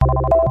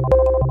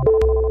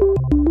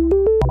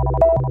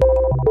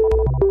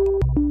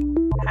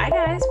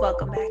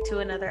back to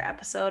another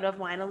episode of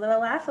Wine a Little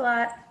Laugh a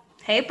Lot.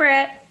 Hey,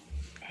 Britt.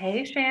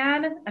 Hey,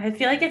 Shan. I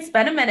feel like it's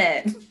been a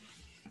minute.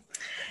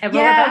 And we're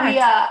Yeah,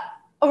 back.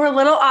 we're a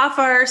little off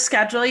our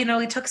schedule. You know,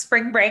 we took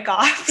spring break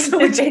off, so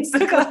we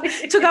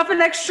took off an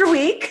extra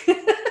week.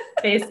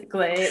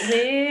 Basically,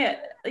 It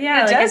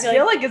does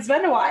feel like it's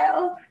been a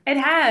while. It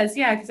has,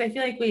 yeah, because I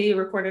feel like we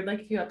recorded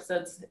like a few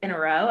episodes in a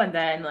row, and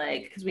then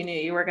like because we knew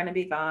you were going to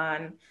be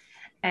gone,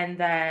 and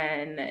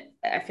then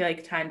I feel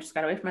like time just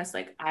got away from us.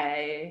 Like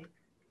I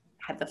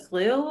had the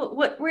flu,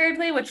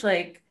 weirdly, which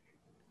like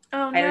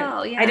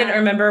I didn't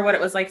remember what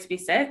it was like to be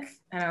sick,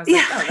 and I was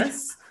like, oh,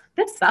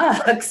 this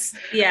sucks.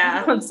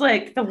 Yeah. It's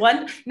like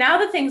now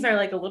the things are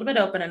like a little bit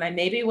open, and I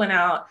maybe went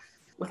out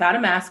without a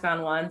mask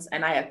on once,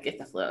 and I get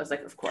the flu. I was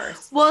like, of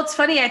course. Well, it's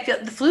funny. I feel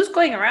the flu's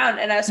going around,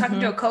 and I was talking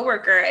to a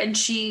coworker, and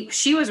she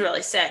was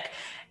really sick,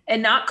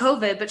 and not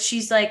COVID, but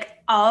she's like,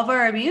 all of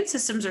our immune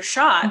systems are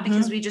shot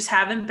because we just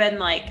haven't been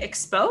like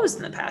exposed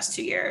in the past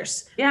 2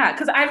 years. Yeah,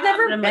 because I've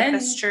never been. Like,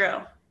 that's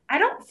true. I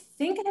don't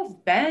think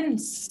I've been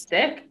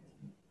sick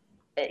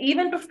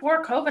even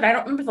before COVID. I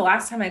don't remember the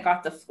last time I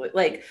got the flu,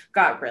 like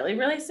got really,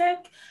 really sick.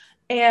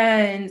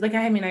 And like,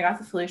 I got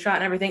the flu shot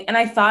and everything. And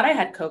I thought I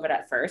had COVID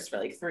at first for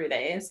like 3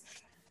 days.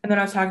 And then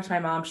I was talking to my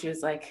mom. She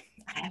was like,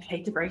 I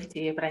hate to break it to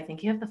you, but I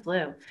think you have the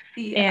flu.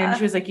 Yeah. And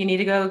she was like, you need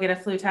to go get a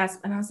flu test.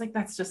 And I was like,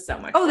 that's just so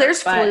much. Oh,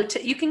 there's flu.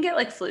 You can get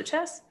like flu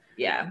tests.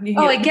 Yeah.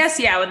 I guess,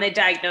 yeah, when they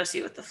diagnose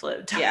you with the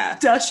flu. Yeah.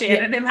 Does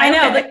Shannon? Yeah. I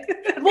know. Like,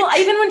 well,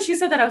 even when she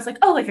said that, I was like,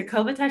 oh, like a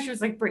COVID test. She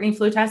was like, Brittany,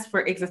 flu tests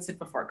existed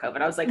before COVID.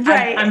 I was like,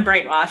 right. I'm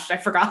brainwashed. I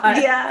forgot.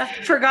 Yeah.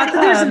 Forgot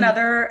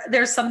that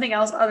there's something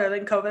else other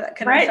than COVID that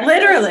can affect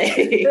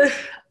literally.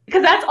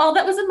 Because that's all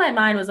that was in my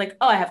mind was like,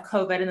 oh, I have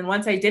COVID. And then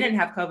once I didn't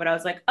have COVID, I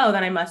was like, oh,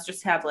 then I must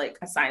just have like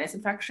a sinus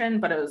infection,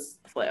 but it was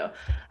flu.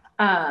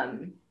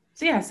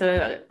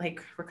 So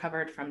like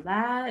recovered from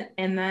that.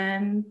 And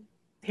then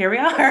here we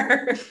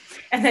are.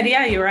 And then,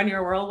 yeah, you were on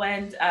your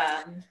whirlwind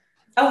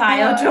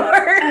Ohio tour.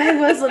 I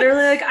was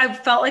literally like, I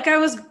felt like I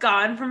was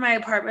gone from my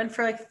apartment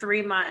for like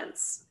 3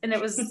 months. And it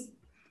was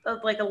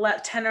like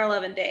 10 or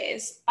 11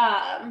 days.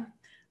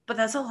 But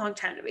that's a long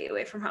time to be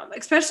away from home,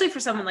 especially for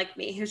someone like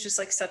me, who's just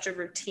like such a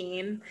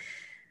routine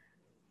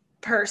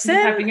person.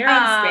 Having your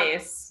own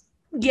space.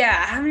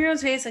 Yeah, having your own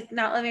space, like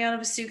not living out of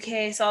a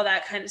suitcase, all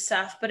that kind of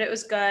stuff. But it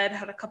was good.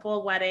 Had a couple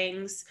of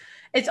weddings.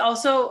 It's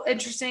also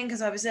interesting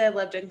because obviously I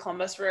lived in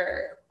Columbus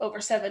for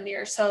over 7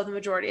 years. So the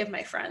majority of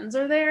my friends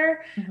are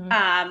there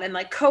and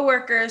like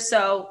coworkers.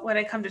 So when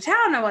I come to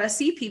town, I want to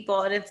see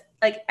people. And it's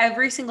like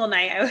every single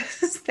night I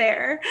was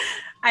there,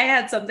 I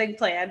had something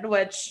planned,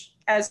 which,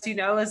 as you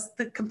know, is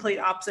the complete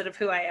opposite of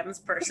who I am as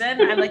a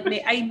person. I'm like,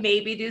 I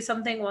maybe do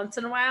something once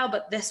in a while,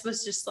 but this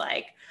was just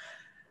like,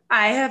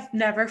 I have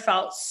never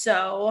felt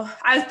so,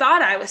 I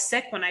thought I was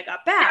sick when I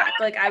got back.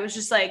 Like, I was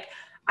just like,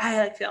 I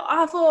like feel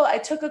awful. I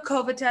took a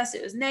COVID test.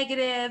 It was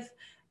negative.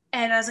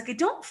 And I was like, I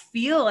don't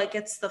feel like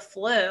it's the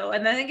flu.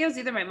 And I think it was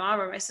either my mom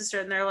or my sister.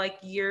 And they're like,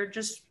 you're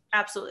just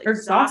absolutely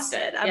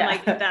exhausted. I'm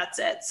like, that's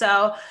it.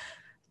 So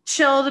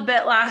chilled a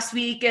bit last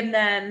week and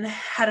then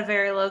had a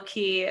very low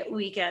key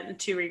weekend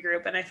to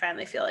regroup. And I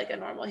finally feel like a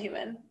normal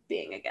human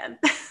being again.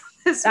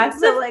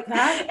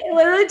 It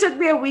literally took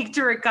me a week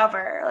to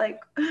recover.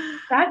 Like,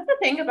 that's the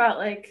thing about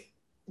like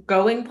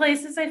going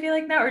places, I feel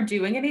like now, or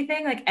doing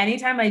anything. Like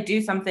anytime I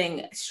do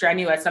something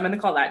strenuous, I'm going to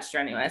call that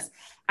strenuous,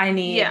 I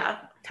need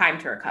time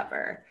to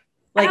recover.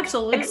 Like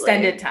absolutely.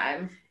 Extended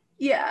time.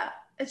 Yeah.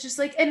 It's just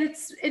like, and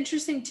it's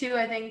interesting too,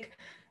 I think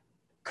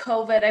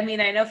COVID,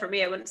 I know for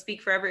me, I wouldn't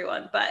speak for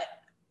everyone, but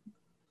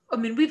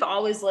we've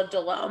always lived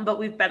alone, but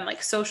we've been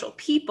like social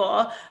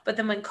people. But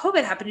then when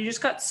COVID happened, you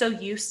just got so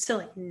used to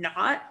like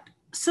not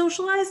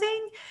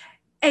socializing.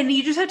 And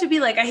you just have to be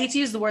like, I hate to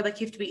use the word like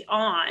you have to be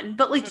on,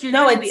 but like you're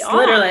literally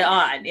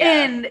on.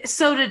 Yeah. And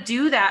so to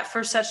do that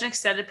for such an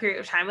extended period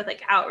of time with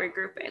like out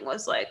regrouping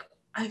was like,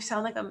 I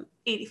sound like I'm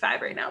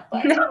 85 right now,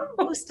 but it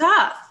was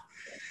tough.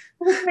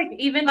 Like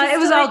even just it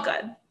was all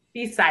good.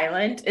 Be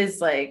silent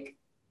is like,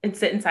 and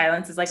sit in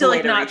silence is like a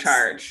way to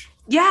recharge.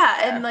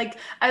 Yeah. And like,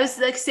 I was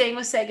like staying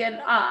with Sagan,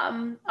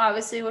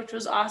 obviously, which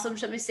was awesome.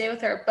 She let me stay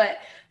with her. But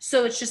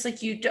so it's just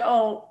like, you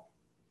don't,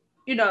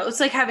 it's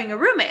like having a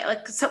roommate,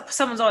 like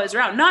someone's always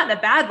around, not in a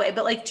bad way,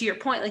 but like to your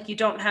point, like you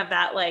don't have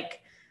that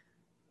like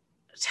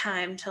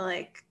time to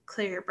like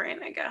clear your brain,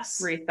 I guess.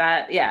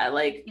 Reset. Yeah.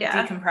 Like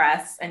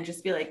decompress and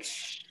just be like,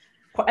 shh.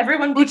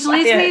 Everyone. Which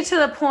leads me to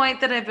the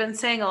point that I've been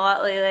saying a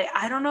lot lately.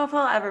 I don't know if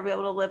I'll ever be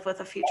able to live with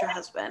a future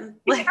husband.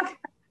 Like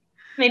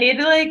we need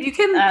to like, we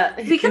can live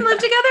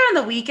together on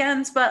the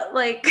weekends, but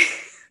like,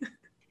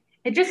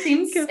 it just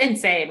seems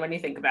insane when you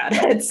think about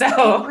it.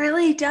 So it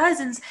really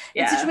does. And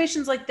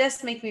situations like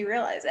this make me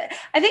realize it.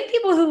 I think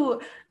people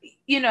who,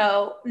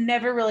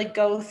 never really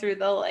go through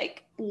the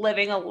like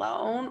living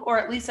alone, or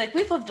at least like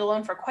we've lived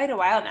alone for quite a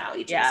while now,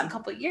 each a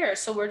couple of years.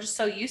 So we're just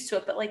so used to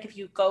it. But like if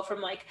you go from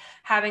like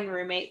having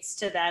roommates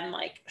to then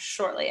like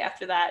shortly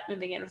after that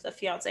moving in with a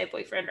fiance,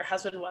 boyfriend, or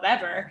husband,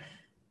 whatever,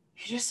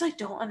 you just like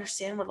don't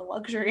understand what a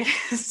luxury it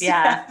is.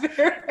 Yeah.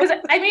 Because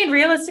I mean,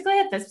 realistically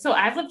at this, so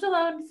I've lived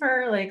alone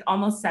for like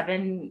almost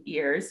 7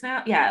 years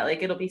now. Yeah,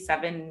 like it'll be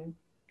 7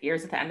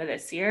 years at the end of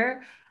this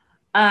year.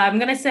 I'm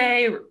gonna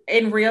say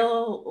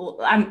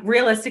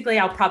realistically,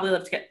 I'll probably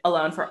live to get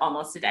alone for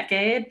almost a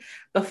decade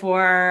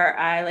before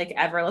I like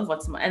ever live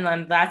with someone. And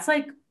then that's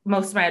like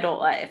most of my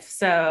adult life.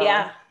 So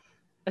yeah,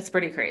 it's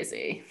pretty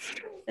crazy.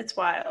 it's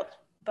wild.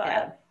 But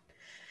Yeah.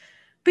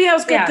 But yeah, it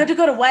was good. Yeah. Good to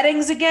go to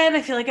weddings again.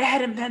 I feel like I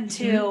hadn't been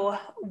to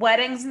Mm-hmm.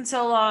 weddings in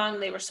so long.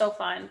 They were so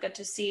fun. Good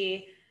to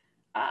see.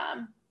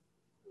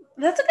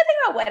 That's a good thing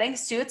about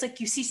weddings too. It's like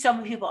you see so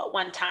many people at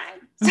one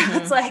time. So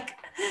it's like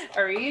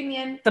a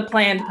reunion. The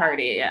planned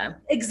party, yeah.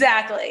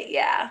 Exactly.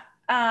 Yeah.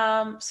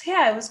 So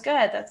yeah, it was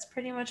good. That's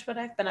pretty much what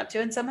I've been up to.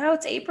 And somehow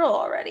it's April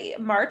already.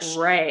 March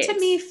to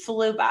me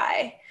flew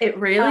by. It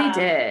really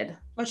did.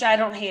 Which I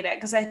don't hate it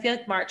because I feel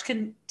like March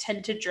can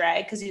tend to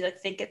drag because you like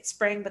think it's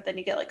spring, but then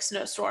you get like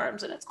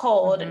snowstorms and it's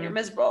cold and you're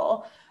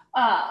miserable.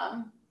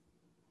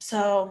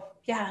 So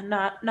yeah,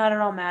 not at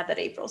all mad that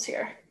April's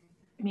here.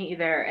 Me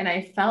either. And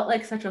I felt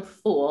like such a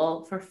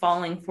fool for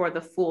falling for the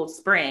fool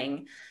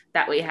spring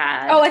that we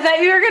had. Oh, I thought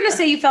you were going to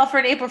say you fell for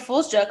an April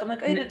Fool's joke. I'm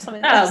like, oh, you didn't tell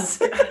me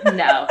this.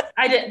 No,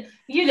 I didn't.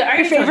 Your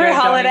favorite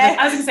holiday?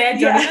 I was going to say, I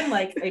don't even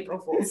like April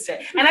Fool's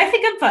Day. And I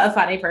think I'm a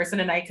funny person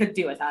and I could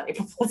do without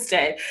April Fool's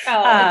Day.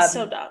 Oh, it's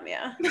so dumb,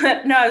 yeah.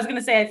 No, I was going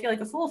to say, I feel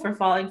like a fool for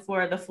falling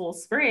for the full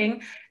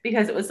spring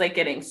because it was like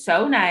getting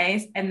so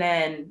nice and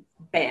then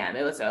bam,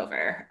 it was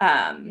over.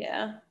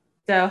 Yeah.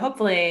 So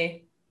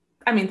hopefully,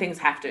 I mean, things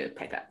have to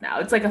pick up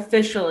now. It's like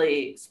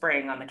officially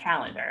spring on the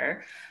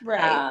calendar,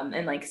 right?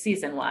 And like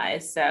season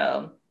wise.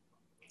 So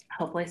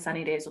hopefully,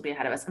 sunny days will be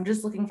ahead of us. I'm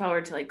just looking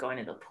forward to like going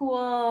to the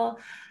pool,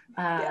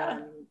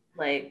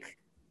 like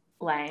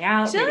laying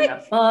out, reading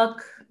a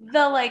book.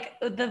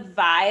 The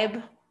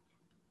vibe,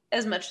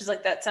 as much as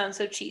like that sounds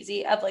so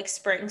cheesy, of like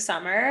spring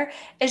summer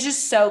is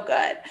just so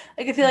good.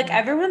 Like I feel like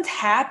everyone's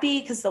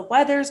happy because the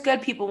weather's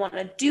good. People want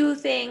to do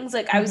things.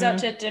 Like I was out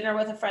to dinner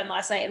with a friend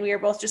last night, and we were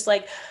both just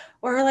like,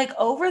 we're like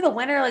over the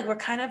winter, like we're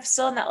kind of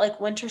still in that like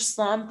winter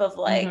slump of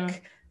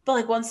like, but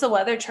like once the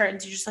weather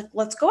turns, you're just like,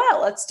 let's go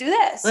out, let's do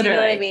this. Literally.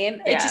 You know what I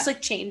mean? Yeah. It just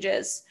like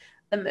changes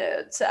the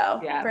mood. So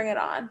bring it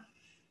on.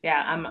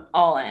 Yeah, I'm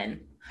all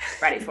in,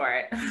 ready for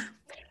it.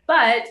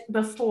 But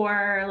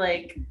before,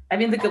 like, I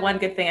mean, the one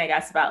good thing I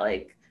guess about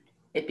like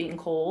it being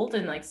cold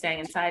and like staying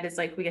inside is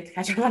like we get to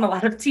catch up on a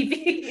lot of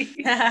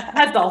TV.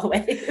 As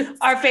always.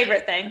 Our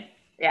favorite thing.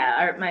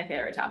 Yeah, my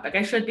favorite topic.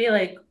 I should be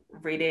like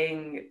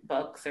reading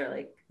books or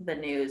like the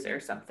news or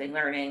something,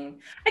 learning.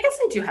 I guess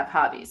I do have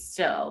hobbies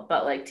still,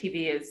 but like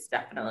TV is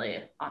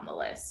definitely on the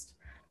list.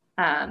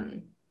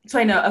 So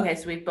I know, okay,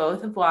 so we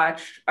both have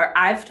watched, or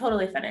I've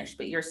totally finished,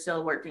 but you're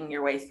still working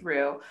your way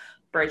through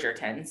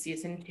Bridgerton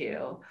season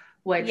 2,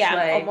 which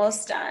I'm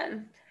almost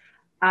done.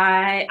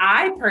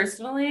 I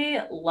personally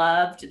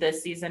loved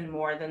this season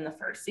more than the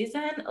first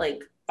season,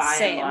 like by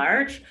and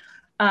large.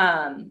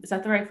 Is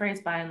that the right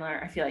phrase? By and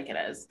large? I feel like it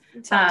is.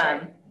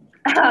 And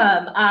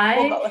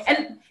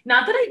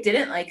not that I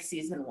didn't like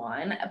season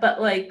 1,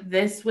 but like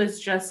this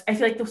was just, I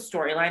feel like the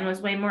storyline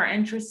was way more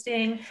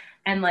interesting,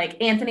 and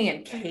like Anthony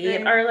and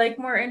Kate are like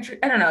more interesting.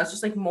 I don't know, it's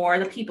just like more,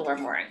 the people are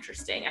more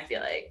interesting, I feel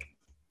like,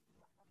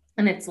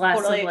 and it's less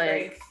of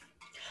like,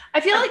 I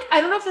feel like,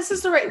 I don't know if this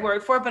is the right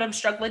word for it, but I'm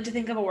struggling to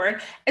think of a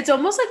word. It's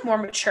almost like more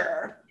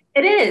mature.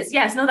 It is.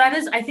 Yes. No, that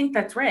is, I think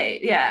that's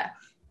right. Yeah.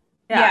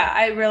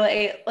 I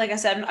really, like I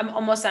said, I'm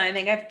almost done. I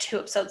think I have 2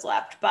 episodes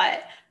left,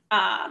 but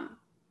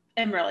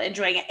I'm really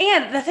enjoying it.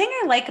 And the thing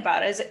I like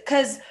about it is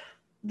because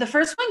the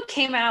first one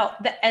came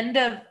out the end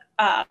of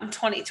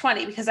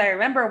 2020, because I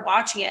remember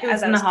watching it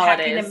as I was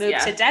packing to move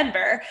to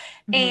Denver.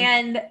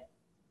 And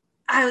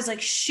I was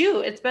like,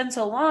 shoot, it's been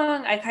so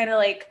long. I kind of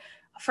like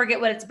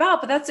forget what it's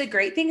about, but that's a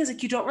great thing, is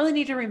like you don't really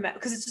need to remember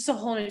because it's just a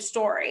whole new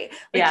story.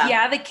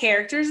 Like the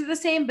characters are the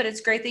same, but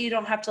it's great that you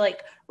don't have to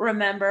like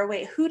remember,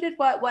 wait, who did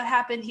what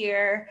happened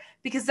here,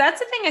 because that's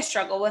the thing I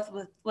struggle with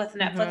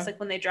Netflix. Like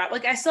when they drop,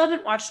 like I still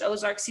haven't watched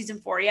Ozark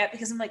season 4 yet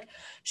because I'm like,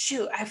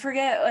 shoot, I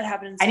forget what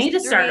happened in season 3. I need to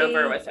start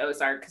over with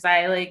Ozark because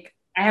I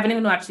haven't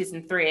even watched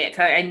season 3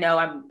 because I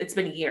know it's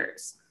been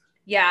years.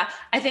 Yeah,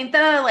 I think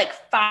the like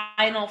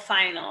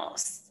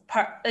finals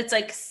part, it's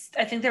like,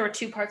 I think there were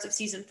 2 parts of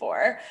season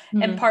 4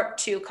 and part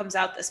 2 comes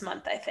out this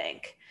month, I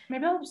think.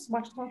 Maybe I'll just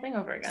watch the whole thing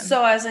over again.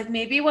 So I was like,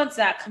 maybe once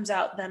that comes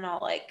out, then I'll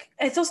like,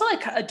 it's also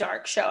like a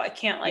dark show. I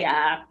can't like,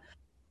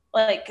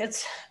 like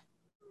it's,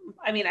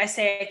 I mean, I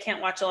say I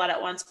can't watch a lot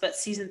at once, but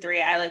season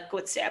 3, I like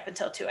would stay up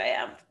until 2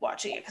 a.m.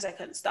 watching it because I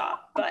couldn't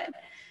stop, but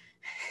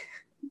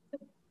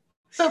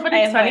but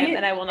it's funny,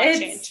 and I will not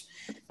change.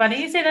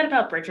 Funny you say that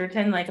about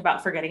Bridgerton, like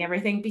about forgetting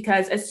everything,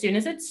 because as soon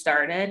as it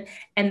started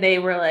and they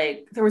were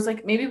like, there was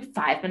like maybe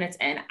 5 minutes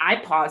in, I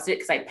paused it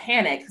because I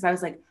panicked because I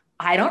was like,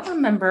 I don't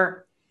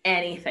remember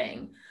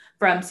anything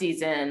from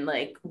season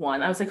like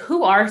 1. I was like,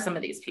 who are some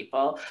of these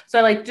people? So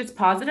I like just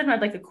paused it and had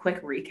like a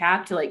quick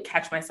recap to like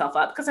catch myself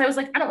up, because I was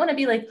like, I don't want to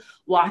be like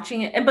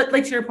watching it. And but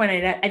like to your point,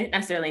 I didn't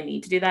necessarily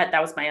need to do that.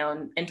 That was my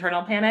own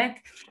internal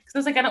panic. So I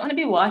was like, I don't want to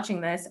be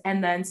watching this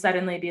and then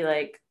suddenly be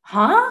like,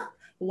 huh?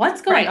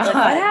 What's going on? Like,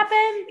 what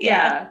happened?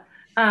 Yeah.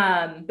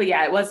 But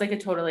yeah, it was like a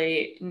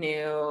totally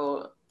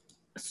new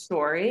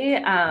story.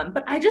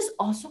 But I just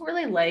also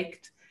really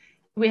liked,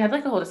 we had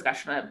like a whole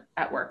discussion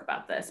at work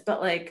about this, but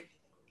like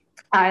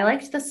I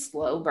liked the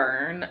slow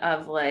burn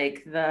of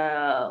like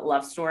the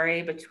love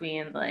story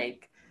between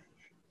like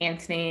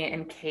Anthony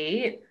and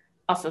Kate.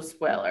 Also,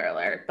 spoiler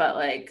alert, but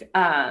like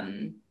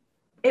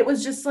it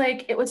was just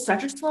like, it was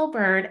such a slow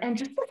burn, and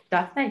just the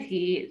stuff that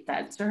he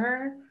said to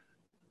her,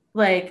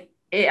 like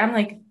I'm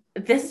like,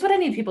 this is what I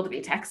need people to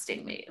be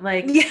texting me.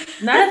 Like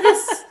none of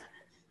this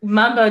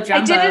mumbo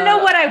jumbo. I didn't know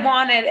what I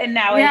wanted, and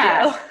now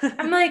I do.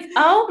 I'm like,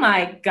 oh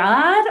my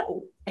God,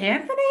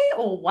 Anthony,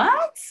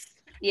 what?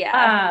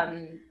 Yeah.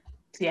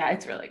 Yeah,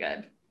 it's really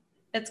good.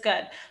 It's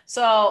good.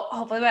 So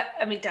hopefully,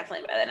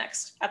 definitely by the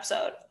next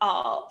episode,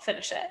 I'll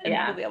finish it and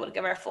we'll be able to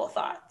give our full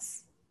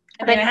thoughts.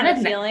 I think I have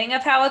a feeling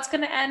of how it's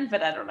going to end,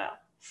 but I don't know.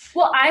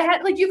 Well, I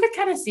had like, you could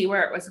kind of see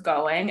where it was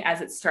going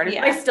as it started.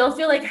 Yeah. But I still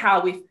feel like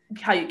how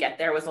you get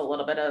there was a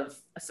little bit of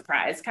a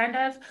surprise, kind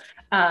of.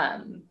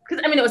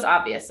 Because I mean, it was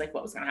obvious like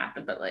what was going to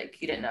happen, but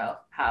like you didn't know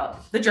how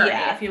the journey,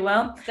 if you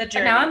will. The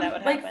journey. And now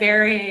I'm like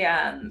very,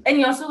 and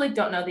you also like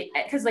don't know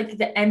because like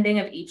the ending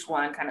of each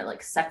one kind of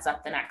like sets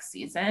up the next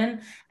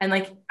season. And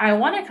like I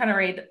want to kind of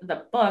read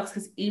the books,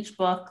 because each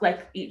book,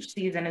 like each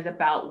season is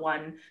about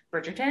one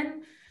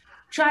Bridgerton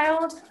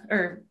child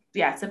or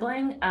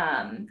sibling.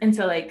 And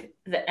so like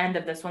the end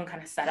of this one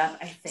kind of set up,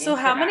 I think. So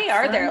how many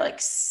are there? Like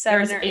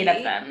 7 or 8? There's 8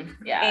 of them.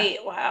 Yeah. 8.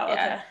 Wow.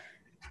 Yeah.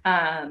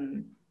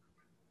 Okay.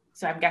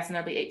 So I'm guessing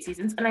there'll be 8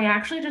 seasons. And I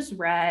actually just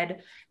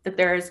read that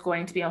there's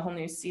going to be a whole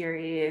new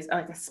series,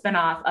 like a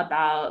spinoff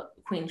about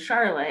Queen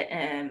Charlotte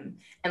and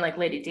like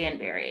Lady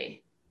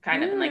Danbury,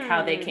 kind of, and like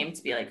how they came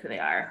to be like who they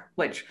are,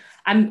 which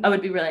I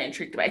would be really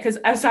intrigued by, because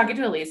I was talking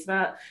to Elise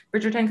about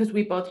Bridgerton, because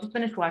we both just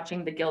finished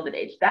watching The Gilded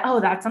Age.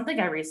 That's something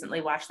I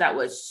recently watched that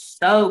was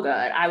so good.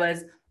 I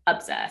was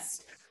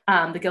obsessed.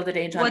 The Gilded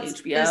Age on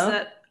HBO. Is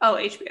that? Oh,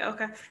 HBO.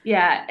 Okay.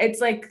 Yeah,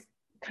 it's like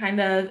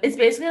it's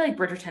basically like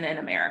Bridgerton in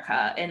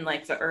America in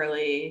like the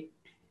late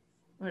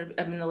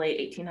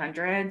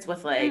 1800s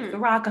with like the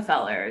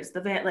Rockefellers,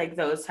 like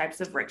those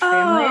types of rich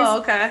families. Oh,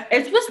 okay.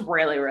 It was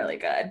really, really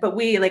good. But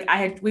we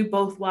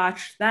both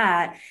watched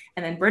that,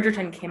 and then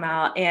Bridgerton came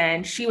out,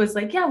 and she was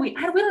like, yeah, we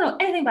don't know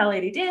anything about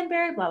Lady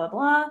Danbury, blah, blah,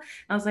 blah. And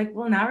I was like,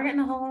 well, now we're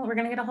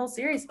going to get a whole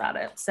series about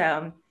it.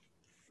 So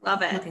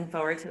love it. Looking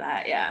forward to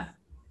that. Yeah.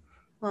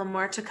 Well,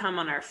 more to come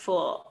on our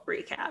full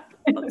recap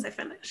once I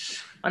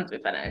finish. Once we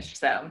finish.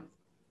 So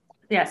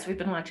yes, we've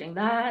been watching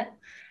that.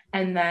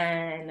 And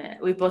then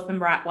we've both been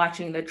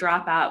watching The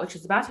Dropout, which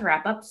is about to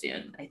wrap up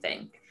soon, I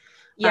think.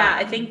 Yeah,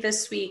 I think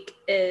this week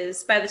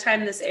is, by the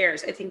time this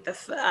airs, I think the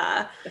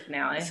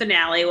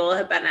finale will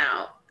have been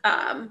out.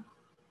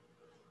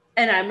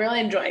 And I'm really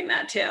enjoying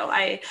that too.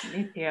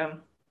 Me too.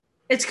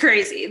 It's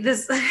crazy.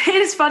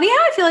 It's funny how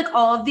I feel like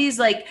all of these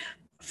like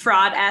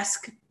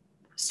fraud-esque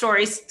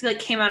stories like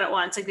came out at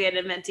once. Like we had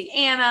Inventing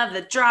Anna,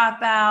 The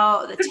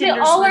Dropout, the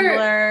Tinder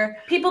Swindler.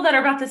 People that are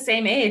about the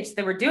same age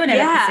that were doing it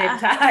at the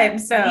same time.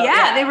 So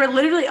they were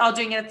literally all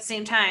doing it at the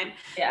same time.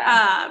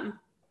 Yeah.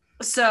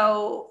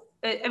 So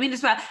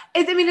it's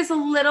a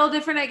little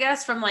different, I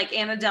guess, from like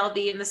Anna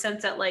Delvey in the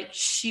sense that like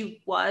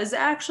she was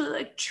actually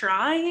like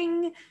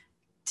trying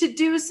to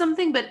do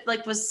something, but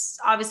like was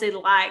obviously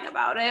lying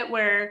about it.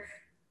 Where,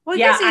 well, I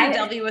guess Anna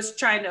Delvey was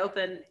trying to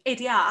open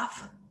ADF,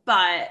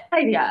 but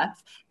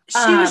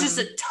she was just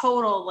a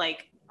total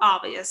like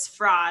obvious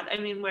fraud. I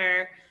mean,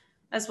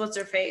 what's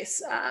her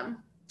face,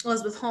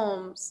 Elizabeth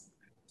Holmes.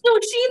 So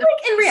she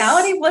like in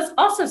reality was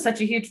also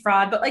such a huge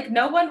fraud, but like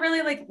no one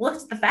really like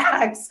looked at the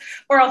facts,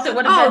 or else it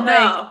would have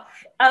been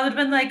I would have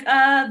been like,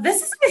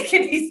 this doesn't make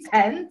any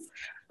sense.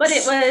 But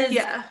it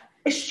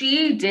was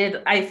she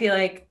did. I feel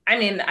like, I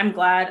mean, I'm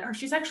glad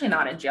she's actually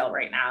not in jail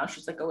right now.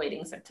 She's like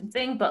awaiting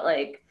sentencing, but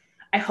like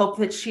I hope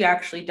that she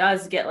actually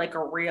does get like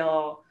a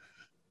real,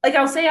 like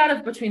I'll say out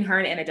of between her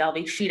and Anna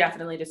Delvey, she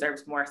definitely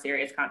deserves more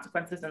serious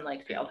consequences than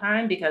like jail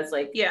time, because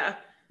like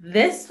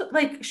this,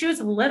 like she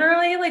was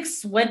literally like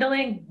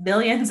swindling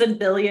millions and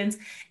billions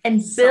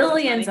and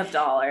billions of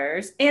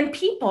dollars and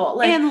people,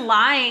 like, and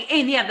lying,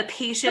 and the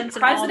patience, the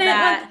president, and all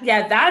that.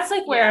 Like, that's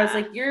like where I was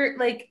like, you're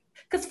like,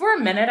 because for a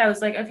minute I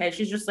was like, okay,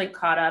 she's just like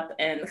caught up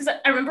in, because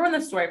I remember when the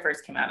story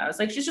first came out, I was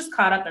like, she's just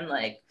caught up in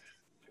like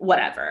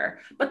whatever.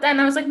 But then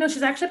I was like, no,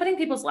 she's actually putting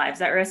people's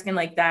lives at risk, and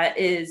like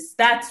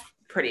that's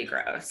pretty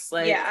gross.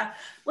 Like,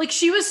 like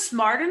she was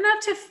smart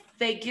enough to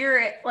figure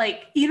it,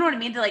 like, you know what I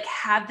mean, to like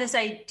have this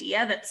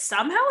idea that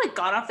somehow like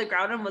got off the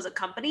ground and was a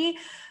company,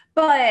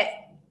 but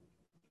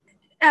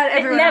at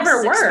everyone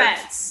else's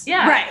expense.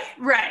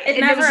 Right. It and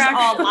never it was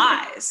all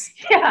lies.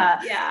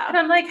 And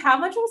I'm like, how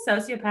much of a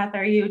sociopath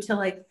are you to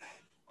like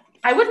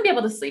I wouldn't be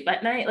able to sleep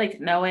at night, like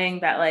knowing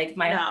that like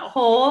my No.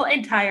 whole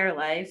entire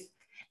life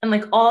and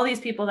like all these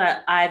people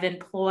that I've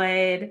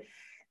employed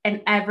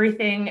and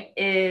everything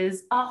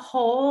is a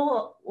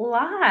whole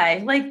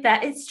lie. Like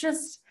that is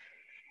just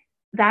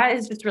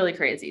really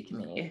crazy to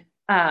me.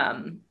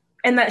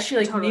 And that she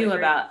like Totally knew agree.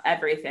 about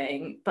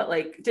everything, but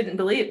like didn't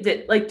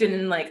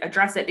like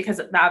address it because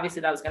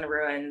obviously that was going to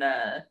ruin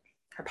her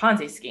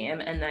Ponzi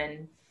scheme. And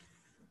then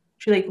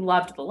she like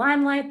loved the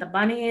limelight, the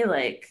money,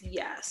 like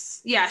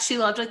yes. Yeah, she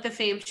loved like the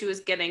fame she was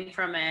getting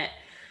from it.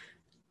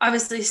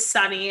 Obviously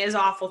Sunny is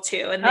awful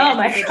too. And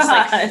they just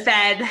like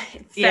fed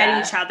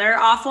each other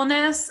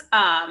awfulness.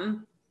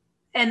 And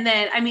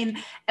then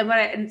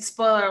and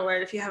spoiler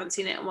alert, if you haven't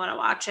seen it and want to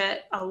watch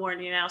it, I'll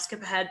warn you now,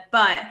 skip ahead.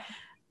 But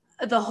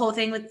the whole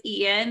thing with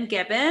Ian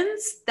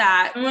Gibbons,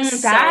 that was so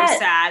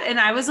sad. And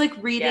I was like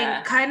reading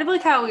kind of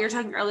like how we were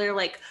talking earlier,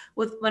 like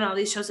with when all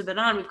these shows have been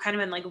on, we've kind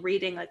of been like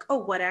reading like, oh,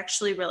 what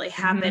actually really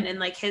happened. And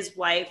like his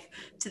wife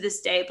to this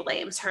day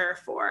blames her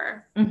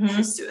for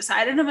his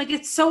suicide. And I'm like,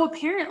 it's so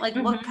apparent. Like,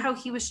 look how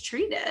he was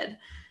treated.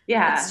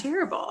 Yeah. It's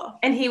terrible.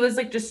 And he was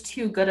like just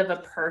too good of a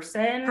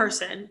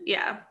person.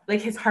 Yeah.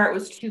 Like his heart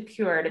was too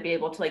pure to be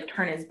able to like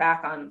turn his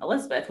back on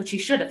Elizabeth, which he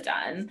should have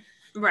done.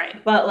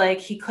 Right. But like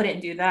he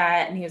couldn't do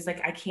that. And he was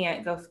like, I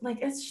can't go. Like,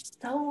 it's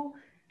so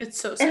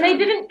sad. And they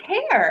didn't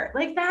care.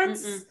 Like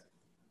that's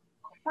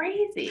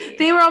crazy.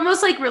 They were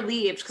almost like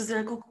relieved because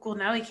they're like, oh, cool,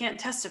 now he can't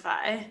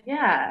testify.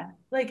 Yeah.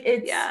 Like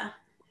it's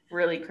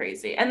really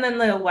crazy. And then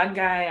the one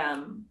guy,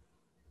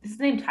 is his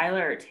name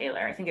Tyler or Taylor?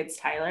 I think it's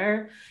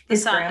Tyler.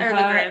 His son or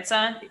the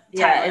grandson?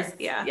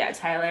 Yeah,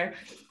 Tyler.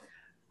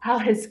 How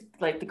his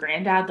like the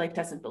granddad like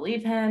doesn't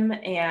believe him,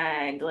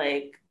 and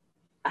like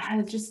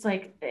just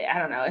like I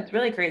don't know, it's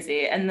really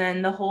crazy. And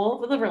then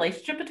the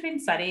relationship between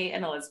Sunny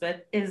and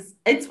Elizabeth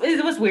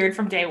it was weird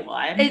from day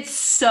one. It's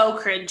so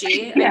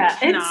cringy. I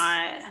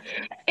cannot.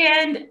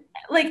 And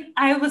like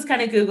I was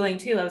kind of Googling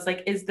too. I was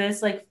like, is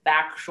this like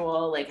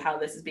factual, like how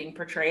this is being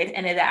portrayed?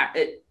 And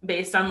it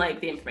based on like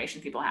the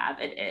information people have,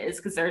 it is,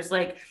 because there's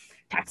like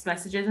text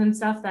messages and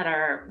stuff that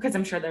are, because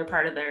I'm sure they're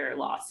part of their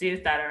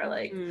lawsuit, that are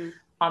like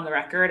on the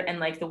record, and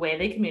like the way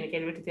they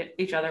communicated with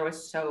each other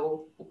was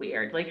so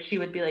weird. Like she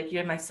would be like,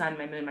 you're my sun,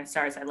 my moon, my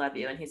stars, I love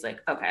you, and he's like,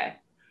 okay.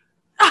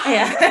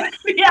 Yeah.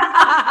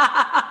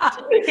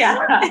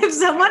 If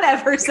someone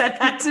ever said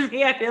that to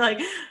me, I'd be like,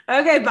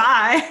 okay,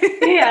 bye.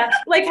 Yeah,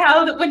 like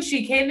how when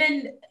she came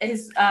in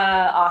his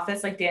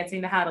office like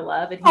dancing to How to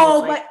Love, and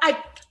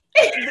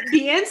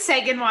me and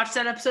Sagan watched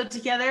that episode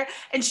together,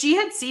 and she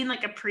had seen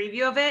like a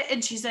preview of it,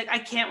 and she's like, I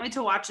can't wait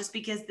to watch this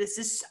because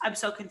I'm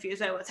so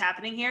confused by what's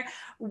happening here.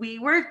 We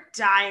were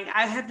dying.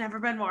 I have never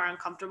been more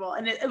uncomfortable,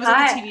 and it was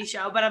like a TV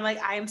show, but I'm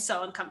like, I am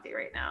so uncomfy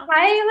right now.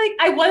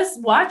 I was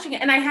watching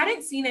it, and I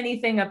hadn't seen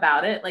anything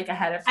about it like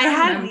ahead of time. I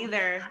hadn't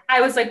either.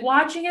 I was like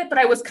watching it, but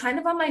I was kind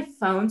of on my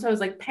phone, so I was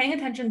like paying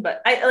attention,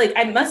 but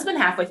I must have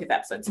been halfway through the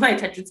episode, so my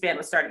attention span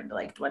was starting to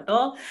like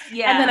dwindle.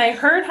 Yeah. And then I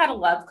heard How to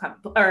Love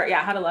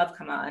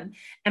come on.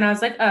 And I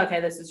was like, oh,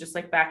 okay, this is just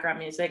like background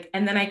music.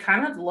 And then I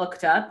kind of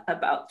looked up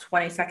about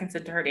 20 seconds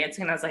into her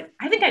dancing, and I was like,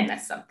 I think I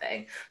missed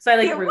something. So I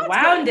like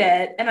rewound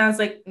it, and I was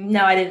like,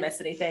 no, I didn't miss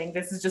anything.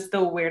 This is just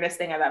the weirdest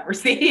thing I've ever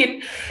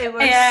seen. It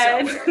was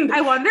so weird.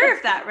 I wonder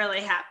if that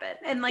really happened.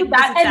 And like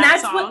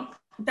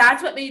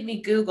that's what made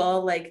me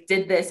Google, like,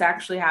 did this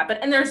actually happen?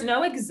 And there's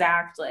no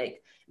exact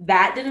like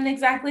that didn't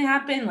exactly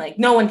happen. Like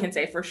no one can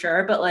say for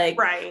sure, but like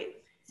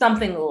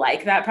something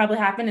like that probably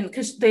happened. And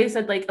because they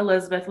said like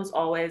Elizabeth was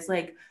always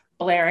like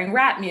blaring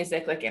rap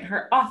music like in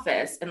her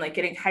office and like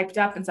getting hyped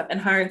up and stuff. And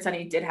her and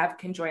Sunny did have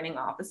conjoining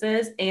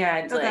offices,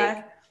 and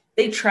like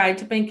they tried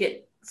to make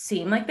it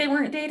seem like they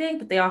weren't dating,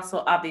 but they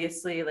also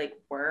obviously like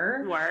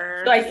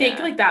were. So I think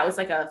like that was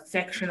like a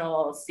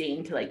fictional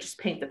scene to like just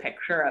paint the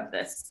picture of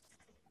this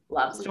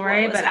love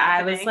story. But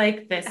happening? I was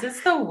like, this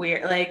is the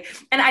weird, like,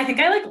 and I think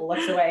I like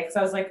looked away because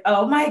I was like,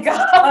 oh my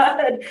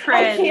God,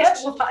 Cringe. I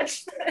can't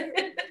watch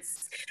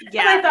this.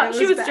 Yeah, I thought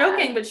she was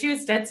joking, but she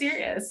was dead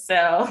serious.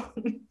 So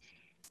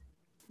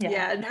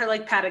yeah, and her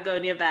like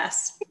Patagonia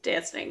vest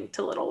dancing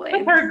to Lil Wayne.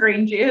 With her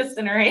green juice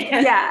in her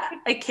hand. Yeah,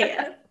 I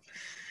can't.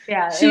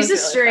 Yeah, she's a really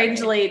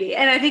strange lady.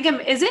 And I think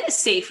is it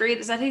Seyfried?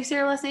 Is that how you say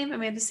her last name?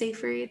 Amanda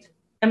Seyfried?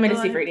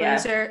 Amanda Seyfried,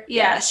 yeah.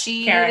 Yeah,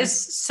 she Karen.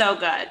 Is so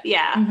good.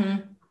 Yeah.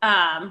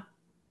 Mm-hmm.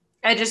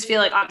 I just feel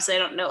like, obviously I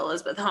don't know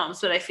Elizabeth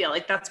Holmes, but I feel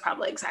like that's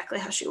probably exactly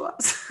how she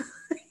was.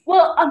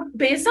 Well,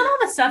 based on all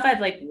the stuff I've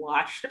like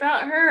watched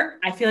about her,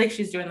 I feel like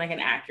she's doing like an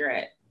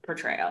accurate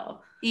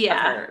portrayal of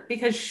her,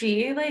 because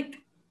she like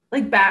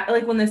back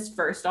like when this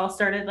first all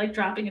started like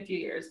dropping a few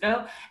years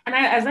ago, and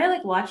as I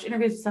like watched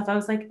interviews and stuff, I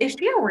was like, is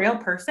she a real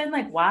person?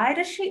 Like, why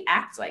does she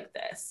act like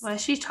this? Why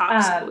she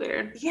talks so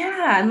weird?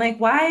 Yeah, and like,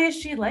 why is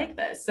she like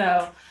this?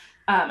 So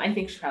I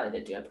think she probably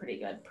did do a pretty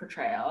good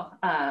portrayal.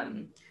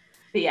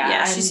 But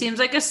yeah, she seems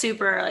like a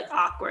super like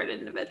awkward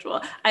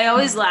individual. I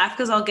always laugh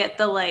because I'll get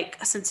the like,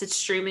 since it's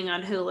streaming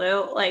on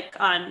Hulu, like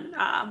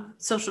on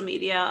social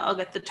media, I'll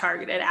get the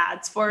targeted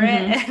ads for it,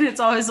 and it's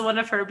always one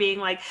of her being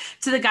like,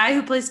 to the guy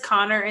who plays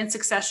Connor in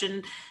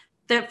Succession,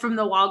 from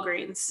the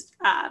Walgreens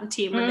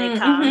team when they Mm-hmm.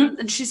 come,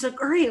 and she's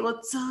like, "All right,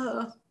 let's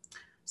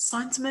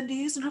sign some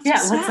NDAs and have Yeah,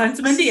 some let's sign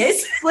some snacks."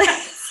 NDAs. Like,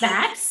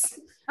 Snacks.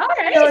 All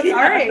right. you're like, Yeah.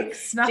 all right,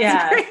 snacks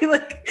Yeah. are great.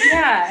 Like,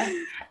 Yeah.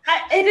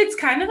 And it's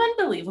kind of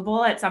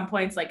unbelievable at some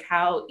points, like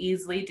how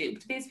easily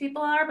duped these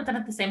people are. But then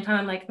at the same time,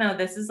 I'm like, no,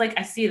 this is like,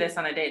 I see this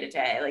on a day to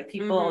day. Like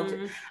people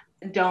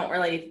don't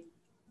really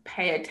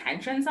pay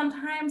attention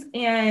sometimes.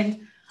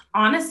 And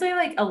honestly,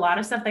 like a lot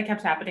of stuff that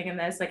kept happening in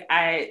this, like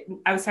I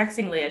was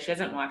texting Leah, she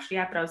hasn't watched it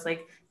yet, but I was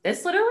like,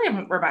 this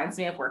literally reminds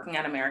me of working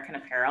at American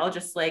Apparel,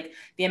 just like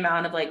the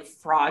amount of like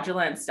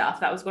fraudulent stuff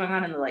that was going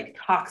on in the like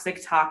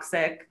toxic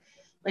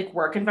like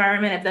work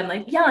environment of them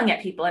like yelling at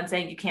people and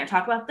saying you can't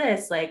talk about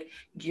this, like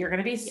you're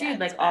gonna be sued,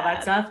 like all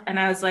that stuff. And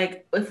I was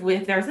like,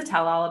 if there's a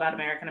tell-all about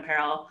American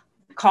Apparel,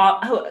 call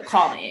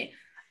me.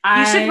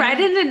 You should write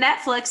into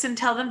Netflix and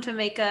tell them to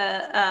make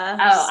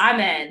I'm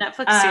in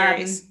Netflix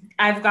series.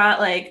 I've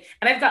got like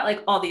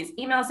all these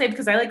emails saved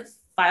because I like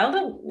filed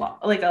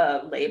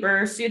a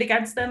labor suit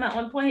against them at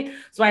one point.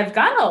 So I've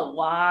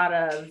got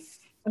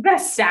a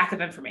stack of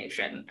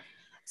information.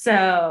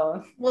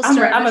 So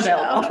I'm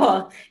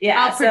available.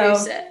 Yeah, I'll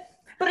produce it.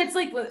 But it's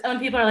like when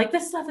people are like,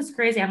 "This stuff is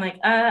crazy," I'm like,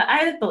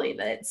 I believe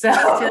it. So I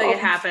feel like it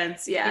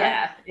happens.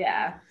 Yeah.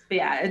 But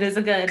yeah, it is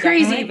a good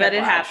crazy, but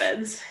it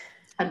happens.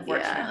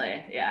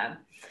 Unfortunately, yeah.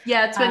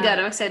 Yeah, it's been good.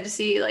 I'm excited to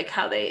see like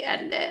how they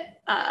end it.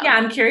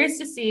 I'm curious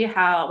to see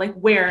how like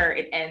where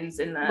it ends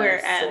in the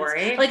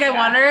story. Like I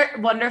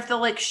wonder if they'll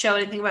like show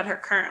anything about her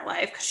current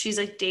life because she's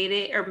like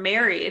dating or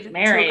married to a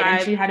guy,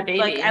 and she had a baby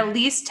like at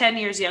least 10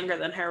 years younger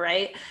than her,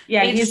 right?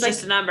 Yeah, he's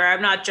just a number.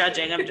 I'm not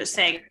judging. I'm just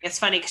saying it's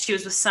funny because she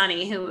was with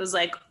Sonny, who was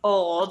like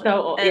old,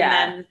 and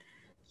then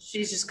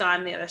she's just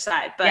gone the other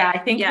side. But I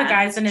think the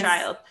guy's in his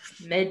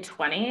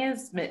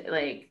mid-20s,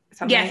 like.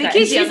 I think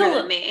he's younger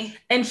than me.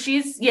 And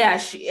she's a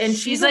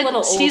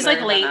little older. She's like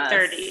late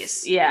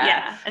 30s.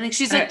 Yeah. I think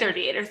she's like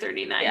 38 or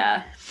 39.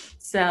 Yeah.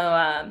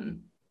 So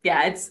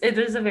it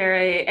is a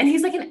very, and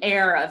he's like an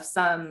heir of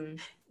some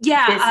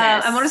business.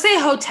 I want to say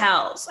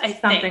hotels. I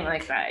think something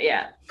like that.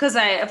 Yeah. Because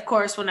of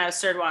course, when I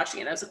started watching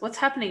it, I was like, "What's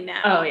happening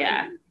now?" Oh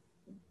yeah. And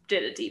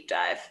did a deep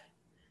dive.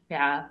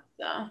 Yeah.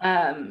 So.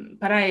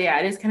 But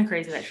it is kind of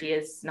crazy that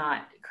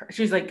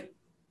she's like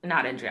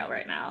not in jail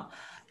right now,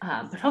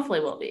 but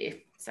hopefully will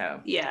be.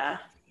 So yeah,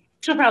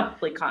 she'll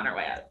probably con her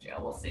way out of jail.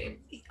 We'll see.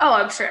 Oh,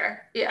 I'm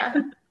sure. Yeah.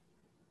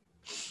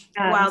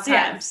 Wild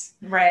times.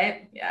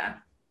 Right. Yeah.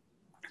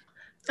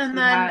 And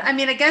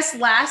then, I guess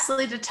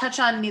lastly, to touch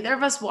on, neither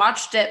of us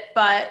watched it,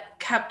 but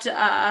kept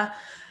up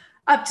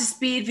to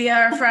speed via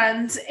our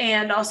friends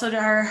and also to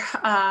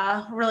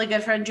our really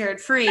good friend Jared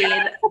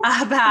Freed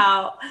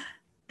about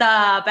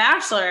the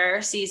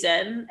Bachelor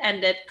season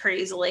ended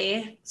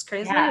crazily. It's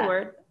crazily a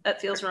word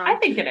that feels wrong. I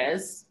think it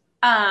is.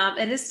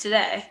 It is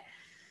today.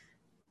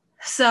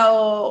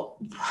 So,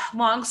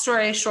 long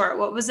story short,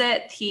 what was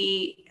it?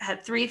 He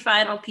had 3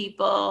 final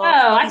people. Oh,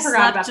 I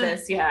forgot about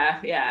this.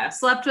 Yeah.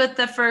 Slept with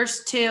the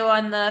first 2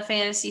 on the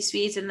fantasy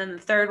suites, and then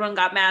the third one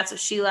got mad, so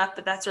she left,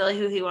 but that's really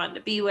who he wanted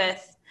to be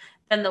with.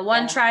 Then the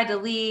one tried to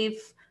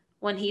leave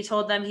when he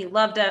told them he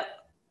loved it.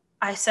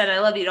 I said, "I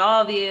love you" to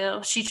all of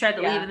you. She tried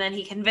to leave, and then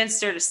he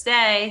convinced her to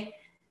stay,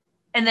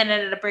 and then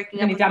ended up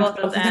breaking up with both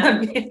of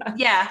them.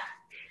 Yeah.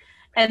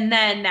 And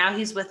then now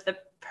he's with the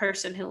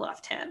person who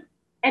left him.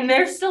 And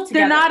they're still together.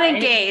 They're not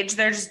engaged.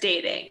 They're just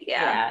dating.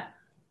 Yeah.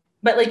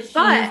 But like he's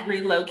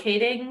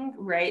relocating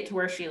right to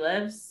where she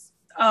lives.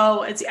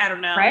 Oh, I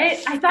don't know. Right?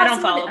 I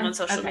don't follow him on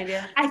social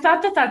media. I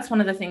thought that's one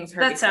of the things.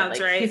 That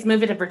sounds right. He's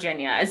moving to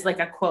Virginia is like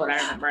a quote I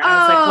remember. And I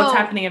was like, what's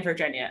happening in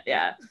Virginia?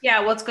 Yeah.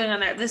 Yeah. What's going on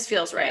there? This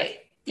feels right.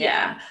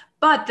 Yeah.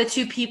 But the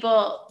 2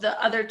 people,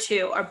 the other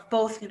 2 are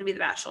both going to be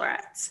the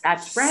Bachelorettes.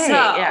 That's right.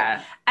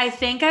 So, I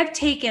think I've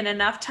taken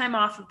enough time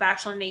off of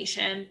Bachelor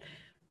Nation.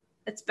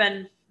 It's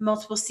been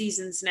multiple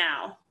seasons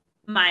now,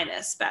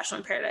 minus Bachelor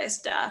in Paradise,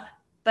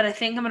 but I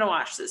think I'm going to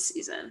watch this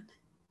season.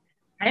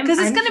 Because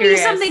it's going to be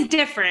something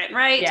different,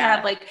 right? Yeah. To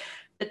have like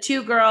the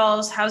 2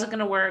 girls, how's it going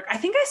to work? I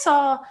think I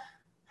saw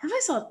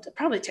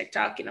probably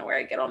TikTok, where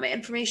I get all my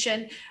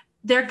information.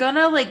 They're going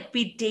to like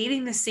be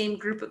dating the same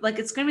group. Like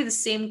it's going to be the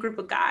same group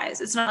of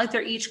guys. It's not like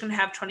they're each going to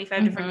have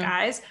 25 different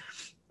guys.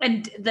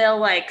 And they'll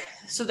like,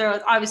 so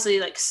they're obviously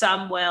like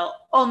some will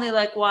only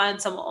like one,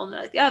 some will only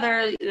like the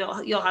other.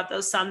 You'll have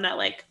those some that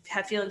like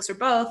have feelings for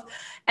both.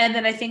 And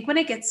then I think when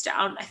it gets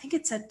down, I think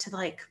it's said to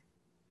like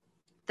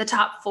the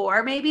top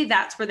 4, maybe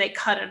that's where they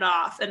cut it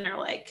off and they're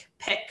like,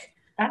 pick.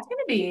 That's going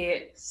to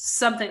be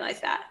something like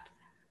that.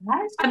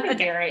 I'm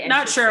very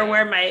not sure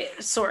where my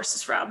source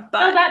is from, but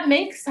no, that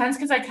makes sense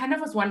because I kind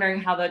of was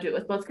wondering how they'll do it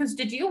with both. Because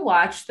did you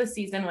watch the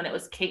season when it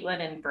was Caitlyn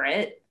and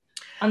Britt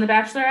on The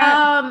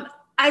Bachelorette?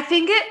 I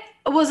think it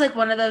was like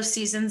one of those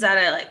seasons that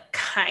I like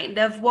kind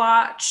of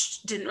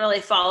watched, didn't really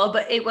follow,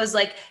 but it was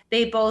like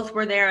they both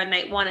were there on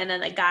night 1 and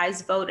then the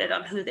guys voted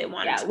on who they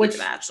wanted to be the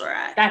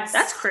Bachelorette.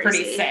 That's crazy.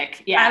 Pretty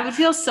sick. Yeah. I would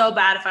feel so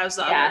bad if I was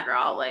the other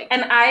girl. Like,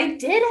 and I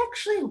did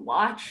actually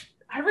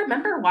I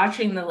remember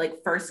watching the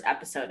like first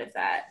episode of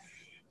that.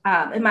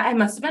 It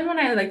must have been when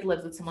I like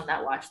lived with someone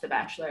that watched The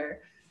Bachelor,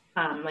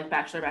 like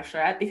Bachelor,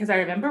 Bachelorette, because I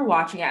remember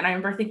watching it and I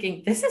remember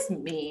thinking, this is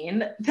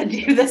mean to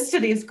do this to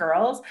these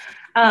girls.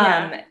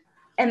 Yeah.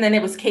 And then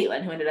it was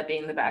Caitlyn who ended up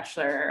being the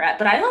Bachelorette,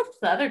 but I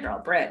liked the other girl,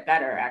 Britt,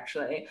 better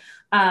actually.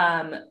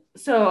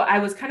 So I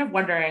was kind of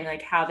wondering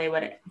like how they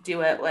would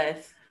do it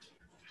with.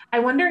 I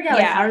wonder, yeah,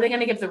 like how are they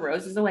going to give the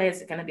roses away?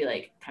 Is it going to be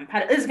like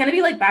competitive? Is it going to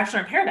be like Bachelor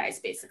in Paradise,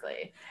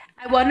 basically?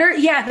 I wonder,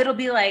 yeah, if it'll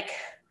be like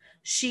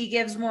she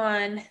gives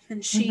one,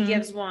 then she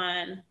gives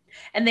one,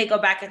 and they go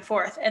back and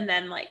forth, and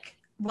then like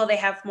will they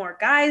have more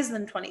guys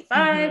than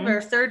 25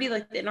 or 30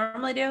 like they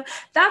normally do?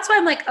 That's why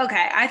I'm like,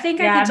 okay, I think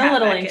I can tap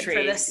back in for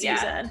this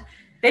season.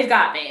 They've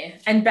got me.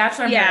 And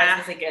Bachelor in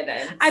Paradise is a good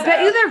one. I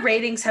bet you their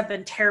ratings have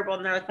been terrible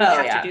and they're like, we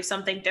have to do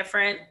something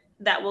different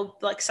that will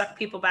like suck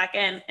people back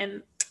in.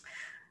 And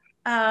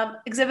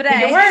Exhibit A,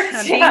 it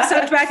works. Being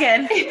sucked back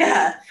in.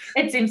 Yeah,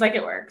 it seems like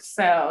it works.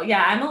 So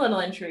yeah, I'm a little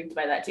intrigued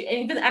by that too.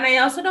 And I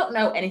also don't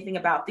know anything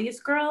about these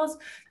girls,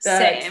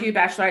 the two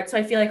Bachelorettes, so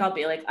I feel like I'll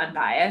be like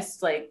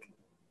unbiased, like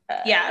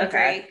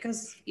great,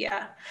 because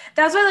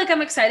that's why like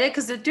I'm excited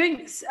because they're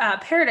doing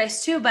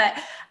Paradise too, but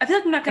I feel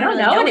like I'm not gonna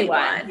really know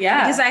anyone,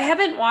 because I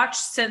haven't watched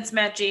since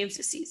Matt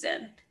James'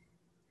 season.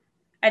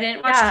 I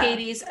didn't watch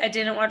Katie's, I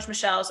didn't watch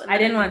Michelle's, and I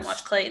didn't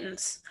watch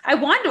Clayton's. I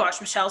wanted to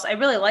watch Michelle's. I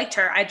really liked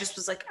her. I just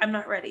was like, I'm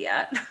not ready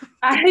yet.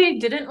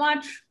 I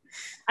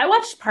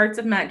watched parts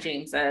of Matt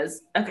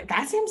James's. Okay,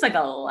 that seems like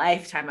a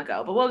lifetime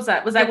ago. But what was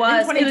that? Was that in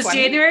 2020? It was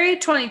January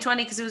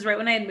 2020 because it was right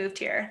when I had moved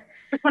here.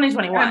 For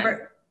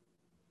 2021.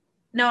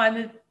 No, I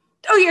moved.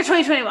 Oh, you're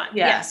 2021.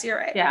 Yeah. Yes, you're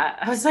right. Yeah.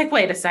 I was like,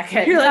 wait a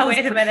second. You're like,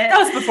 wait a minute. That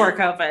was before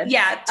COVID.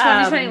 Yeah,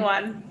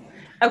 2021.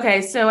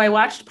 Okay, so I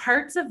watched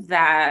parts of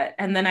that,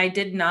 and then I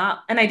didn't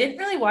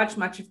really watch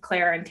much of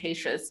Claire and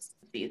Tayshia's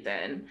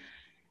season.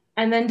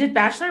 And then did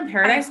Bachelor in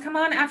Paradise come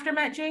on after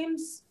Matt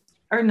James?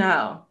 Or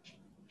no?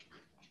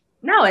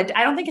 No, I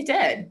don't think it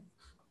did.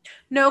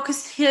 No,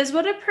 because his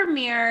would have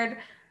premiered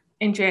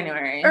in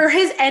January. Or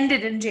his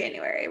ended in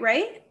January,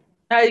 right?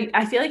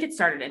 I feel like it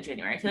started in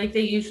January. I feel like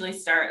they usually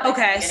start. Like,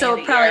 okay, so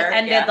it probably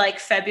ended like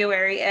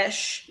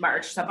February-ish.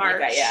 Like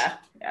that, yeah.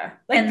 Yeah.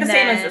 Like the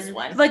same as this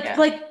one. So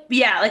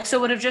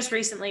it would have just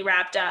recently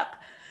wrapped up.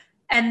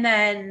 And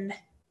then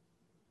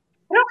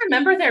I don't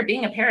remember there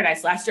being a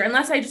Paradise last year,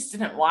 unless I just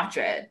didn't watch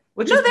it.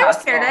 There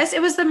was Paradise.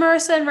 It was the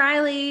Marissa and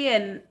Riley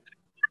and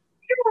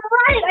you're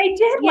right. I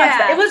did watch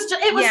that.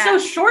 It was so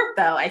short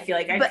though. I feel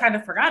like I kind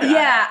of forgot about it.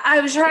 Yeah,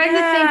 I was trying to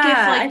think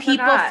if like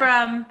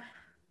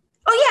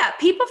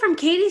people from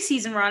Katie's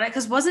season were on it,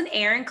 because wasn't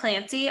Aaron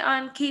Clancy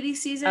on Katie's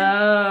season?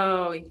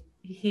 Oh,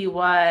 he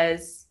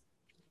was.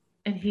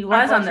 And he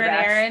was on the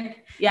Aaron.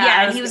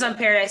 Yeah, and he was on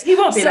Paradise. He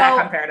won't be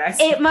back on Paradise.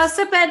 It must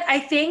have been, I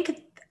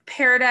think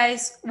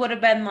Paradise would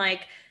have been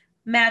like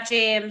Matt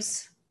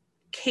James,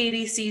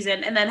 Katie's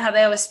season, and then how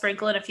they always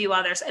sprinkle in a few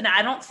others. And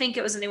I don't think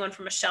it was anyone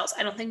from Michelle's.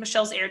 I don't think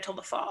Michelle's aired till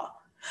the fall.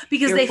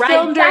 Because they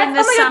filmed during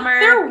the summer.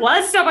 There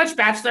was so much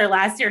Bachelor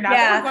last year. Now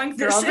that we're going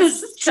through all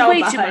this,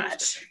 way too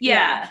much.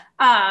 Yeah.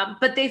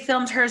 But they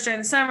filmed hers during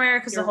the summer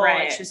because the whole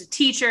like she was a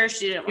teacher.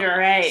 She didn't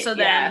want to. So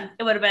then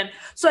it would have been.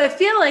 So I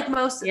feel like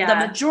the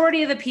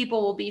majority of the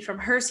people will be from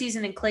her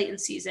season and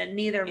Clayton's season,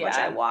 neither of which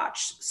I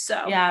watched.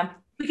 So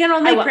we can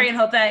only pray and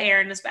hope that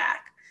Aaron is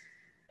back.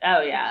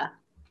 Oh yeah.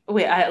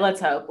 Wait, let's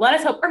hope. Let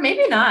us hope, or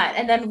maybe not,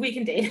 and then we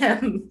can date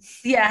him.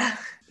 Yeah.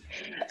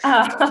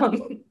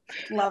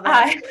 Love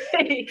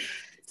it.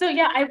 So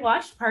yeah, I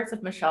watched parts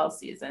of Michelle's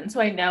season, so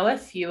I know a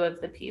few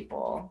of the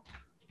people,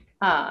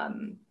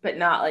 but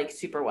not like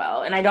super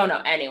well, and I don't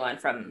know anyone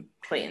from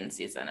Clayton's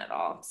season at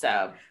all.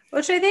 So,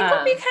 which I think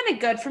would be kind of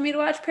good for me to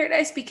watch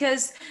Paradise,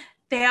 because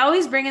they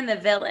always bring in the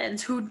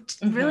villains who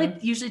really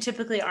usually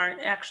typically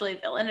aren't actually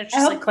a villain. It's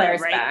just like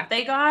Claire's back.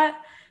 They got.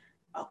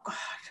 Oh God.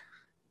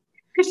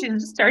 She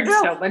just started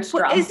so much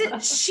drama.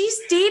 She's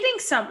dating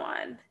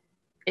someone.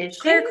 Is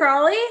she? Claire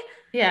Crawley?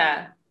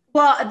 Yeah.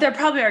 Well, they're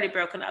probably already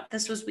broken up.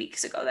 This was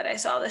weeks ago that I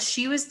saw this.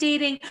 She was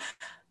dating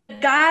a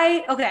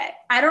guy. Okay.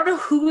 I don't know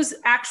whose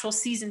actual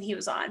season he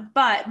was on,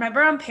 but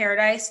remember on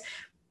Paradise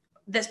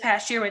this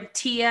past year when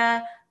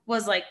Tia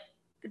was like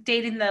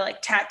dating the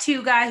like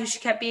tattoo guy who she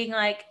kept being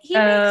like, he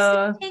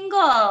makes me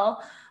tingle.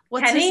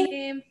 What's his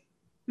name?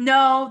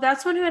 No,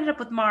 that's one who ended up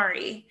with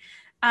Mari.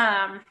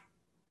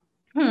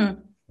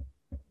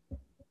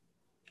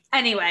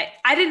 Anyway,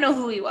 I didn't know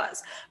who he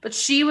was, but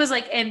she was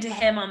like into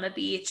him on the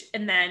beach,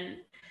 and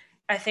then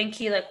I think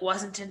he like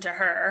wasn't into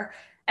her,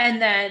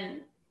 and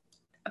then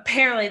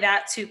apparently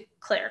that's who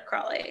Claire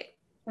Crawley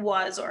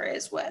was or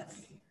is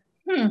with.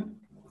 Okay,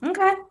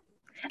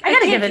 I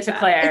gotta give it to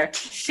Claire.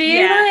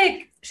 She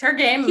like her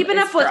game. Keeping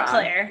up strong. With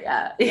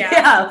Claire.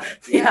 Yeah.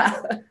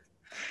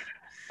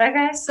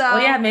 Okay,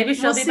 so maybe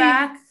she'll be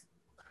back,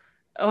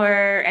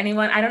 or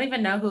anyone. I don't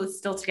even know who's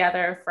still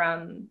together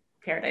from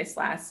Paradise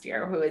last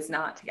year who is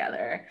not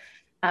together.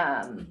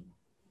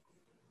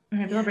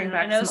 Maybe they'll bring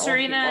back. I know some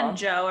Serena old people. and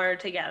Joe are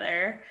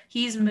together.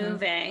 He's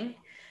moving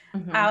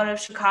out of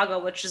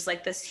Chicago, which is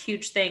like this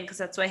huge thing because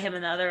that's why him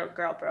and the other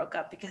girl broke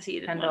up, because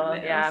he didn't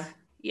want to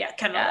move.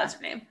 Kendall, that's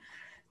her name.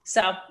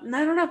 So I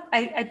don't know.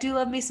 I do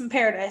love me some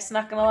Paradise,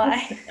 not gonna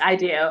lie. I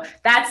do.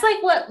 That's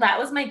like that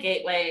was my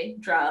gateway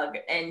drug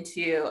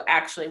into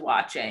actually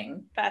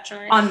watching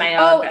Bachelor on my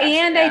own. Oh,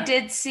 and I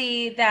did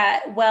see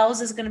that Wells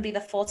is going to be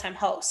the full-time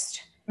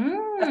host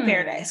of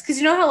Paradise. Because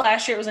you know how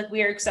last year it was like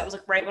weird because that was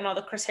like right when all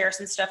the Chris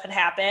Harrison stuff had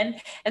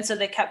happened. And so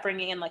they kept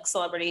bringing in like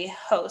celebrity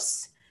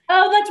hosts.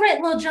 Oh, that's right.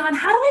 Lil Jon.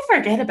 How do I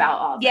forget about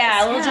all this?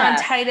 Yeah, Lil Jon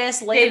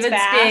Titus, Lance David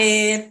Bass,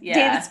 Spade. Yeah.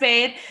 David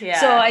Spade. Yeah.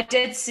 So I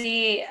did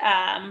see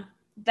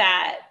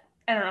that,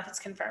 I don't know if it's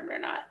confirmed or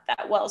not,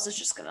 that Wells is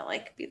just going to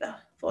like be the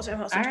full-time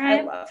host. Which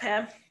I love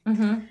him.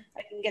 Mm-hmm.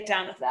 I can get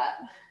down with that.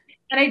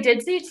 And I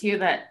did see too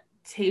that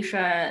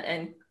Tayshia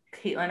and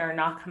Caitlyn are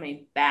not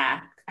coming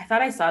back. I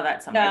thought I saw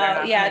that somewhere.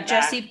 No, yeah,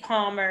 Jesse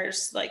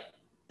Palmer's like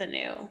the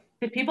new.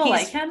 Did people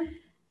like him?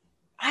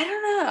 I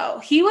don't know.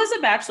 He was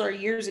a Bachelor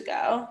years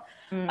ago.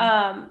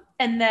 And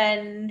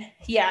then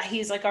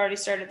he's like already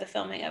started the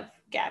filming of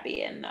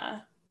Gabby and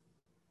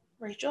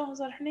Rachel. Is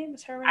that her name?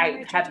 Is her name?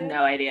 I have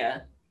no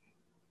idea.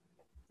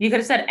 You could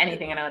have said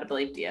anything and I would have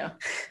believed you.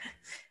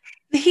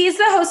 He's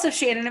the host of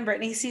Shannon and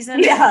Brittany season.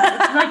 Yeah.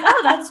 I'm like,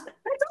 oh, that's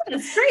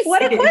great.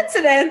 What a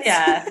coincidence.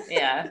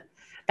 Yeah.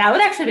 That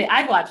would actually be,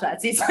 I'd watch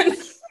that season.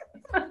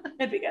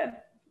 It'd be good.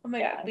 Oh my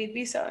God, we'd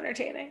be so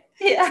entertaining.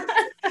 Yeah.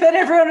 But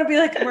everyone would be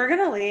like, we're going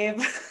to leave.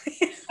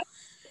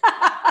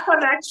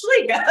 I'm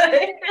actually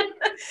good.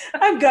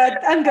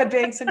 I'm good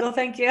being single.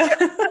 Thank you.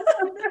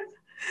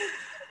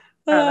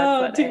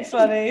 Oh, too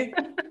funny.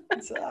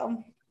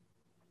 So,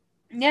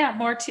 yeah,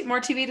 more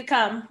TV to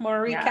come,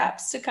 more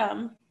recaps to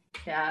come.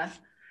 Yeah.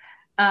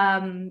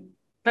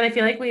 But I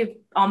feel like we've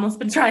almost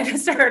been trying to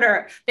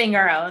start being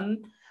our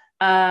own,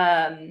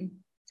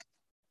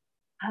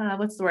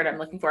 what's the word I'm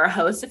looking for? A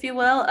host, if you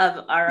will,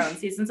 of our own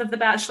seasons of The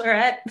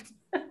Bachelorette.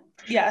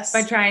 Yes.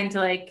 By trying to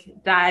like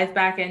dive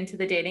back into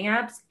the dating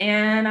apps.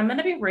 And I'm going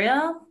to be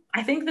real.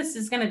 I think this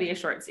is going to be a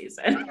short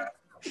season.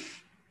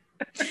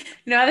 You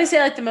know how they say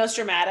like the most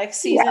dramatic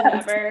season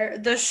ever,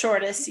 the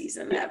shortest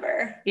season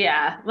ever.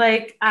 Yeah.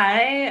 Like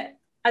I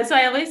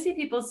always see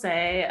people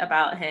say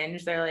about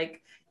Hinge, they're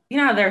like, you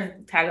know how their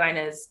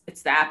tagline is,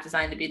 it's the app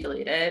designed to be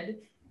deleted.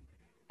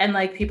 And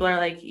like people are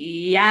like,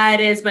 yeah, it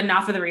is, but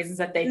not for the reasons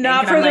that they think.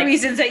 Not for the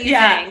reasons that you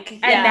think.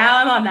 Yeah. And now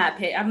I'm on that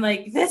page. I'm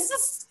like, this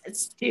is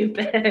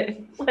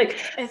stupid. Like,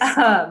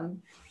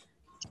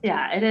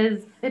 yeah,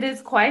 it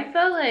is quite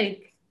the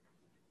like,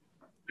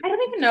 I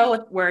don't even know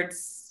what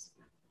words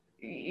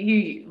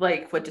you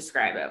like would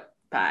describe it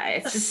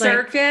by. It's just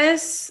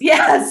circus. Like,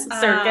 yes,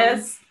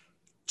 circus.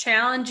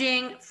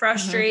 Challenging,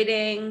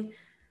 frustrating,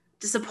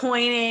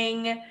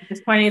 disappointing.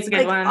 Disappointing is a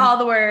good one. All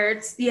the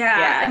words.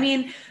 Yeah. I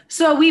mean,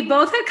 so we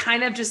both had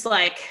kind of just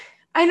like,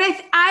 and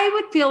I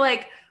would feel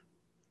like,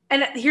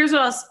 and here's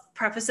what I'll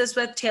preface this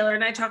with. Taylor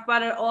and I talk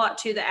about it a lot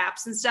too, the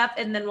apps and stuff.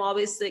 And then we'll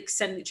always like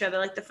send each other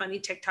like the funny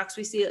TikToks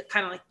we see,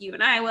 kind of like you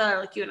and I will, or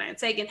like you and I and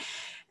Sagan.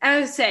 And I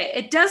would say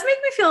it does make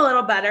me feel a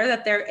little better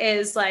that there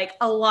is like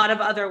a lot of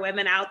other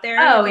women out there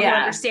who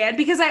understand,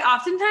 because I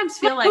oftentimes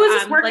feel like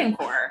who's this working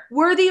for?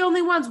 We're the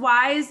only ones.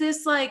 Why is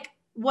this like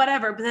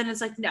whatever? But then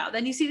it's like, no,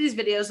 then you see these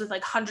videos with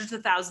like hundreds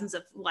of thousands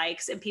of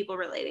likes and people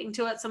relating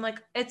to it. So I'm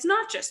like, it's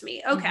not just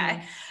me.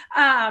 Okay.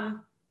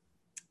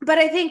 But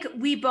I think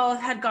we both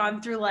had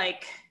gone through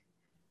like,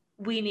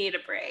 we need a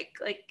break.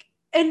 Like,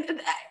 and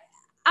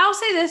I'll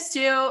say this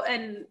too,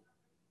 and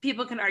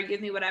people can argue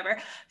with me, whatever.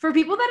 For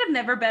people that have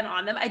never been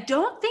on them, I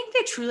don't think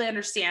they truly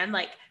understand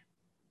like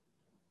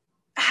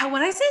how,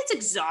 when I say it's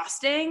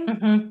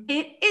exhausting,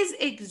 it is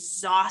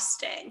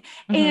exhausting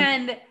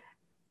and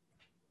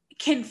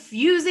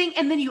confusing.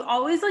 And then you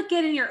always like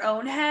get in your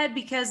own head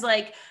because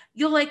like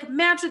you'll like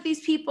match with these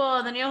people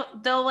and then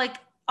they'll like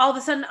all of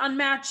a sudden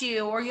unmatch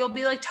you, or you'll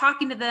be like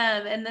talking to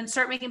them and then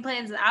start making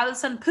plans and all of a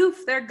sudden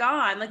poof, they're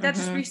gone. Like that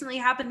just recently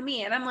happened to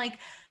me. And I'm like,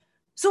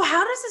 so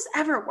how does this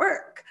ever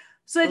work?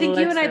 So I think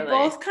you and I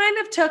both kind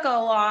of took a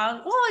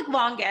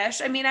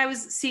longish. I mean, I was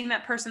seeing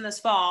that person this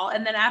fall.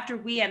 And then after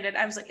we ended,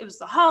 I was like, it was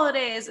the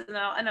holidays. And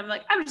I'm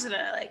like, I'm just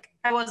gonna like,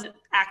 I wasn't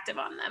active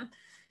on them.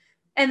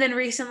 And then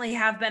recently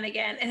have been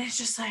again. And it's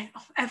just like,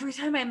 every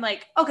time I'm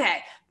like, okay,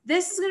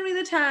 this is going to be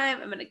the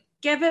time. I'm going to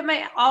give it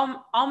my,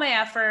 all my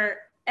effort.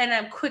 And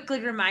I'm quickly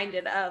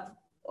reminded of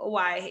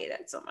why I hate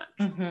it so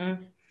much.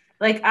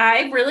 Like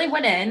I really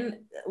went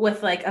in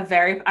with like this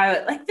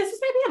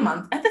is maybe a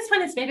month. At this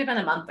point, it's maybe been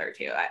a month or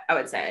two, I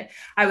would say.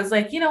 I was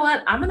like, you know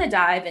what? I'm going to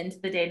dive into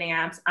the dating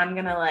apps. I'm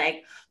going to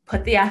like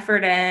put the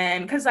effort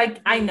in, because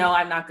like I know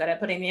I'm not good at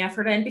putting the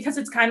effort in, because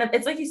it's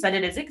like you said,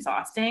 it is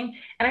exhausting.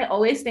 And I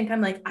always think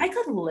I'm like, I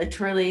could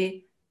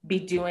literally be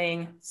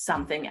doing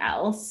something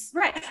else.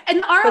 Right. And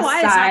the ROI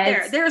is not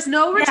there. There's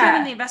no return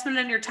on the investment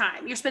on your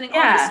time. You're spending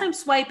all this time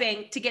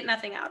swiping to get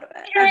nothing out of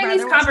it. Hearing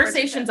these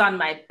conversations on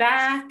my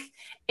back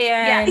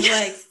and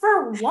like,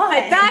 for what?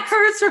 My back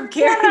hurts from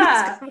carrying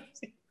this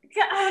conversation.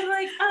 Yeah, I'm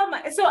like, oh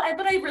my.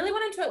 But I really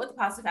went into it with a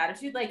positive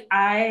attitude. Like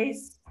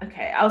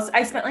okay,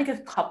 I spent like a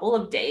couple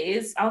of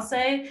days, I'll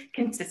say,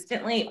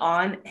 consistently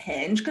on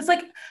Hinge because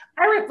like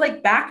I were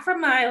like back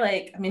from my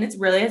like, I mean, it's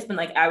been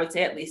like I would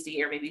say at least a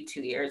year, maybe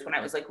 2 years when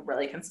I was like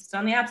really consistent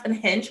on the apps. And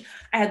Hinge,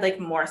 I had like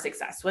more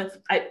success with.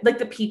 I like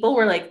the people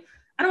were like,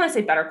 I don't want to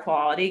say better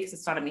quality because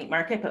it's not a meat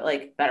market, but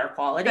like better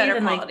quality Better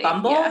than like quality.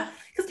 Bumble Yeah.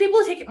 because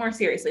people take it more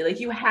seriously. Like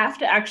you have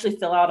to actually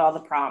fill out all the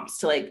prompts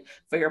to like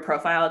for your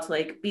profile to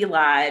like be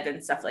live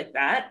and stuff like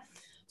that.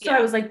 So I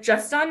Yeah. was like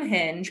just on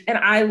Hinge and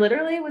I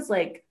literally was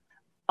like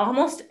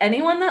almost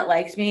anyone that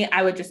liked me,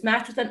 I would just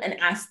match with them and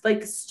ask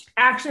like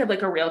actually have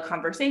like a real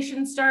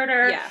conversation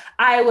starter. Yeah.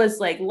 I was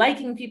like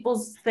liking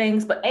people's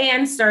things, but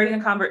and starting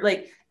a convert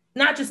like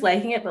not just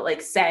liking it, but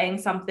like saying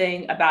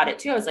something about it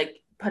too. I was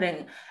like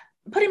putting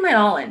my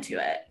all into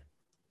it.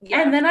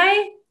 Yeah. And then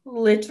I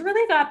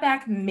literally got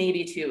back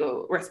maybe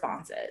 2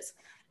 responses.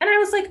 And I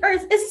was like,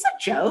 is this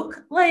a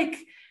joke? Like,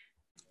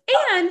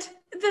 And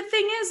the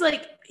thing is,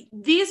 like,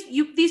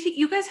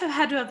 you guys have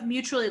had to have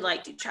mutually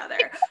liked each other.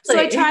 So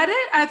I tried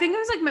it. I think it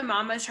was like my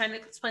mom was trying to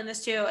explain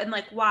this too, and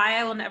like why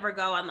I will never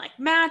go on like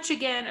Match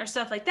again or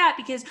stuff like that,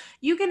 because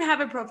you can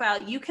have a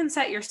profile, you can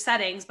set your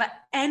settings, but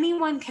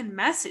anyone can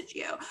message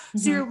you.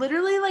 So you're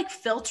literally like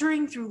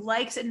filtering through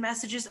likes and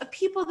messages of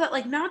people that,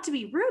 like, not to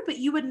be rude, but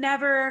you would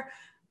never,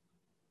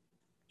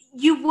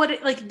 you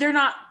would like, they're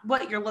not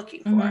what you're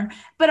looking for.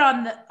 But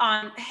on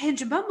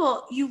Hinge and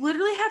Bumble, you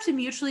literally have to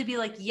mutually be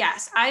like,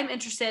 yes, I'm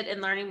interested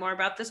in learning more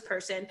about this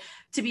person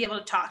to be able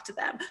to talk to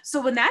them. So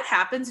when that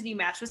happens and you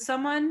match with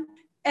someone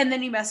and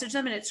then you message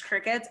them and it's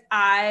crickets,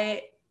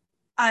 I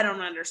don't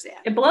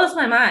understand. It blows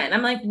my mind.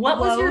 I'm like, what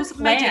was your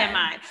plan? My damn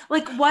mind.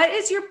 Like,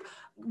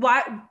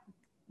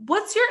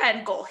 what's your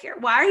end goal here?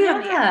 Why are you on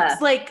the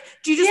apps? Like,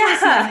 do you just want to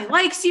see how many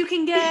likes you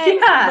can get?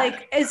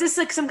 Like, is this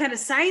like some kind of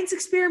science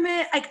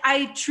experiment? Like,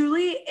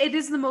 it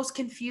is the most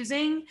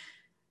confusing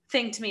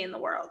thing to me in the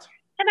world.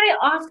 And I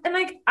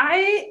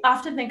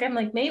often think I'm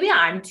like, maybe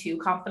I'm too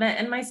confident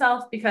in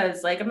myself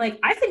because like, I'm like,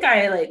 I think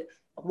I like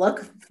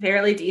look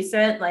fairly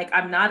decent. Like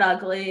I'm not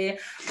ugly.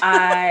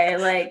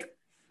 I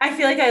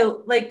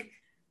feel like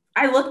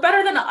I look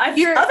better than other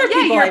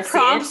people. Your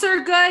prompts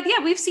are good.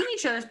 Yeah, we've seen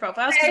each other's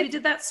profiles because we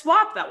did that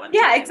swap that one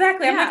time. Yeah,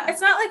 exactly. I'm like, it's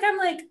not like I'm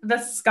like the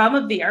scum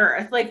of the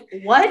earth. Like,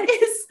 what else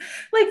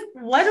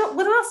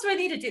do I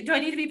need to do? Do I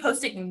need to be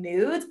posting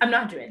nudes? I'm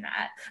not doing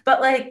that. But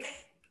like,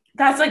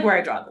 that's like where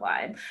I draw the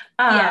line.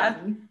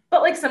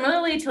 But like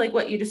similarly to like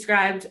what you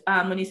described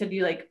when you said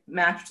you like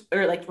matched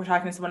or like we're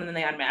talking to someone and then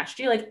they unmatched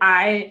you, like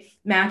I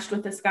matched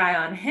with this guy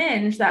on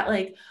Hinge that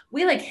like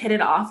we like hit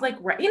it off like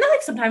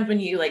like sometimes when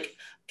you like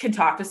can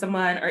talk to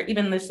someone or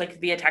even just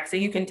like via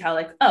texting, you can tell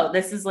like, oh,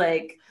 this is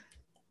like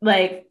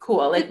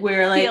cool. Like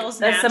we're like a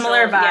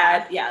similar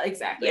vibe. Yeah,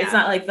 exactly. Yeah. It's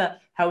not like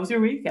how was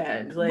your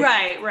weekend? Like,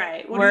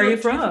 right. Where are you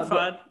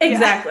from?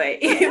 Exactly.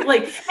 Yeah.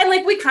 like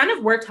we kind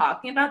of were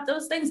talking about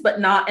those things, but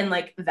not in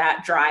like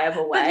that dry of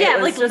a way. But yeah,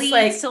 like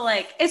leads to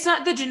like, it's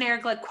not the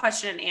generic like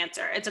question and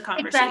answer. It's a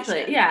conversation.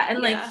 Exactly. Yeah.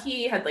 And like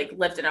he had like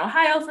lived in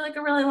Ohio for like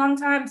a really long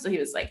time. So he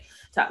was like,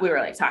 we were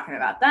like talking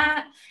about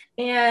that.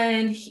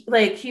 And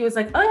he was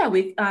like, oh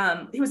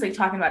yeah, he was like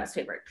talking about his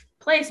favorite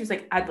place. He was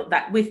like,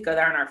 that we could go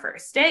there on our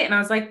first date. And I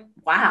was like,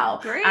 wow,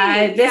 great.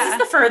 This is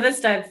the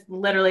furthest I've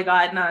literally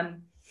gotten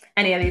on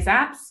any of these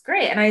apps.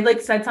 Great. And I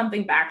like said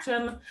something back to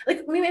him.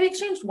 Like we maybe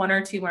exchanged 1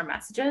 or 2 more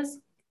messages.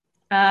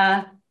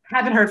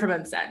 Haven't heard from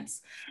him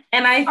since.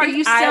 And I think are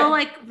you still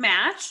like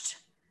matched?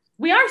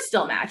 We are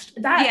still matched.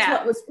 That's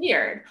what was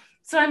weird.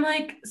 So I'm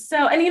like,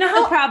 and you know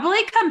how he'll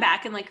probably come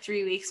back in like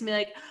 3 weeks and be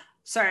like,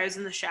 sorry, I was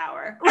in the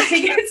shower. I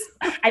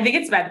think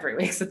it's been 3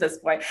 weeks at this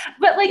point.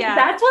 But like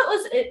that's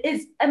what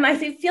is and I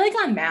feel like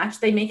on Match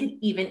they make it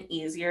even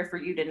easier for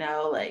you to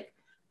know like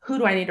who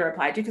do I need to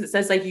reply to because it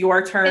says like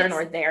your turn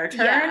or their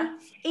turn.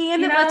 Yeah.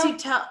 And lets you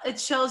it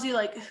shows you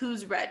like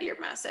who's read your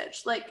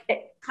message. Like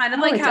kind of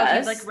like how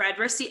you like read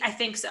receipt. I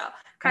think so.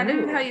 Kind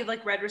of how you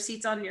like read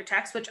receipts on your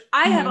text, which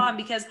I have on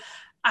because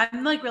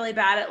I'm like really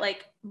bad at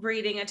like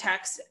reading a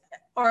text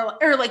or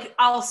like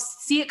I'll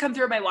see it come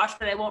through my watch,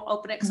 but I won't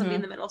open it because I'll be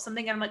in the middle of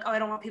something. And I'm like, oh, I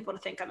don't want people to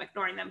think I'm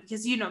ignoring them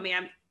because you know me,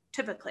 I'm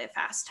typically a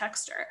fast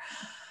texter.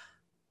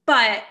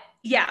 But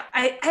yeah,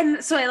 I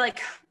like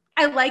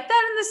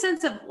that in the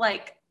sense of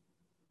like,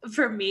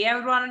 for me, I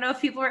would want to know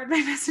if people read my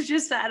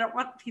messages, but I don't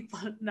want people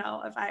to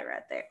know if I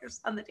read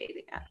theirs on the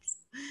dating apps.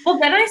 Well,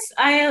 then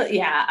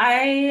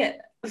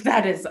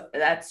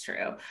that's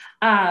true.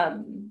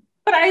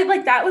 But I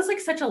like that was like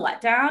such a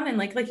letdown and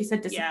like you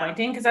said,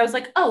 disappointing because I was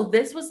like, oh,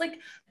 this was like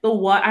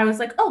I was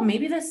like, oh,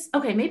 maybe this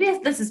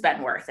has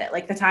been worth it.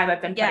 Like the time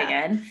I've been putting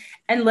in.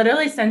 And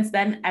literally since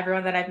then,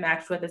 everyone that I've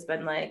matched with has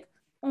been like,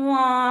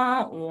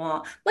 wah,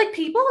 wah. Like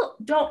people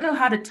don't know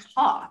how to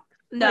talk.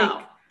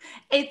 No.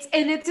 Like,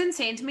 it's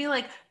insane to me.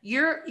 Like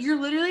you're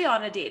literally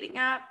on a dating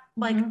app.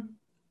 Like,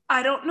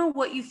 I don't know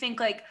what you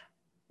think. Like,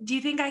 do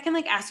you think I can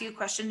like ask you a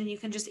question and you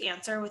can just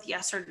answer with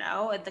yes or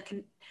no? And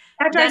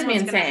that drives me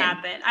insane.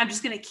 Happen. I'm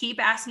just going to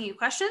keep asking you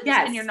questions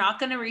and you're not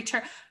going to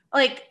return.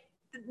 Like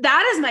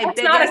that is my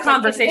biggest. Not a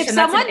conversation. If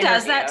someone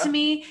does that to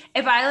me,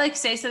 if I like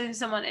say something to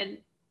someone and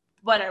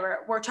whatever,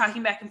 we're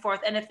talking back and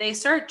forth. And if they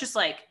start just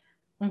like,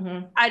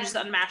 I just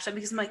unmatch them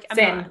because I'm like, I'm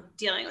not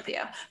dealing with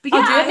you. But yeah,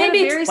 I'll do it I had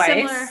maybe a very twice.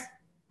 similar.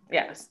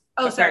 Yes.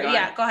 Oh, sorry.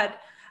 Yeah, go ahead.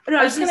 No,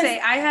 I was going to say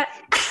I had.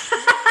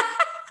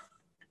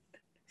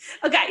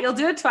 Okay, you'll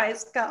do it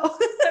twice. Go.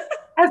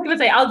 I was going to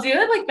say, I'll do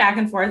it like back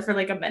and forth for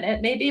like a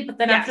minute maybe. But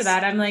then after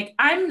that, I'm like,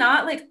 I'm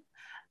not like,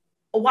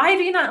 why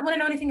do you not want to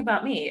know anything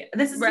about me?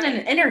 This isn't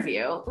an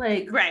interview.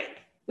 Like,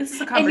 this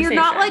is a conversation. And you're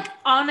not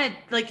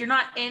like you're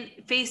not in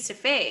face to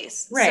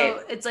face. Right.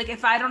 So it's like,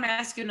 if I don't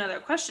ask you another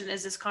question,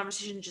 is this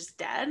conversation just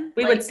dead?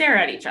 We would stare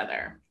at each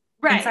other.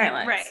 In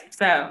silence. Right.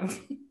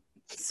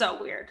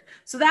 So weird.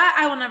 So that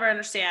I will never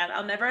understand.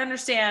 I'll never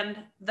understand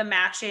the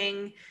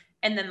matching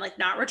and then like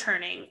not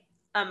returning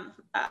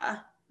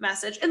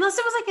message unless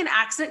it was like an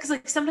accident, because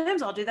like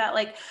sometimes I'll do that,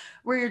 like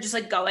where you're just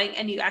like going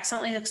and you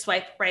accidentally like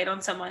swipe right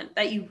on someone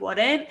that you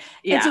wouldn't.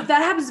 And so if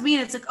that happens to me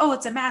and it's like, oh,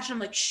 it's a match, and I'm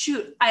like,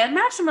 shoot, I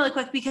unmatched them really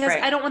quick because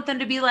I don't want them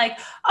to be like,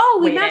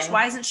 oh, we matched,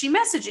 why isn't she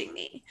messaging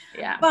me?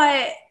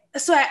 But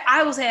so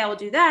I will say I will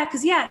do that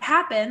because it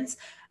happens.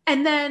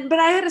 And then, but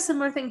I had a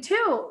similar thing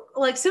too,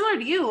 like similar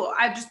to you.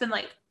 I've just been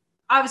like,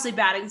 obviously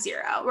batting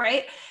zero,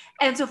 right?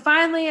 And so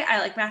finally I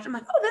like matched. I'm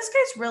like, oh, this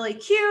guy's really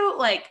cute.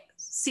 Like,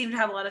 seemed to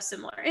have a lot of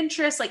similar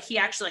interests. Like, he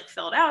actually like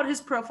filled out his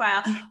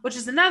profile, which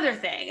is another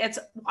thing. It's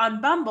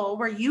on Bumble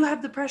where you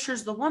have the pressure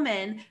as the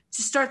woman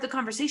to start the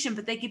conversation,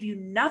 but they give you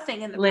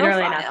nothing in the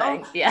literally profile.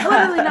 Nothing. Yeah.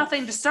 Literally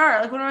nothing to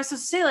start. Like, what am I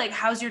supposed to say? Like,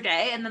 how's your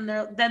day? And then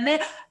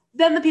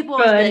the people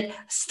always be like,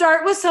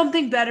 start with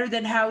something better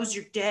than how's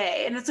your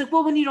day. And it's like,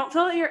 well, when you don't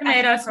fill out your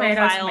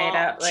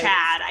profile,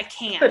 Chad, I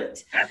can't.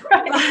 But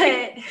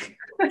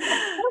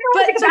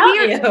so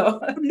weird.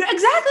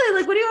 Exactly.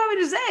 Like, what do you want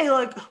me to say?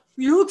 Like,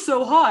 you look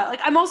so hot. Like,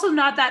 I'm also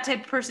not that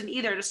type of person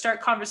either to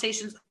start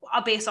conversations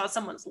based on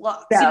someone's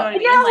looks. You know what I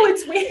mean? No,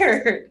 it's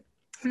weird.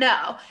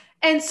 No.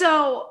 And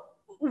so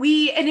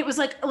and it was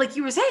like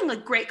you were saying,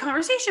 like, great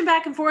conversation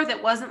back and forth.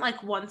 It wasn't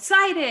like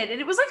one-sided,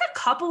 and it was like a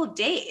couple of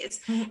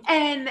days.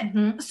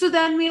 And so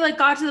then we like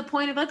got to the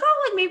point of like,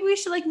 oh, like maybe we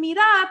should like meet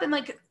up. And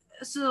like,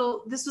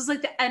 so this was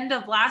like the end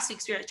of last week.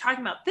 So we were like,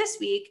 talking about this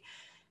week.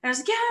 And I was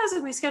like, yeah, I was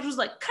like, my schedule's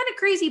like kind of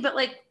crazy, but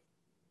like,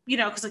 you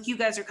know, cause like you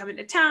guys are coming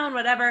to town,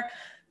 whatever.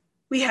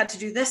 We had to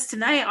do this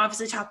tonight,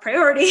 obviously top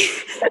priority.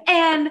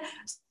 And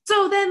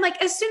so then like,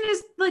 as soon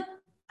as like,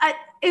 I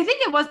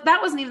think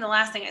that wasn't even the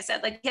last thing I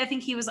said. Like, I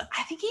think he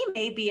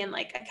may be in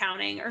like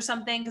accounting or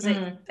something. Cause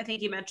I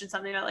think he mentioned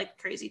something about like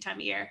crazy time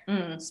of year.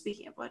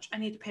 Speaking of which, I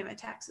need to pay my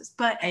taxes,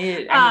 but I need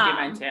to do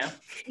mine too.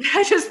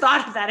 I just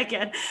thought of that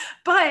again.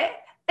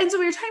 And so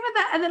we were talking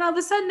about that. And then all of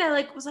a sudden I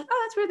like was like,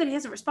 oh, that's weird that he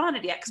hasn't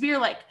responded yet. Cause we were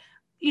like,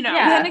 you know, we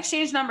hadn't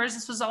exchanged numbers.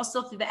 This was all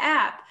still through the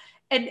app.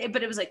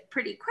 But it was like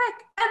pretty quick.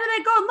 And then I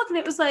go and look and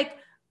it was like,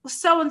 well,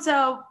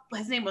 so-and-so,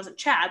 his name wasn't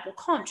Chad. We'll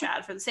call him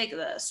Chad for the sake of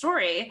the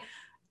story.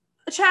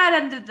 Chad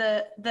ended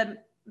the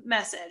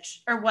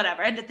message or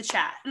whatever, ended the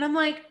chat. And I'm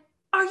like,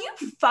 are you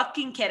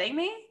fucking kidding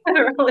me?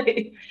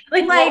 Literally.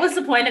 Like, what was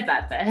the point of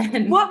that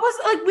then? What was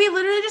like, we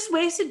literally just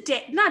wasted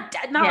not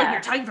like we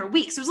were talking for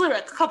weeks. It was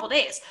literally like a couple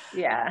days.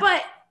 Yeah.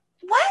 But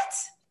what?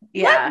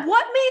 Yeah.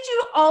 What made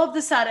you all of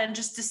a sudden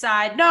just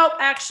decide, nope,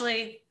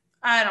 actually,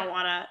 I don't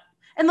want to,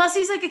 unless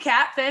he's like a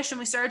catfish and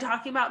we started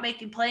talking about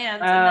making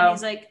plans and then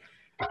he's like,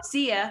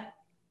 see ya.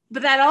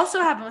 But that also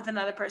happened with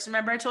another person.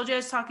 Remember I told you I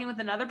was talking with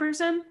another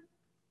person?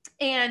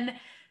 And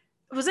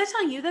was I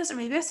telling you this or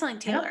maybe I was telling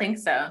Taylor? I don't think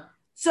so.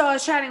 So I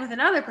was chatting with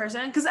another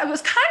person because I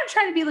was kind of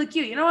trying to be like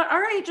you know what? All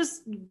right,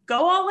 just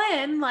go all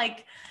in.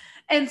 Like,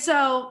 and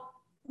so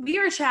we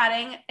were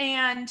chatting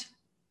and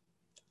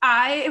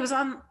it was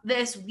on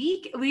this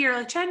week. We were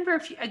like chatting for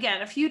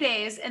a few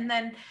days. And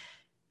then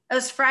it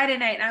was Friday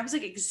night and I was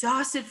like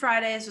exhausted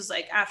Friday. This was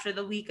like after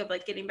the week of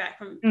like getting back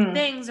from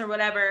things or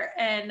whatever.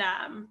 And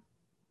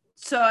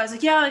so I was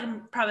like, yeah, like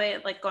I'm probably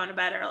like going to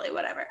bed early,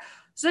 whatever.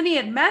 So then he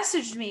had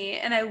messaged me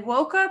and I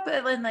woke up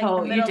in like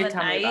the middle of the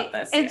night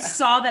and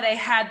saw that I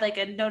had like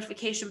a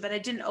notification, but I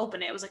didn't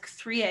open it. It was like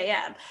 3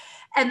 a.m.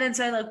 And then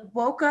so I like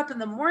woke up in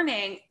the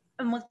morning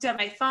and looked at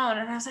my phone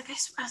and I was like,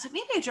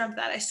 maybe I dreamt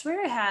that. I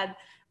swear I had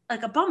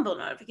like a Bumble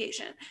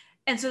notification.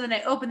 And so then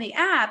I opened the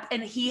app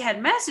and he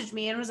had messaged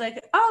me and was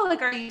like, oh,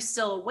 like, are you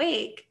still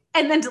awake?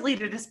 And then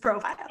deleted his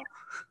profile.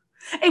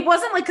 It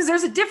wasn't like, because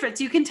there's a difference.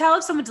 You can tell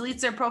if someone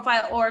deletes their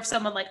profile or if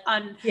someone like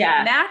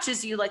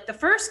unmatches you like the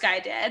first guy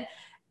did.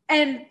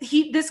 And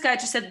this guy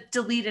just said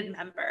deleted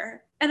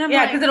member. And I'm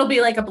like, because it'll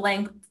be like a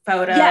blank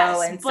photo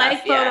and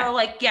blank stuff. photo,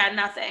 like,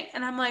 nothing.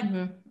 And I'm like,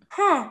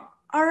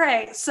 all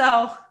right.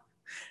 So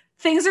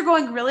things are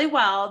going really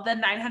well the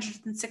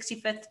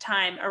 965th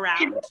time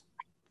around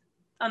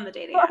on the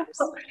dating apps.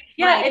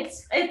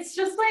 It's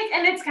just like,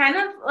 and it's kind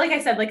of, like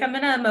I said, like I'm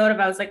in a mode of,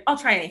 I was like, I'll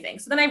try anything.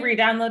 So then I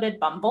re-downloaded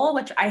Bumble,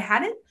 which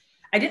I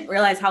didn't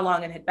realize how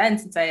long it had been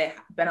since I had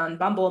been on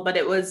Bumble, but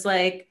it was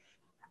like,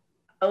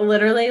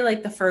 literally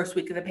like the first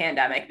week of the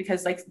pandemic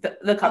because like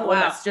the couple of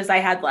messages I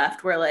had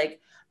left were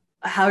like,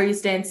 how are you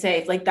staying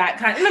safe? Like that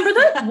kind of, remember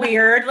the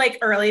weird, like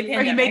early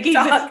pandemic Are you making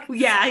talk?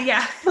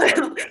 yeah.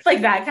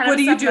 Like that kind What of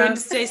are you stuff. doing to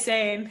stay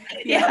sane?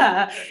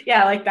 Yeah,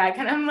 like that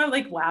kind of, I'm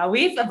like, wow,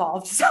 we've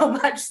evolved so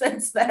much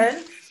since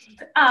then.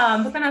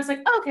 But then I was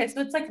like, oh, okay,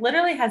 so it's like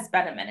literally has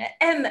been a minute.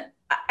 And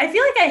I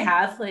feel like I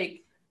have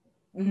like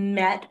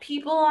met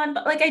people on,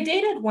 like I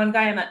dated one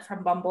guy I met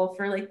from Bumble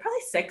for like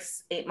probably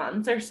 6-8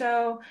 months or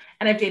so,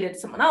 and I've dated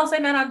someone else I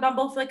met on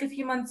Bumble for like a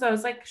few months, so I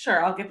was like,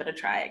 sure, I'll give it a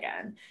try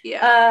again.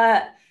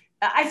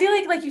 I feel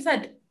like you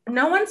said,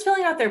 no one's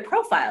filling out their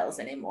profiles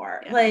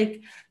anymore.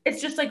 Like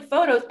it's just like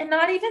photos, and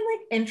not even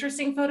like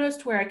interesting photos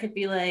to where I could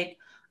be like,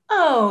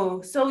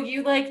 oh, so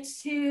you like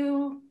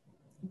to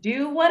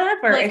do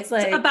whatever. Like, it's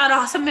like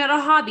about some kind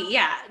of hobby.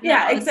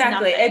 Yeah,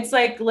 exactly. It's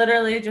like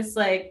literally just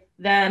like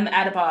them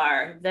at a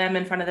bar, them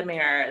in front of the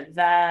mirror,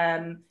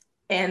 them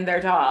and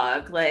their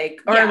dog, like,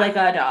 or like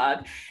a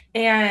dog.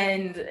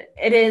 And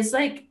it is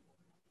like,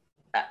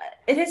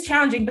 it is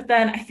challenging. But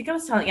then I think I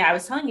was telling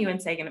you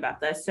and Sagan about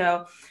this.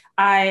 So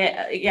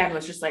I, again,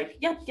 was just like,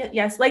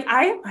 yes. Like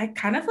I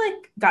kind of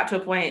like got to a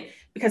point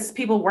because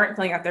people weren't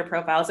filling out their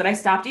profiles and I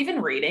stopped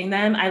even reading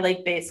them. I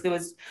like basically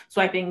was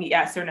swiping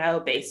yes or no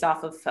based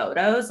off of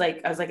photos.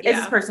 Like I was like, is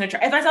this person if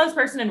I saw this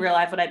person in real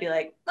life, would I be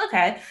like,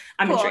 okay,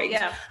 I'm intrigued.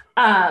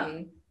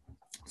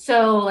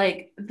 So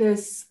like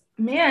this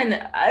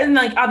man, and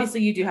like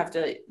obviously you do have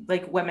to,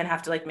 like, women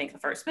have to like make the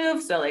first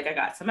move. So like I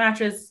got some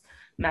matches,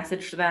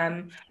 messaged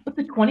them, but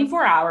the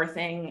 24-hour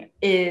thing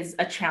is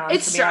a challenge.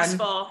 It's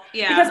stressful.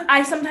 Because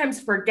I sometimes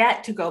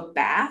forget to go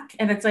back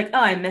and it's like, oh,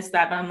 I missed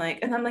that. But I'm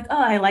like, oh,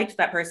 I liked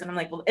that person. I'm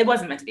like, well, it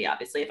wasn't meant to be,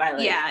 obviously, if I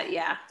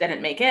like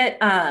didn't make it.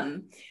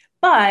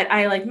 But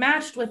I like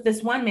matched with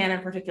this one man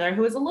in particular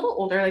who was a little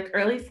older, like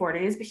early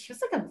 40s, but he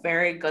was like a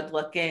very good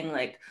looking,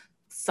 like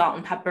salt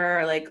and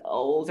pepper, like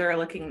older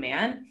looking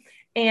man.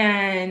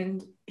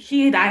 And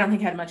I don't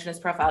think had much in his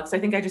profile because I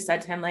think I just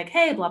said to him like,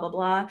 hey, blah, blah,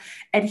 blah.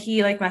 And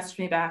he like messaged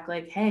me back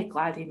like, hey,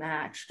 glad we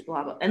matched,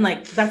 blah, blah. And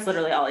like, that's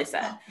literally all he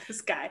said. Oh,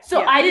 this guy.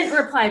 So I didn't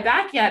reply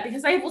back yet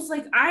because I was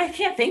like, I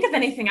can't think of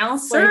anything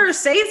else. Sir, like,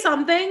 say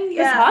something.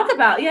 To talk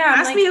about.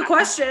 Ask me a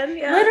question.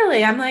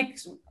 Literally, I'm like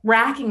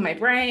racking my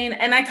brain.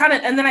 And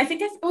then I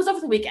think it was over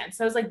the weekend.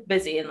 So I was like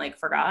busy and like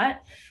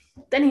forgot.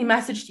 Then he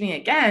messaged me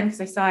again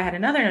because I saw I had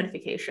another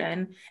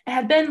notification. It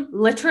had been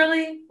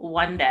literally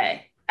one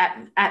day.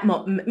 At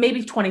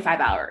maybe 25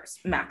 hours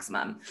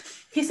maximum.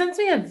 He sends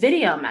me a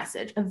video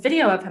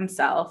of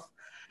himself.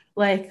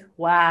 Like,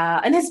 wow.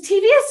 And his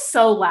TV is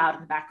so loud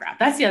in the background.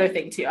 That's the other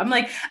thing too. I'm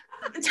like,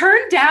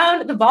 turn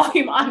down the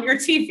volume on your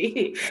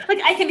TV.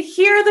 Like I can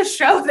hear the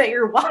show that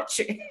you're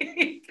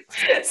watching.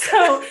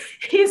 So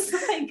he's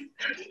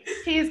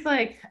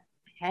like,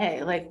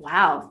 hey, like,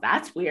 wow,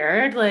 that's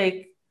weird.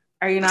 Like,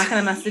 are you not going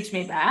to message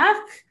me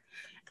back?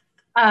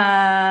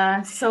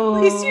 So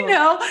at least you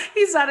know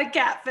he's not a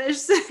catfish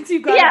since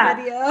you got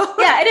a video.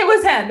 And it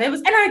was him.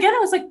 And again, I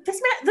was like, this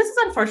is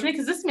unfortunate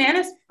because this man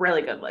is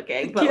really good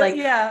looking, but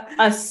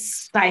a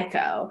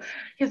psycho.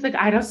 He's like,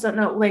 I just don't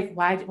know, like,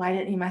 why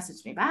didn't he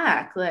message me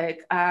back?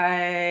 Like,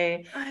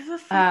 I have a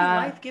freaking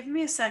life. Give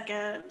me a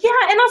second.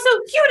 Yeah, and also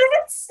you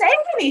didn't say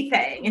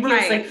anything. And he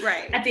was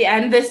like, at the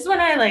end, this is when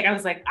I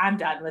was like, I'm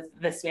done with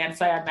this man.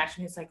 So I unmatched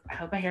him. He's like, I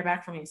hope I hear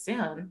back from you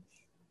soon.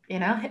 You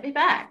know, hit me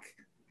back.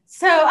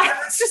 So I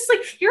was just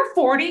like, you're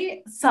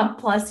 40 some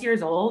plus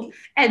years old,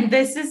 and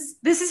this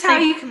is how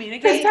you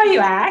communicate. This is how you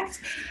act.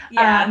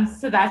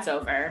 So that's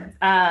over.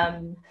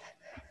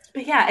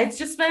 But yeah, it's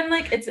just been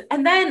like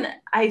and then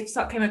I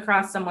came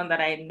across someone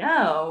that I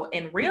know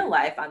in real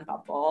life on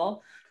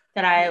Bumble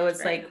that I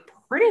was like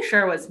pretty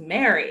sure was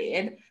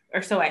married,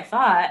 or so I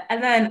thought.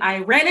 And then I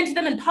ran into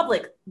them in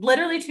public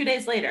literally 2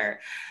 days later.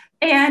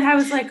 And I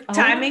was like,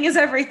 timing is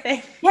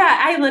everything. Yeah,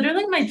 I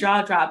literally, my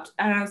jaw dropped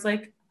and I was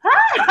like,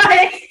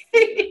 hi.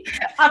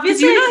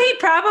 Obviously, you know, he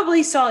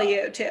probably saw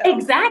you too.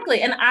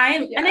 Exactly. And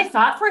I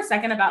thought for a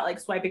second about like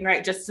swiping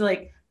right just to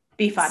like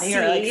be funny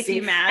or like see.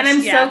 And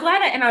I'm so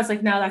glad and I was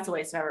like, no, that's a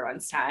waste of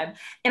everyone's time.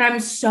 And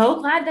I'm so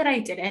glad that I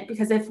didn't,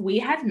 because if we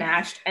had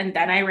matched and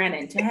then I ran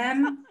into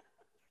him,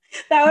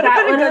 that would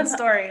have been a good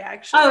story,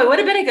 actually. Oh, it would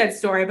have been a good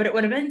story, but it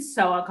would have been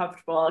so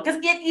uncomfortable because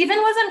it even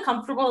was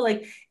uncomfortable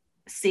like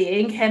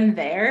seeing him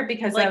there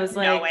because I was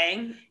like,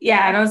 knowing.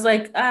 And I was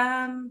like,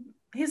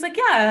 he's like,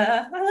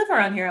 yeah, I live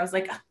around here. I was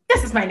like,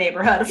 this is my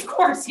neighborhood. Of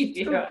course you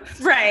do.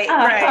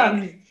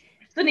 Right.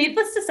 So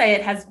needless to say,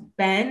 it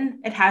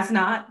has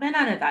not been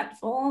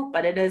uneventful,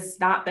 but it has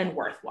not been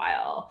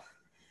worthwhile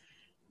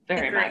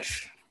very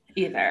much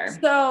either.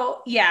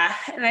 So yeah,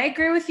 and I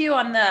agree with you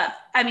on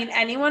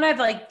anyone I've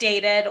like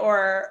dated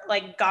or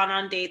like gone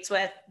on dates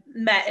with,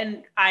 met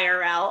in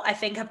IRL, I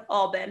think have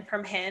all been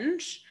from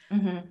Hinge.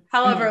 Mm-hmm.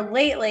 However,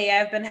 lately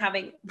I've been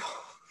having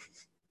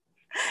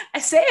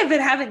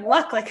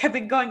luck, like I've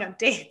been going on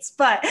dates,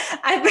 but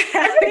I've been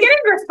getting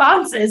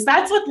responses.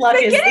 That's what luck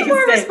is. Getting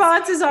more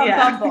responses on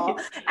Bumble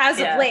as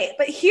of late.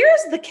 But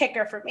here's the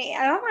kicker for me.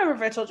 I don't remember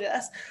if I told you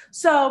this.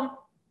 So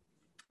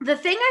the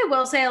thing I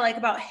will say I like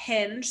about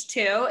Hinge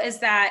too is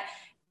that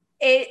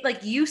it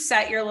like you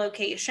set your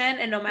location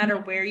and no matter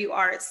where you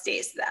are, it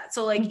stays to that.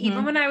 So like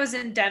even when I was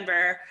in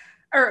Denver,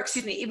 or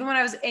excuse me, even when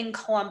I was in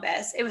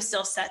Columbus, it was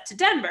still set to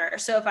Denver.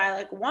 So if I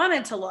like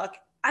wanted to look,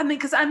 I mean,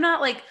 because I'm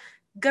not like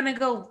gonna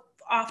go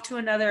off to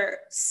another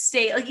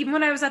state. Like even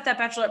when I was at that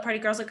bachelorette party,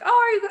 girls like,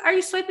 oh, are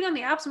you swiping on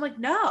the apps? I'm like,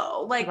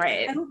 no, like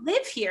I don't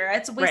live here.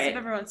 It's a waste of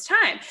everyone's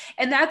time.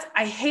 And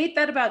I hate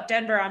that about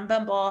Denver on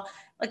Bumble,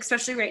 like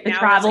especially right now,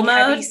 travel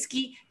like mode,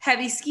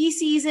 heavy ski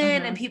season,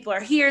 and people are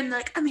here and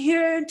like, I'm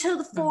here until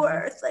the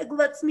 4th. Like,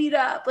 let's meet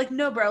up. Like,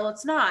 no, bro,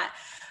 let's not.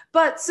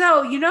 But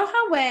so you know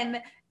how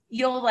when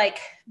you'll like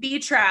be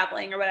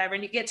traveling or whatever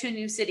and you get to a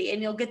new city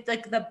and you'll get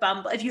like the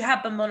Bumble, if you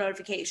have Bumble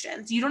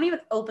notifications, you don't even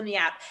open the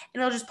app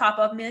and it'll just pop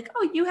up and be like,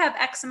 oh, you have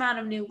X amount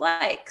of new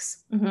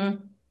likes.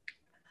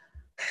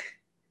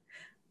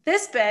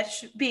 This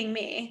bitch being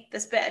me,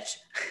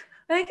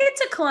 when I get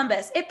to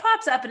Columbus, it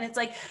pops up and it's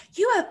like,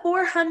 you have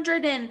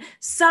 400 and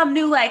some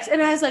new likes.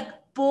 And I was like,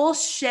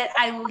 bullshit.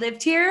 I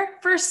lived here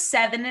for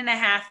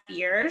 7.5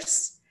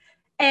 years.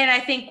 And I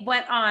think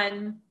went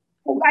on,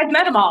 I've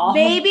met them all.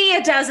 Maybe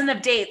a dozen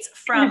of dates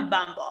from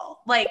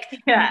Bumble.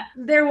 Like,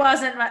 there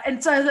wasn't much.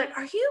 And so I was like,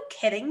 are you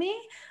kidding me?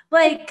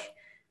 Like,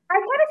 I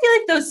kind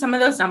of feel like some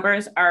of those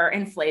numbers are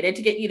inflated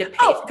to get you to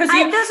pay. Because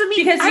I don't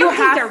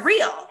think they're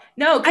real.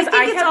 No, because I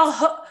think it's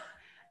all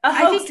a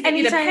hoax to get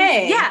you to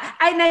pay. Yeah.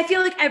 And I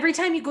feel like every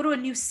time you go to a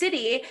new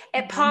city,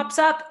 it pops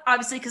up,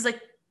 obviously, because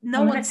like,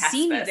 no one's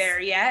seen you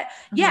there yet.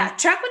 Yeah.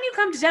 Check when you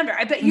come to Denver.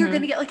 I bet you're going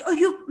to get like, oh,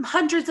 you have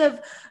hundreds of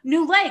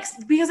new likes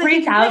because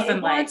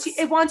 3,000 likes.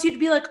 It wants you to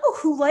be like, oh,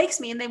 who likes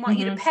me? And they want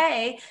you to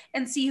pay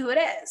and see who it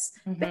is.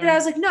 But I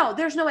was like, no,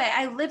 there's no way.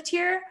 I lived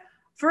here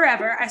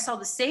forever. I saw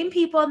the same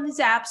people on these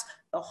apps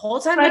the whole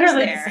time I was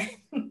there.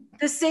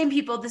 The same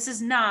people. This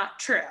is not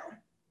true.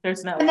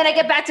 There's no And then I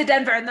get back to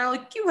Denver and they're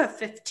like, you have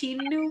 15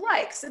 new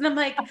likes. And I'm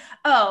like,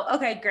 oh,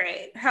 okay,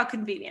 great. How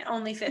convenient.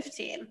 Only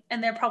 15.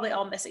 And they're probably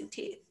all missing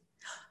teeth.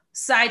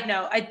 Side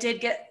note, I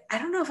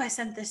don't know if I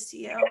sent this to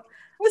you. It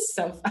was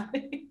so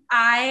funny.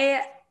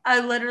 I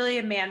literally,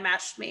 a man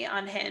matched me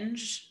on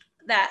Hinge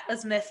that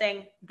was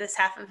missing this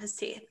half of his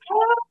teeth.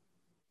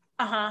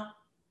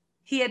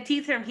 He had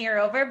teeth from here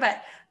over,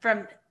 but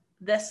from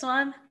this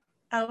one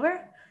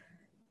over.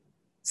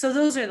 So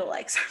those are the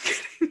likes I'm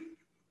getting.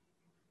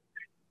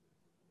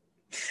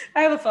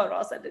 I have a photo.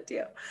 I'll send it to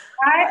you.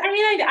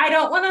 I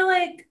don't want to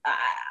like,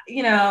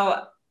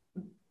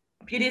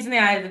 beauty is in the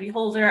eye of the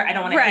beholder. I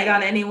don't want to hate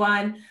on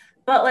anyone,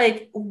 but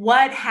like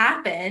what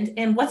happened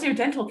and what's your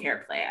dental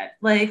care plan?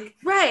 Like,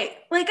 right.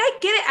 Like I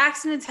get it.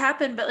 Accidents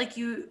happen, but like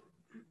and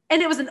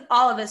it was in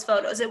all of his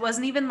photos. It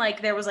wasn't even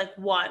like, there was like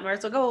one where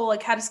it's like, oh,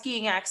 like had a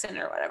skiing accident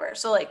or whatever.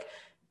 So like,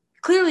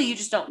 clearly you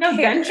just don't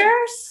care.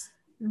 Dentures?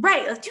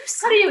 Right. Like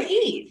how do you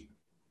eat?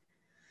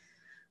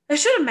 I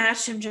should have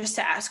matched him just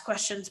to ask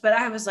questions, but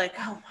I was like,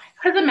 oh my God.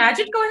 Because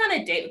imagine going on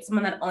a date with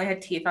someone that only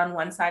had teeth on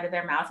one side of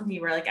their mouth and you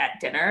were like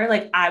at dinner.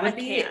 Like I would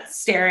be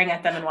staring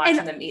at them and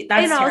watching them eat.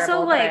 That's terrible. And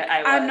also like,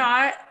 I'm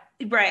not,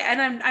 right.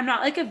 And I'm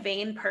not like a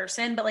vain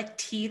person, but like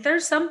teeth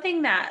are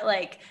something that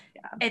like,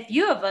 if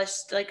you have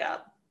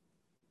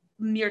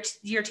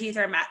your teeth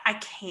are matte, I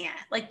can't.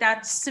 Like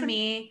that's to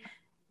me.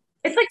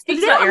 It's like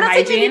speaks about your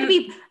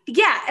hygiene.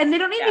 And they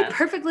don't need to be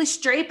perfectly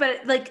straight,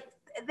 but like,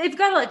 they've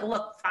got to like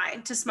look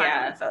fine to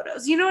smile in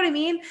photos. You know what I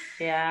mean?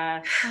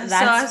 Yeah.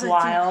 That's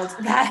wild.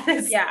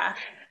 Like,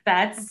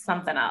 that's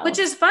something else. Which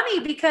is funny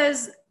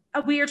because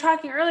we were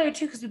talking earlier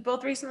too, because we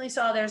both recently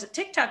saw there's a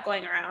TikTok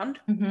going around.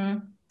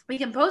 We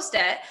can post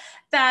it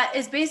that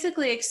is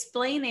basically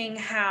explaining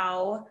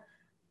how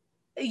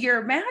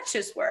your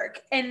matches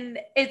work. And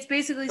it's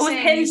basically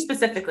saying Hinge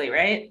specifically,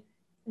 right?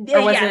 This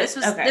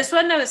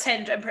one was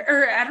Hinge.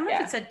 Or I don't know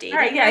if it said dating.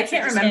 Right, I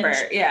can't remember.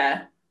 Hinge.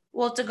 Yeah.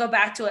 Well, to go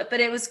back to it,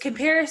 but it was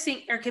comparing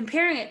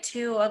it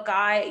to a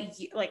guy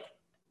like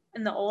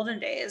in the olden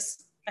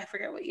days. I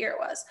forget what year it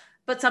was,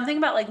 but something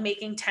about like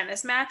making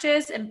tennis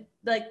matches and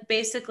like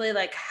basically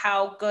like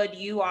how good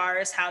you are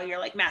is how you're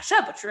like matched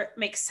up, which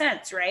makes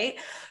sense, right?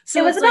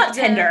 So it was about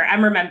Tinder.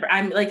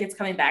 I'm like it's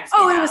coming back to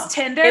me now. It was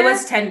Tinder. It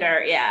was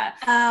Tinder, yeah.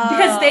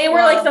 Because they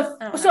were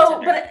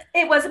but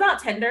it was about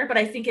Tinder, but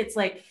I think it's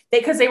like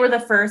because they were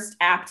the first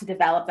app to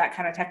develop that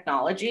kind of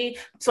technology.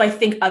 So I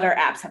think other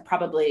apps have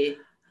probably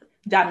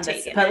done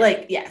this, but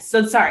like, yes.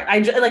 So sorry,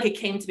 it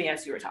came to me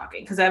as you were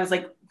talking because I was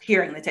like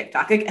hearing the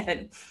TikTok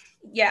again.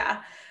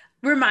 Yeah,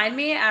 remind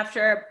me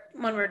after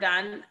when we're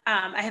done.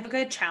 I have a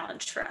good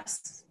challenge for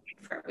us.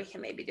 We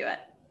can maybe do it.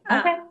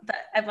 Okay, but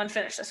I want to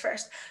finish this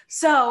first.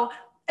 So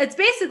it's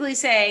basically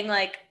saying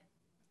like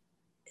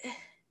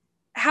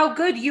how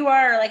good you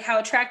are, like how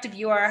attractive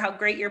you are, how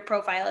great your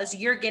profile is.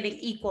 You're getting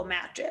equal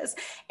matches,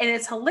 and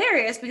it's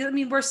hilarious because I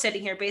mean we're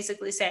sitting here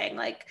basically saying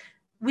like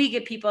we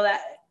get people that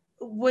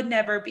would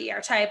never be our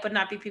type, would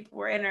not be people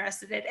we're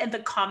interested in. And the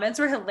comments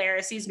were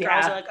hilarious. These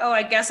girls are like, oh,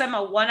 I guess I'm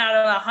a 1 out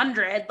of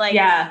 100. Like,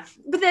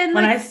 but then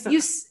like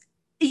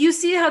you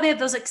see how they have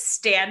those like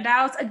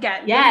standouts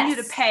again, getting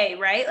you to pay,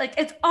 right? Like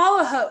it's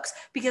all a hoax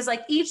because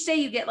like each day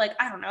you get like,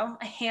 I don't know,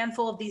 a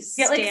handful of these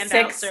standouts.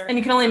 Like 6, and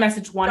you can only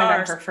message one of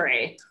them for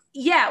free.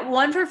 Yeah,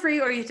 one for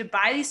free, or you have to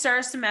buy these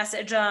stars to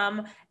message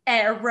them,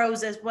 or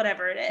roses,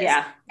 whatever it is.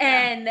 Yeah.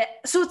 And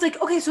so it's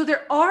like, okay, so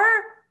there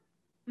are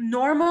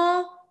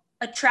normal,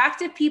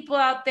 attractive people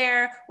out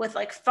there with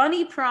like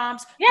funny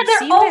prompts. Yeah,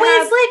 they're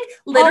always like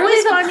literally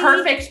the funny,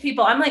 perfect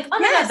people. I'm like, oh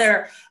my God,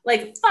 they're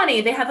like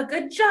funny. They have a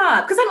good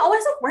job. Because I'm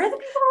always like, where are the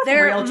people with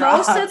real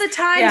jobs? Most of the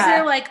times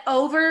they're like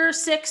over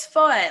 6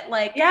 foot.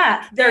 Like,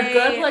 they're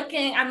good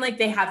looking. I'm like,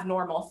 they have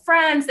normal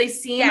friends. They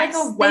seem like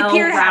a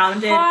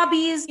well-rounded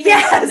hobbies.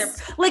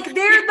 Yes.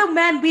 They're the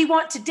men we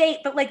want to date,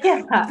 but like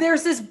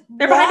there's this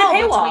they're behind a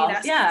paywall. Between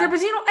us. Yeah. And I'm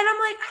like, I'm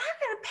not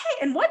gonna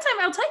pay. And one time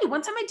I'll tell you,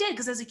 I did,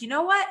 because I was like, you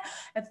know what?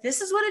 If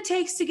this is what it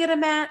takes to get a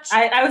match.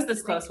 I was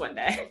this close one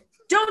day.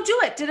 Don't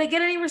do it. Did I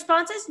get any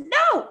responses?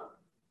 No.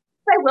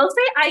 I will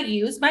say I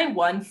use my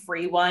one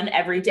free one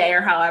every day,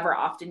 or however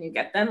often you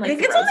get them. Like, I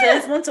think it's only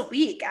like once a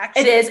week,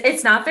 actually. It is.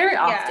 It's not very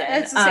often. Yeah,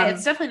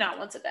 it's definitely not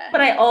once a day.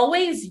 But I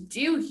always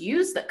do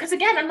use them. Because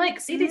again, I'm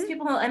like, see these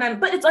people,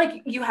 but it's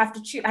like, you have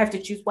to choose. I have to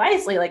choose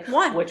wisely. Like,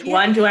 which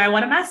one do I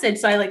want to message?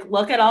 So I like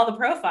look at all the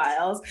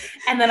profiles,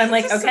 and then I'm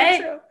like,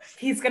 okay,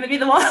 he's going to be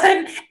the one.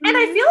 And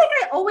I feel like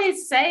I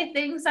always say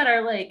things that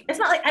are like, it's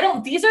not like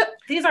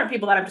these aren't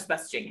people that I'm just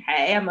messaging.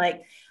 Hey, I'm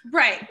like,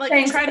 right,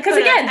 like try to, because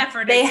again,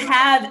 they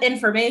have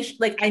information,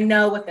 like I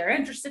know what they're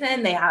interested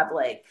in. They have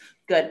like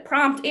good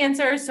prompt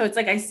answers. So it's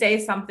like, I say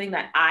something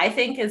that I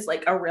think is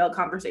like a real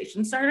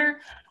conversation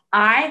starter.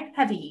 I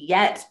have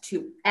yet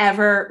to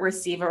ever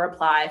receive a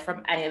reply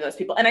from any of those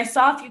people. And I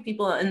saw a few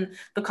people in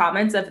the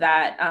comments of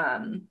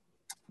that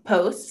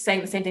post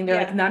saying the same thing. They're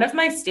like, none of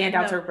my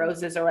standouts or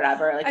roses or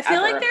whatever. Like, I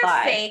feel like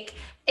they're fake.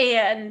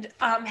 And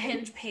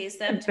Hinge pays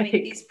them to make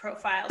these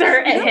profiles.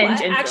 They're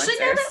Hinge influencers.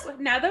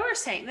 Actually, now that we're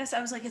saying this,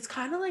 I was like, it's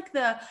kind of like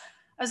I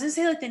was gonna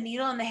say like the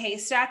needle in the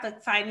haystack,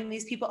 like finding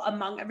these people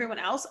among everyone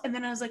else. And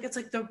then I was like, it's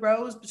like the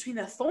rose between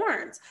the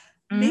thorns.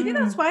 Maybe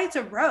that's why it's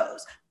a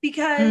rose,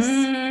 because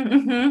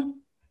the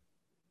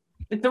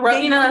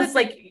rose, it's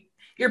like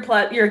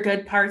your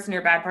good parts and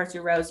your bad parts,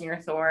 your rose and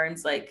your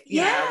thorns, like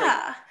you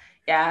know,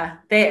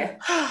 like,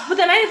 but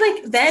then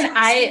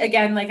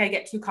I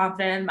get too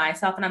confident in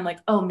myself, and I'm like,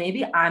 oh,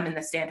 maybe I'm in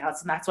the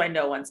standouts, and that's why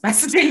no one's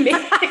messaging me.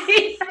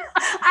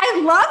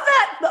 I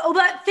love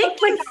that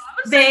thinking.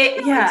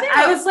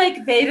 I was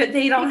like,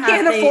 they don't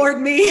can't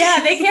afford me. Yeah,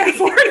 they can't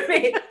afford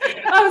me.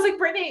 I was like,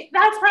 Brittany,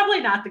 that's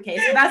probably not the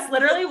case. That's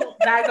literally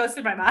that goes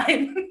through my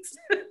mind.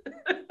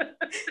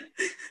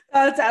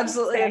 That's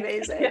absolutely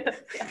amazing.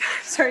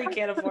 Sorry, you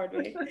can't afford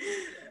me.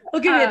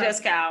 We'll give you a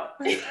discount.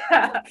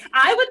 Yeah.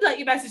 I would let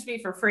you message me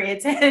for free.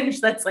 It's Hinge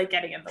that's like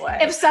getting in the way.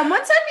 If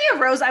someone sent me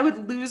a rose, I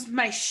would lose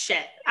my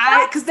shit.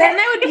 Because then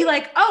I would be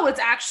like, oh, it's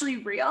actually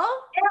real.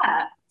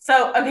 Yeah.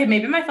 So, okay,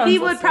 maybe my phone. He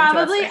would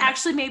probably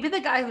maybe the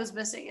guy who's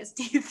missing his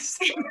teeth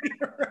sent me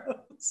a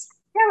rose.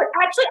 Yeah,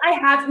 actually, I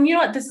have. You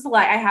know what? This is a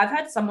lie. I have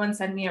had someone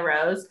send me a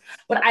rose,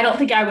 but I don't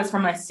think I was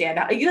from my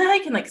standout. You know how I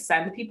can like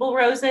send people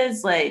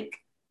roses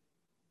like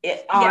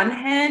on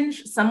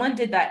Hinge? Someone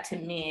did that to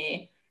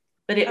me.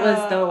 But it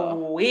was the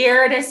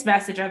weirdest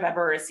message I've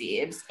ever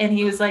received. And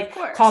he was like,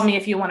 call me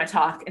if you want to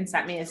talk, and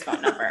sent me his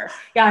phone number.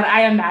 And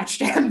I unmatched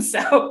him.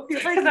 So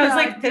I was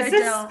like, this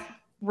is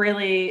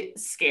really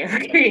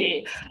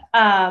scary.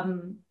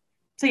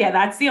 So yeah,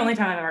 that's the only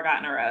time I've ever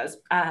gotten a rose.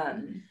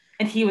 And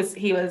he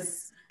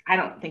was, I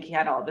don't think he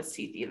had all of his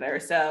teeth either.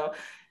 So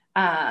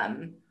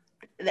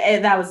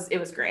it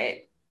was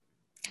great.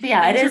 But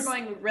yeah, it is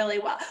going really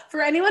well. For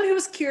anyone who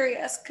was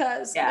curious,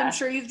 because I'm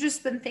sure you've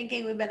just been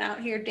thinking we've been out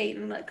here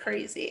dating like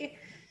crazy.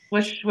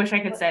 Wish I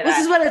could say that. This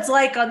is what it's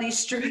like on these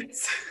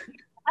streets.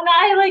 And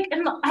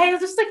I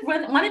just like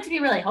wanted to be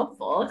really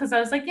hopeful, because I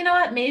was like, you know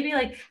what, maybe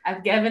like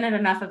I've given it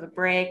enough of a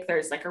break.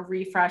 There's like a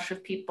refresh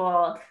of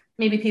people.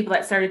 Maybe people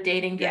that started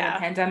dating during the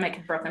pandemic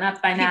have broken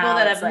up by now. People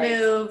that have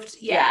moved.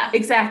 Yeah,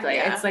 exactly.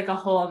 Yeah. It's like a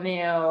whole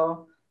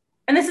new.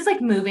 And this is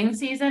like moving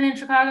season in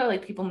Chicago.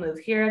 Like people move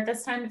here at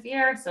this time of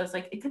year. So it's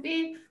like, it could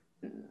be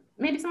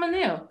maybe someone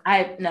new.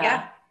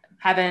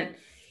 Haven't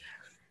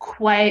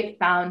quite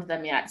found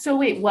them yet. So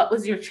wait, what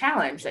was your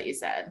challenge that you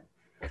said?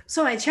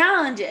 So my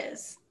challenge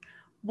is,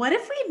 what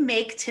if we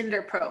make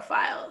Tinder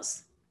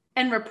profiles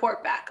and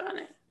report back on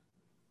it?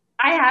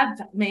 I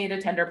have made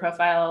a Tinder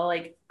profile.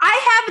 Like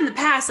I have in the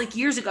past, like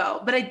years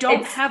ago, but I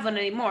don't have one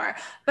anymore.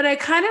 But I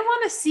kind of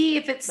want to see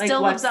if it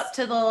still lives up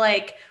to the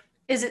like,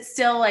 is it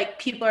still like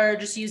people are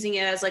just using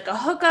it as like a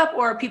hookup,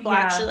 or are people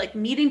actually like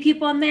meeting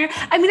people on there?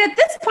 I mean, at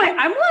this point,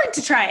 I'm willing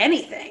to try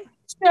anything.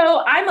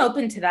 So I'm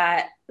open to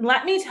that.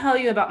 Let me tell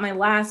you about my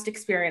last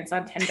experience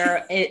on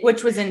Tinder,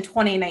 which was in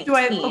 2019.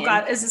 Oh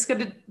God, is this going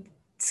to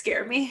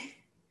scare me?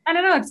 I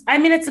don't know.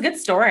 It's a good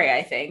story,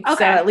 I think.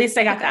 Okay. So at least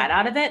I got that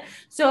out of it.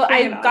 So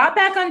I got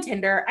back on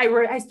Tinder.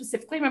 I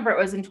specifically remember it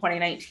was in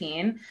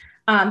 2019.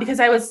 Because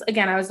I was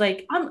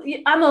like,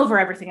 I'm over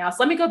everything else.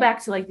 Let me go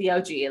back to like the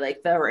OG,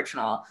 like the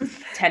original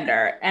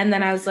Tinder. And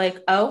then I was like,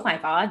 oh my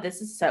God,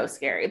 this is so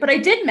scary. But I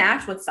did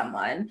match with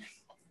someone,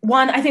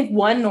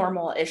 one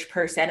normal-ish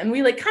person. And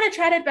we like kind of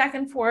chatted back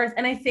and forth.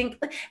 And I think,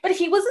 but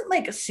he wasn't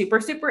like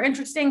super, super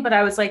interesting, but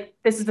I was like,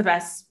 this is the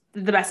best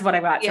the best of what I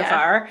got so Yeah.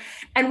 far.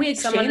 And we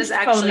Someone is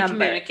exchanged phone actually numbers.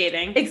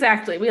 communicating.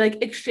 Exactly. We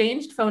like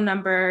exchanged phone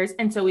numbers.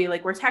 And so we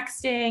like were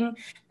texting.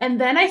 And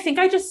then I think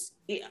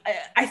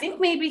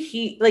maybe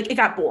he like it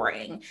got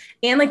boring.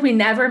 And like we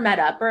never met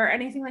up or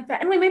anything like that.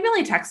 And we maybe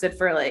only texted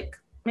for like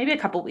maybe a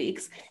couple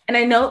weeks. And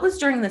I know it was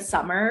during the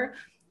summer.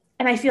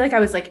 And I feel like I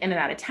was like in and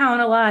out of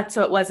town a lot.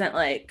 So it's not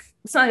like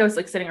I was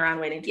like sitting around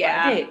waiting to go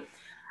on a date.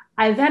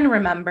 I then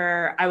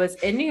remember I was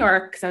in New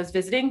York because I was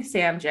visiting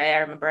Sam J. I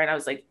remember, and I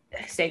was like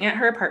staying at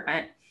her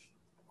apartment.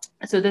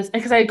 So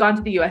because I had gone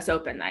to the US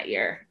Open that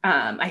year,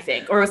 I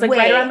think, or it was like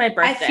right around my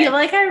birthday. I feel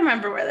like I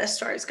remember where this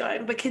story is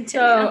going, but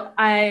continue. So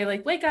I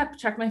like wake up,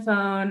 check my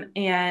phone,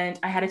 and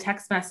I had a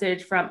text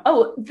message from,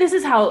 this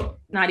is how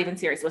not even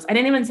serious it was. I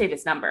didn't even save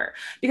his number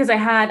because I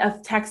had a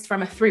text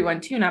from a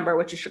 312 number,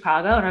 which is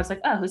Chicago. And I was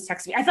like, oh, who's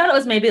texting me? I thought it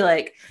was maybe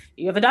like,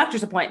 you have a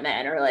doctor's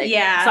appointment or like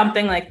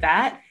something like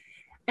that.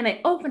 And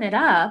I open it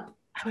up.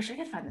 I wish I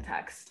could find the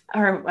text,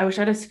 or I wish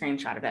I had a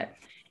screenshot of it.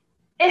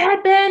 It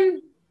had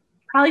been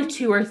probably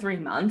 2 or 3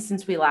 months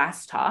since we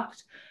last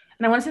talked.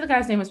 And I want to say the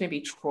guy's name was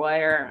maybe Troy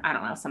or I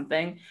don't know,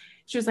 something.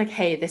 She was like,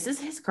 hey, this is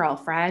his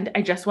girlfriend.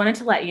 I just wanted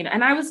to let you know.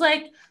 And I was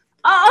like,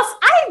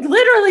 I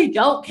literally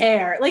don't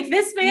care. Like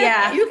this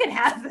man, you can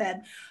have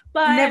him.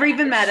 But never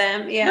even met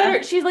him.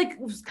 Yeah. She like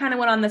kind of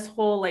went on this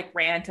whole like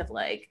rant of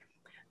like,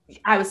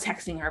 I was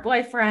texting her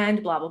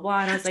boyfriend, blah, blah, blah.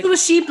 And I was like, so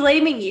was she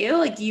blaming you?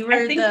 Like you were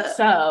I think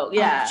so.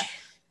 Yeah.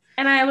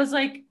 And I was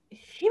like,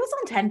 he was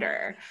on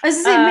Tinder. I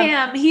was saying,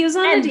 ma'am, he was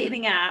on a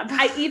dating app.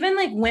 I even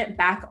like went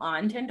back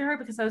on Tinder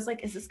because I was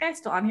like, is this guy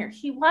still on here?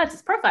 He was.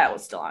 His profile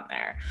was still on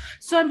there.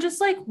 So I'm just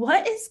like,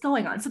 what is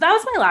going on? So that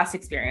was my last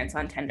experience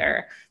on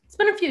Tinder. It's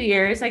been a few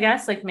years, I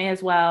guess. Like may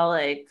as well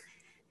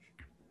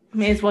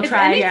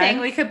try again.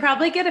 We could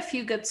probably get a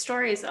few good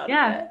stories out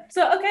of it.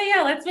 So okay,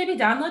 let's maybe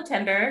download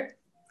Tinder.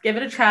 Give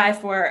it a try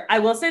I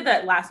will say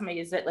that last time I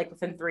used it, like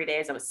within 3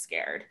 days, I was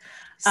scared.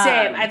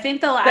 Same. I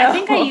think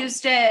I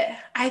used it.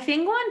 I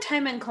think one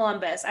time in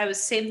Columbus, I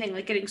was same thing,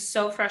 like getting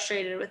so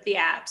frustrated with the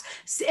apps.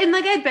 And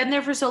like I'd been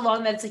there for so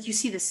long that it's like you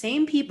see the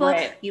same people,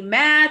 you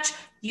match,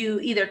 you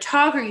either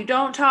talk or you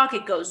don't talk,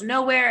 it goes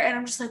nowhere. And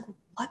I'm just like,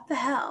 what the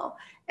hell?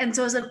 And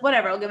so I was like,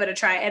 whatever, I'll give it a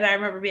try. And I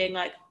remember being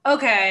like,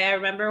 okay, I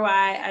remember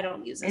why I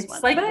don't use this one.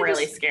 It's like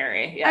really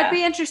scary. Yeah. I'd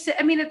be interested.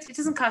 I mean, it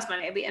doesn't cost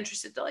money. I'd be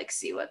interested to like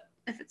see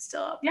if it's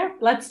still up. Yeah,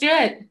 let's do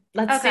it.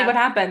 Let's see what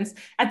happens.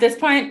 At this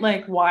point,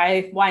 like,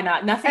 why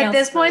not? Nothing else. At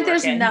this point,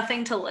 there's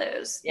nothing to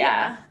lose.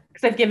 Yeah.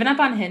 Because I've given up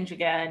on Hinge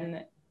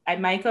again. I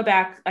might go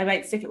back. I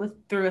might stick it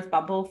through with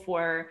Bumble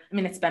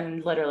it's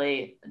been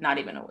literally not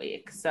even a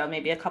week. So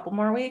maybe a couple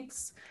more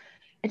weeks.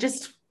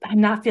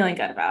 I'm not feeling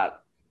good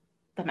about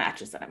the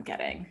matches that I'm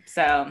getting.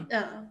 So.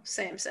 Oh,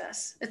 same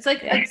sis. It's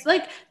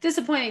like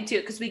disappointing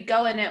too. Cause we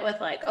go in it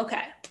with like,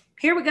 okay,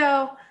 here we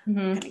go. Mm-hmm.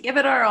 We're gonna give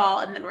it our all,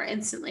 and then we're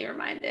instantly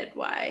reminded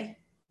why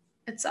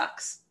it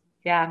sucks.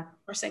 Yeah,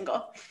 we're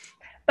single.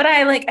 But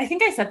I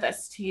think I said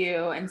this to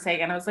you and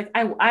Sagan. I was like,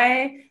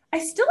 I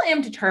still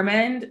am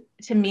determined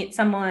to meet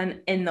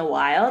someone in the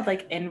wild,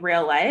 like in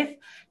real life,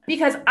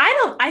 because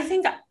I don't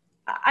think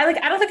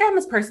I'm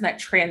this person that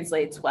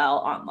translates well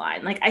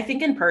online. Like I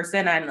think in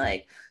person, I'm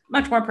like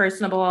much more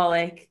personable.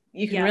 Like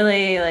you can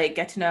really like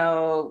get to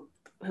know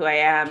who I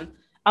am.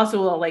 Also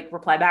will like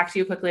reply back to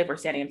you quickly if we're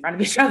standing in front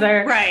of each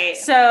other. Right.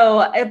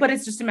 So, but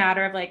it's just a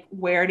matter of like,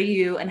 where do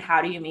you and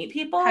how do you meet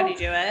people? How do you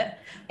do it?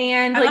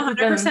 And I'm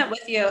 100%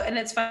 with you. And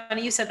it's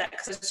funny you said that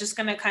because I was just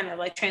going to kind of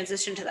like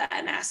transition to that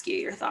and ask you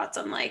your thoughts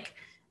on like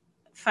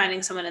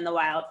finding someone in the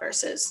wild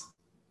versus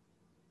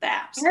the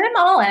apps. I'm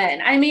all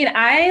in. I mean,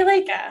 I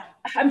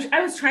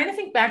was trying to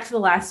think back to the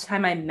last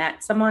time I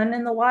met someone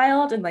in the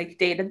wild and like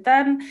dated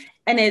them.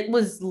 And it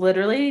was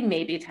literally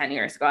maybe 10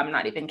 years ago. I'm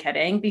not even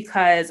kidding,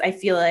 because I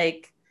feel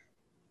like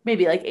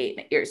maybe like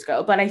 8 years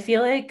ago, but I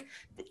feel like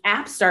the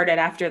app started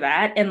after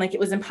that. And like, it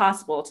was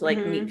impossible to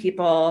like meet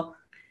people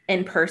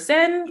in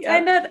person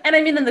kind of. And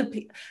I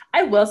mean,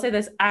 I will say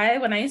this,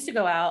 when I used to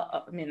go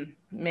out, I mean,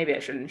 maybe I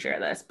shouldn't share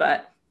this,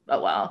 but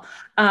oh well.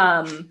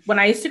 When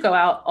I used to go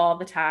out all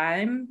the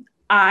time,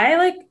 I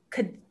like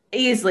could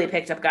easily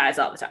picked up guys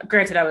all the time.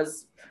 Granted, I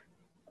was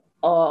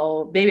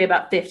maybe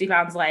about 50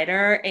 pounds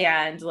lighter,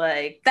 and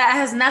like that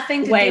has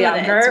nothing to do younger,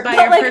 with it. It's about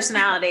your like,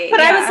 personality. But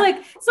I was like,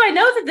 so I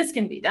know that this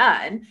can be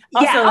done.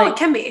 Also, it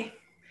can be.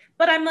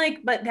 But I'm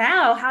like, but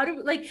now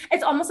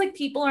it's almost like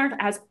people aren't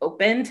as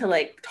open to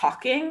like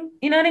talking.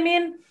 You know what I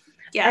mean?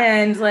 Yeah.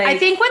 And like, I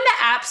think when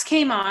the apps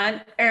came on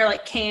or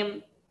like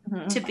came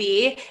to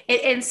be,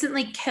 it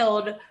instantly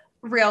killed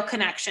real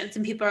connections.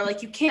 And people are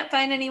like, you can't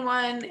find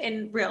anyone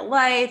in real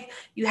life.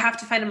 You have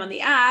to find them on the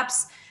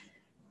apps.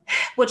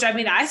 Which I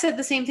mean, I said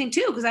the same thing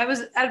too, because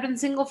I've been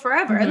single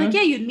forever. And like,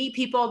 you'd meet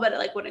people, but it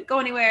like wouldn't go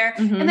anywhere.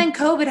 And then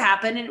COVID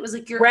happened and it was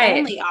like your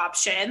only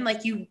option.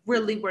 Like you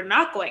really were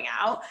not going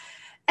out.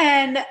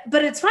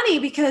 But it's funny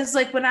because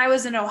like when I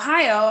was in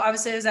Ohio,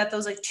 obviously I was at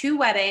those like 2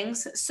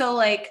 weddings. So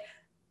like,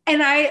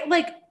 and I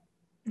like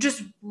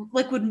just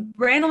like would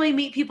randomly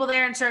meet people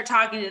there and start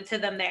talking to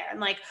them there. And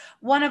like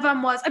one of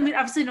them was, I mean,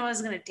 obviously no one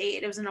was going to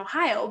date. It was in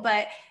Ohio,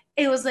 but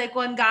it was like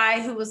one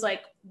guy who was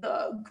like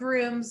the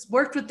grooms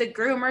worked with the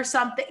groom or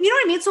something. You know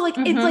what I mean? So like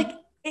it's like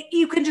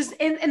you can just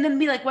and then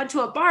we like went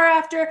to a bar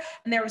after,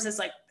 and there was this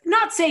like,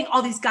 not saying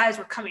all these guys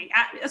were coming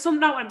at me. That's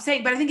not what I'm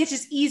saying, but I think it's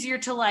just easier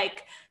to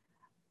like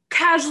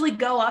casually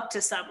go up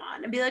to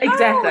someone and be like,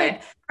 exactly. oh,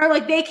 like, or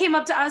like they came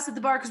up to us at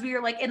the bar because we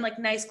were like in like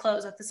nice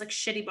clothes at this like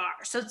shitty bar.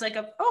 So it's like,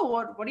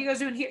 what are you guys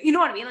doing here? You know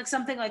what I mean? Like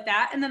something like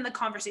that. And then the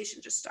conversation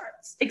just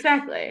starts.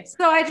 Exactly.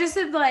 So I just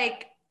said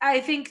like,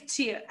 I think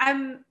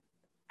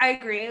I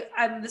agree.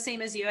 I'm the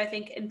same as you. I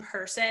think in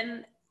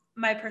person,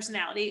 my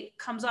personality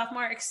comes off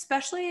more,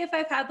 especially if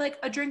I've had like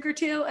a drink or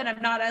two and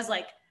I'm not as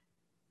like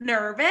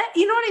nervous.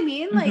 You know what I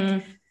mean?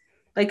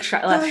 Like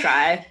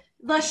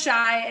less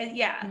shy. And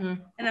yeah.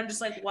 And I'm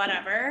just like,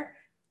 whatever.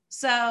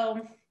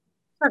 So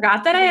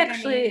forgot that I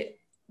actually,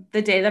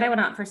 the day that I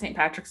went out for St.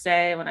 Patrick's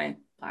Day, when I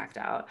blacked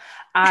out,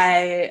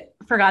 I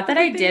forgot that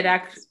I did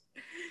actually,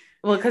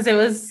 well, because it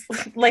was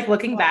like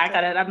looking back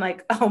at it, I'm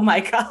like, oh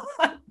my God.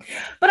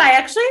 But I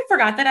actually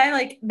forgot that I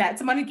like met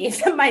someone who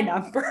gave them my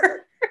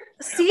number.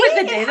 See,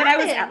 like the day that I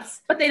was out,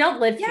 but they don't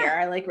live here.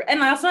 I like,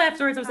 and also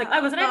afterwards I was like,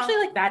 I wasn't actually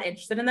like that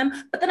interested in them.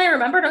 But then I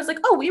remembered, I was like,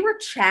 oh, we were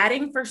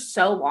chatting for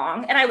so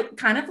long. And I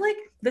kind of like,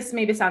 this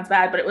maybe sounds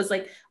bad, but it was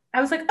like,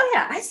 I was like, oh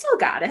yeah, I still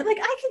got it. Like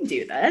I can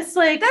do this.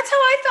 Like, that's how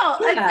I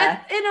felt.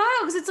 Yeah.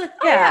 Because it's like,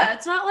 yeah,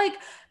 it's not like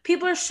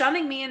people are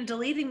shunning me and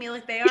deleting me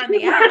like they are in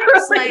the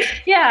apps.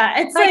 Like, yeah,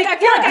 it's like I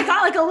feel like I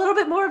got like a little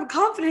bit more of a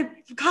confidence.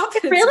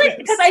 Really?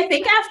 Because I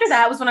think after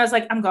that was when I was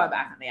like, I'm going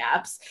back on the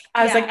apps.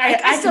 I was like,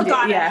 I still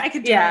got it. I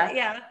could do it.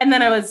 Yeah. And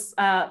then I was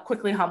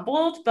quickly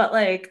humbled, but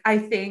like, I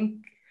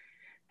think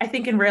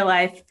in real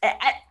life,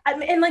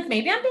 and like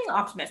maybe I'm being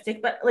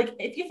optimistic, but like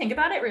if you think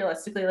about it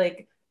realistically,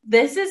 like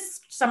this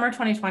is summer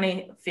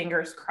 2020,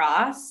 fingers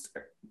crossed,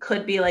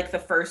 could be like the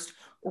first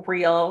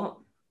real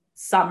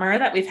summer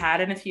that we've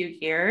had in a few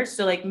years.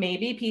 So like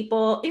maybe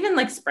people, even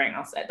like spring,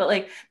 I'll say, but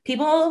like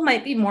people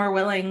might be more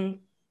willing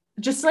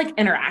just to like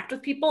interact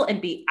with people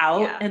and be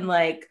out and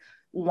like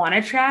want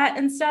to chat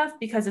and stuff,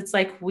 because it's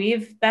like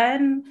it's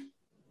been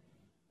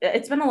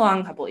a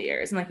long couple of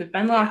years and like we've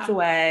been locked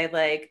away.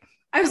 Like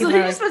I was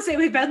literally just about to say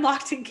we've been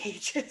locked in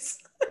cages.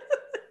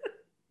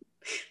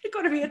 You're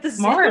going to be at the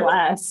zoo. More or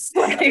less.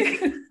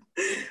 Like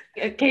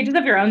cages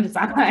of your own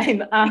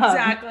design.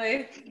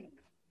 Exactly.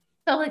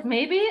 So like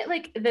maybe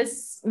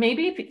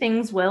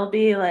things will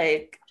be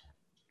like,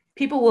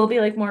 people will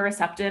be like more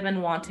receptive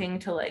and wanting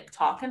to like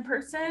talk in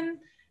person.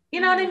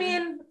 You know what I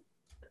mean?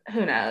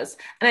 Who knows?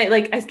 And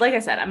I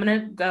said, I'm going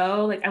to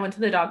go, like I went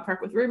to the dog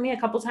park with Rumi a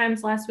couple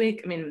times last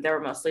week. I mean, there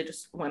were mostly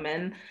just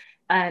women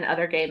and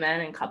other gay men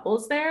and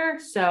couples there.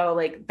 So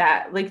like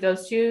that, like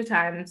those 2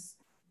 times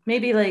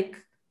maybe like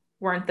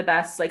weren't the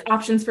best like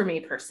options for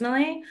me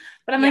personally,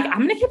 but I'm like, I'm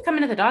gonna keep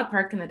coming to the dog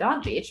park and the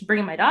dog beach,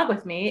 bringing my dog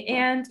with me,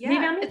 and maybe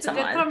I'll meet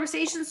someone. It's a good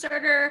conversation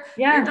starter.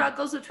 Your dog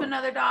goes up to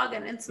another dog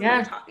and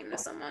instantly talking to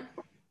someone.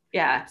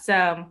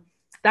 So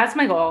that's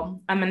my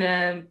goal. I'm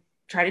gonna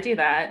try to do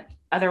that.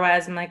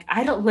 Otherwise I'm like,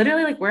 I don't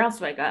literally like, where else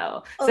do I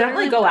go? So I don't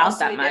really go out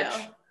that much.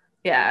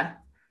 I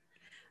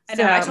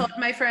know. I told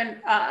my friend,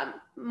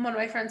 one of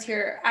my friends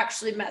here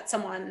actually met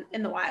someone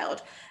in the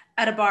wild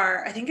at a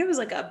bar. I think it was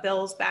like a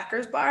Bills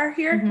backers bar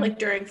here, like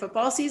during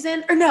football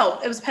season, or no,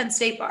 it was Penn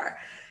State bar.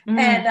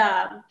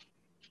 And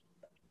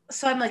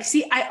so I'm like,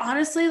 see, I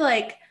honestly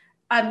like,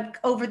 I'm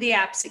over the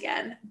apps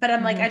again, but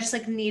I'm like, I just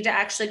like need to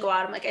actually go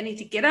out. I'm like, I need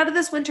to get out of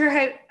this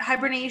winter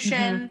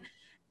hibernation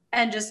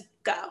and just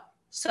go.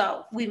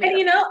 So we made. And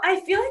you know, I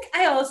feel like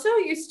I also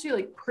used to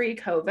like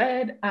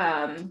pre-COVID,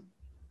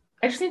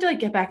 I just need to like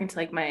get back into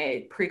like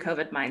my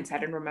pre-COVID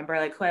mindset and remember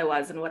like who I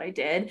was and what I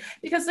did.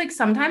 Because like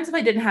sometimes if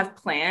I didn't have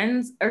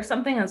plans or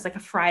something, it was like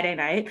a Friday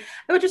night,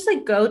 I would just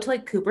like go to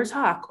like Cooper's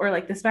Hawk or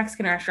like this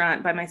Mexican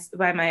restaurant by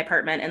my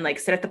apartment and like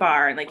sit at the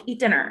bar and like eat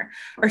dinner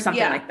or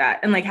something like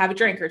that and like have a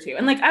drink or two.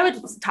 And like I would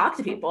just talk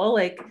to people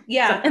like,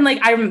 and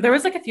like there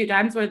was like a few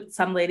times where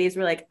some ladies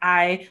were like,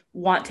 I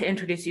want to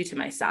introduce you to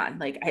my son.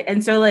 Like,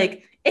 and so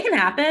like, it can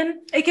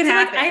happen. It can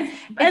happen.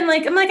 I'm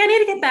like, I need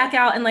to get back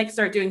out and like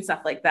start doing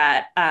stuff like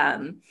that.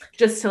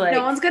 Just to like,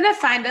 no one's gonna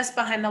find us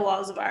behind the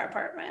walls of our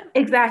apartment.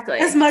 Exactly.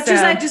 As much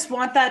as I just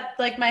want that,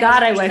 like my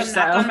God, husband I to wish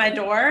come knock on my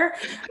door,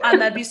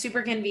 that'd be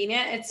super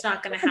convenient. It's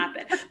not gonna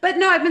happen. But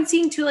no, I've been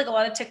seeing too like a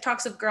lot of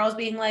TikToks of girls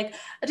being like,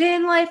 a day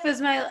in life is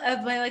my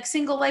like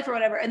single life or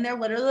whatever, and they're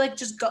literally like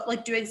just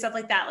doing stuff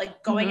like that,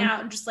 like going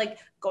out and just like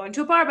going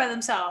to a bar by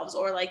themselves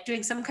or like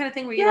doing some kind of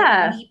thing where you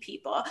like meet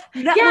people.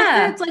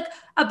 It's like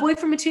a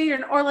boyfriend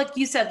material, or like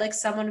you said, like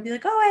someone would be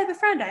like, oh, I have a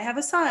friend, I have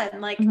a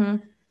son, like,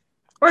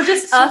 or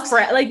just a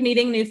friend, like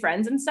meeting new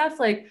friends and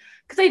stuff. Like,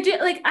 cause I do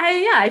like,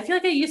 I feel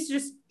like I used to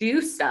just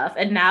do stuff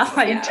and now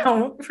I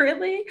don't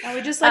really. And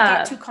we just like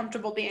got too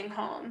comfortable being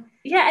home.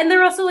 Yeah. And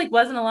there also like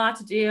wasn't a lot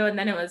to do. And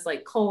then it was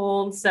like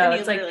cold. So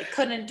it's like,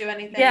 couldn't do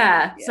anything.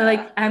 Yeah. So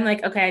like, I'm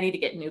like, okay, I need to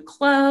get new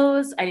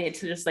clothes. I need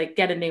to just like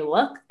get a new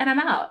look and I'm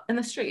out in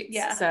the streets.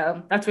 Yeah.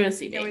 So that's where you'll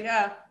see me. Here we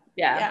go.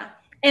 Yeah.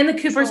 And the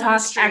Cooper's patrolling the Hawk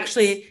streets.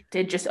 actually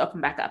did just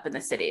open back up in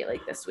the city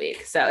like this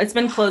week. So it's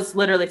been closed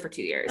literally for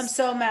 2 years. I'm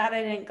so mad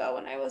I didn't go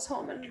when I was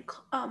home in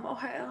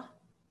Ohio.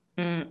 Well,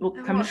 I come to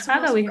want some of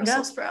Chicago, those we can go.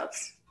 Brussels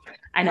sprouts.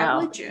 I know.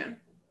 Probably June.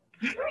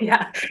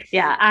 Yeah.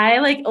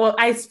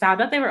 I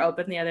found out they were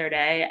open the other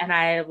day, and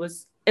it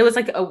was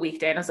like a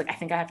weekday, and I was like, I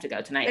think I have to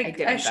go tonight. I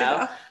didn't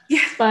go. Yeah.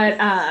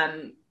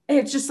 But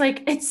it's just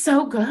like, it's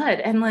so good,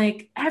 and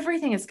like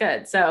everything is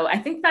good. So I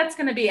think that's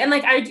gonna be, and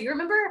like I do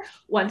remember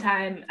one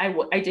time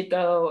I did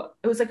go,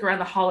 it was like around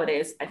the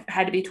holidays, it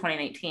had to be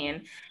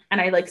 2019,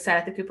 and I like sat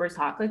at the Cooper's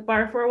Hawk like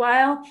bar for a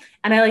while,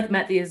 and I like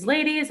met these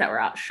ladies that were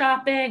out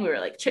shopping. We were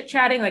like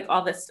chit-chatting, like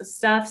all this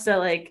stuff. So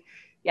like,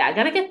 yeah, I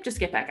gotta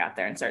get back out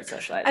there and start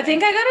socializing. I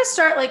think I gotta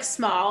start like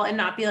small and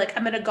not be like,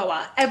 I'm gonna go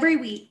out every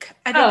week.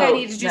 I think I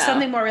need to do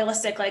something more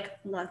realistic, like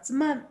once a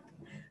month.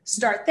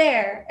 Start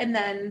there, and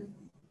then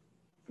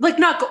like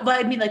not go,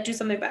 but I mean like do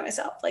something by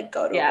myself, like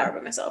go to a bar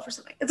by myself or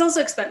something. It's also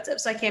expensive,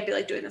 so I can't be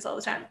like doing this all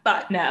the time.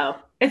 But no,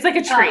 it's like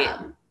a treat.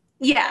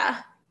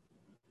 Yeah,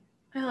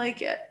 I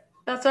like it.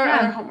 That's our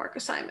other homework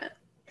assignment.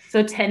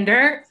 So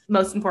Tinder,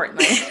 most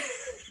importantly.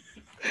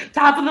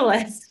 Top of the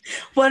list.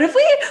 What if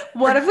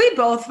we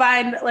both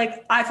find,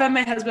 like, I find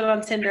my husband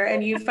on Tinder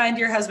and you find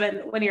your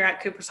husband when you're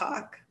at Cooper's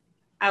Hawk?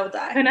 I will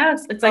die. Who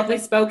knows? It's like we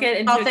spoke it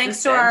into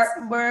existence. Thanks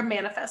to we're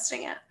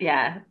manifesting it.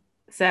 Yeah.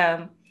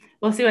 So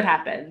we'll see what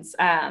happens.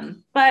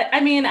 But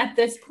I mean, at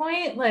this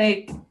point,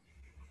 like,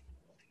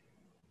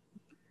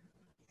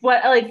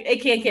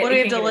 it can't get, what do we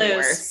have to lose?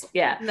 Worse.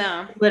 Yeah.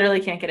 No. Literally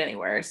can't get any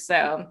worse.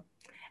 So,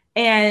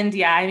 and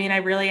yeah, I mean, I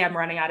really am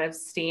running out of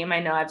steam. I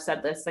know I've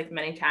said this like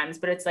many times,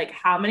 but it's like,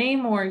 how many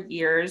more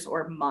years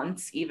or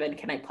months even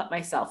can I put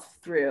myself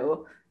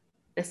through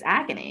this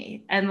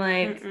agony? And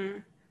like,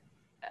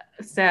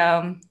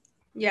 so.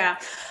 Yeah.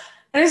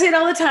 And I say it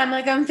all the time.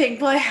 Like, I'm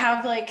thankful I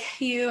have like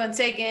you and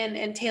Sagan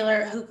and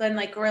Taylor who can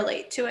like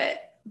relate to it,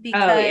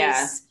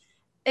 because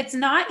it's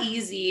not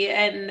easy.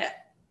 And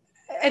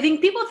I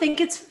think people think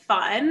it's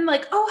fun.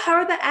 Like, oh, how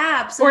are the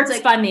apps? And or it's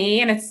like,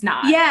 funny, and it's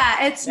not.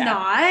 Yeah, it's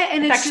not.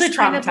 And it's actually just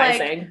traumatizing.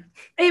 Kind of like,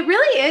 it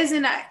really is.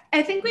 And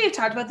I think we have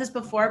talked about this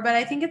before, but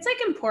I think it's like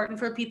important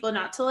for people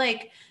not to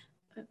like,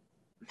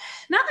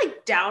 not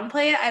like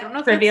downplay it. I don't know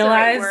if that's the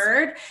right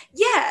word.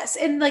 Yes.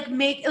 And like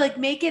make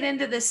it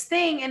into this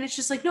thing. And it's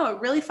just like, no,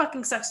 it really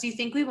fucking sucks. Do you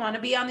think we want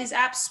to be on these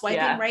apps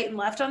swiping right and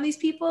left on these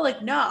people?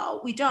 Like,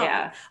 no, we don't.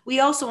 Yeah. We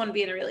also want to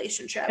be in a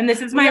relationship. And this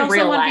is my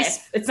real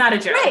life. It's not a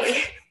joke.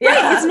 Right. Yeah.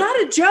 Right. It's not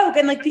a joke.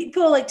 And like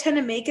people like tend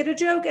to make it a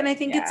joke. And I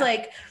think it's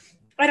like,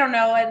 I don't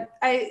know.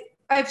 And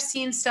I've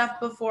seen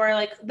stuff before,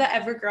 like the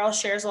Evergirl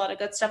shares a lot of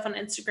good stuff on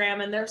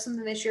Instagram. And there was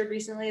something they shared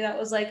recently that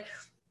was like,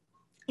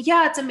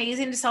 yeah, it's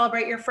amazing to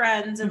celebrate your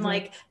friends and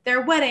like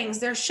their weddings,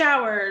 their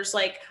showers,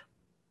 like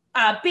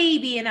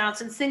baby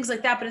announcements, things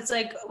like that. But it's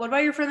like, what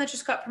about your friend that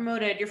just got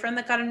promoted? Your friend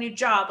that got a new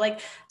job?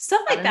 Like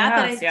stuff like that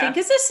I think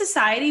as a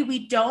society,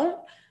 we don't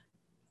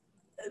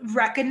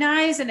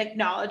recognize and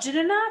acknowledge it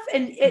enough.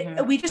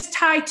 And we just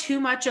tie too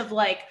much of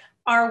like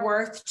our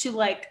worth to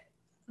like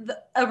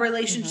a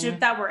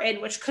relationship that we're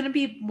in, which couldn't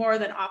be more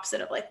than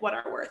opposite of like what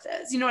our worth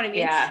is. You know what I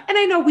mean? Yeah. And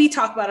I know we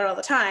talk about it all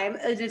the time.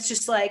 And it's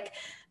just like...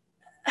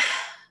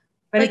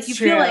 But like you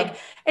feel like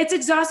it's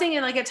exhausting,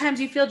 and like at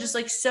times you feel just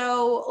like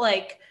so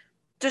like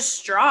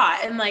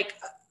distraught, and like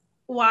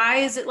why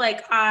is it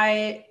like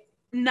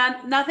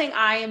nothing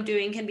I am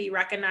doing can be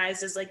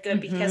recognized as like good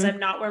because I'm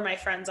not where my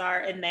friends are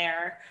in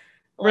their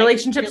like,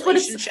 relationships.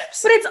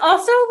 But it's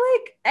also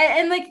like,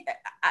 and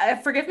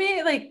like forgive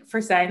me like for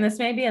saying this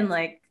maybe, and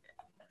like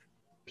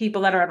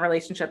people that are in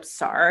relationships,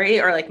 sorry,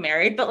 or like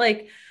married, but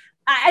like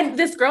and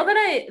this girl that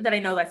I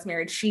know that's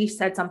married, she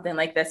said something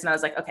like this, and I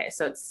was like, okay,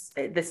 so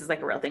this is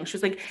like a real thing. She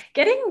was like,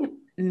 getting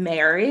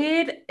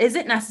married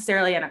isn't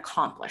necessarily an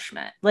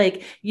accomplishment.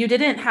 Like you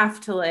didn't have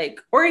to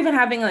like, or even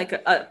having like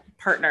a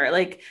partner,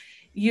 like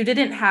you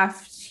didn't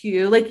have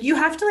to like, you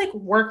have to like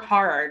work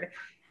hard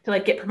to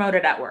like get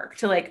promoted at work,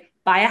 to like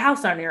buy a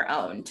house on your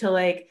own, to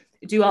like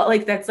do all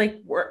like, that's like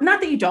work.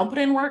 Not that you don't put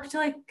in work to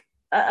like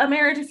a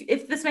marriage,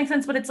 if this makes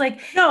sense, but it's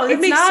like, no, it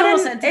makes total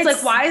sense. It's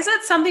like, why is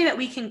that something that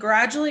we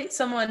congratulate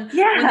someone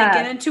when they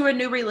get into a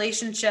new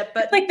relationship?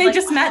 But like they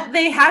just met,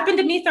 they happened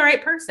to meet the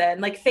right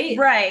person, like fate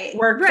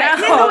worked out.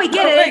 Yeah, no, we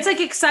get it. Like, it's like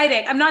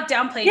exciting. I'm not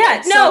downplaying it.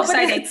 It's so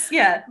exciting.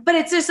 But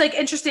it's just like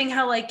interesting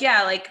how like,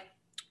 like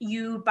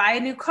you buy a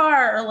new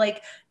car, or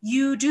like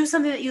you do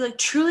something that you like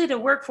truly to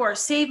work for,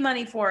 save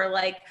money for,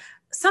 like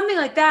something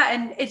like that.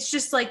 And it's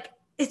just like,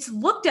 it's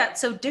looked at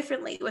so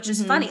differently, which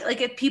is funny.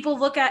 Like if people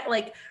look at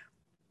like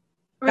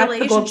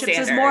relationships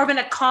as more of an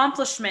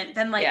accomplishment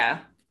than like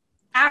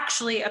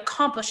actually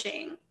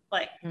accomplishing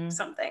like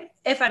something,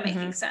 if I'm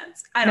making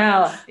sense. I don't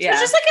know. So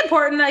it's just like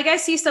important. Like I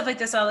see stuff like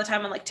this all the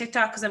time on like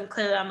TikTok, because I'm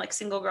clearly on like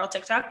single girl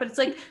TikTok, but it's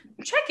like,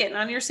 check in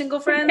on your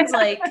single friends.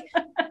 Like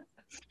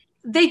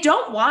they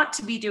don't want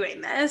to be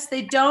doing this.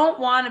 They don't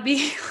want to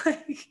be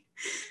like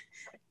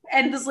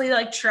endlessly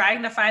like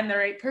trying to find the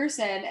right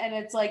person. And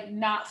it's like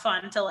not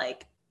fun to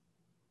like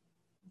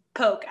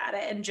poke at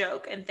it and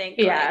joke and think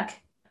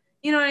like,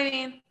 you know what I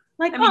mean?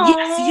 Like, I mean,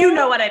 yes, you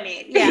know what I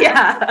mean.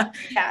 Yeah.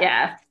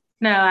 Yeah.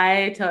 No,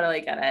 I totally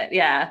get it.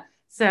 Yeah.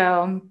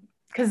 So,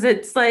 because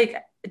it's like,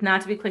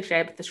 not to be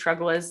cliche, but the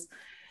struggle is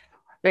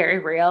very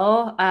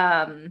real.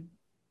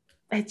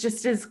 It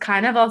just is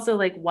kind of also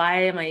like,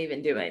 why am I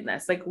even doing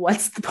this? Like,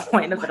 what's the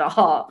point of it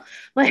all?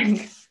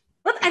 Like,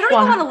 I don't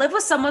even want to live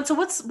with someone. So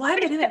why am I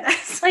doing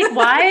this? Like,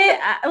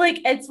 why? Like,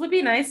 it would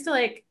be nice to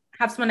like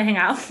have someone to hang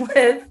out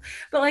with,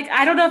 but like,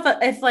 I don't know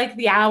if like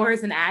the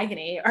hours in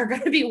agony are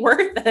going to be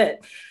worth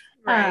it.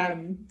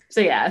 Right.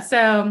 So yeah.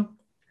 So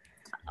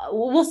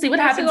we'll see what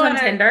happens on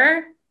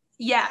Tinder.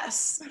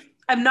 Yes.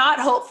 I'm not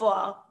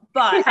hopeful,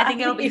 but I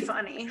think it'll be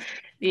funny.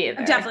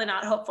 I'm definitely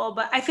not hopeful,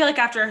 but I feel like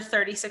after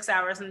 36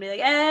 hours and be like,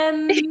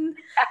 and you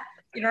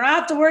don't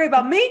have to worry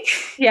about me.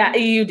 Yeah,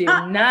 you do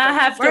not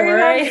have to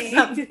worry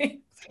about me.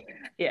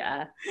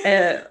 Yeah,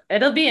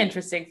 it'll be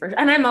interesting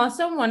and I'm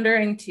also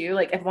wondering too,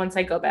 like if once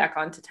I go back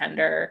onto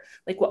Tinder,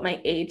 like what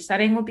my age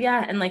setting will be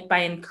at, and like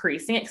by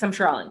increasing it, because I'm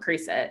sure I'll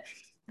increase it,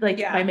 like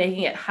by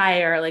making it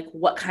higher, like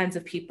what kinds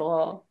of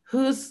people,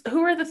 who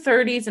are the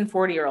 30s and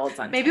 40-year-olds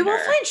on Maybe Tinder?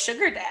 We'll find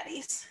sugar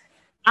daddies.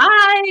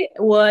 I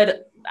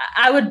would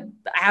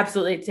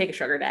absolutely take a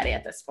sugar daddy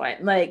at this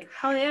point. Like,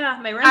 hell yeah,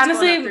 my rent's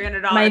honestly going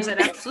up $300.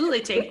 I'd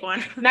absolutely take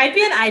one. Might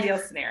be an ideal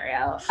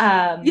scenario.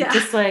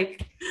 Just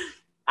like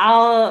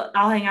I'll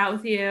hang out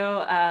with you.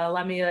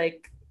 Let me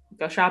like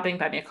go shopping,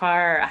 buy me a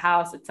car, a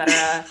house,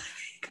 etc.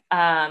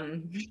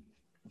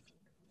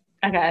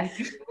 Okay.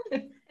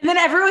 And then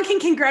everyone can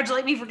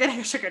congratulate me for getting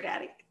a sugar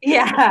daddy.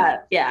 Yeah.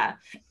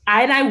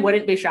 I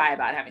wouldn't be shy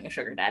about having a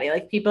sugar daddy.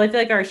 Like people I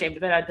feel like are ashamed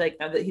of it. I'd be like,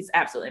 no, that he's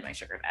absolutely my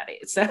sugar daddy.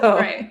 So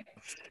right.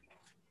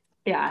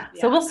 Yeah.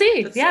 So we'll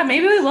see. Yeah,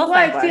 maybe we will.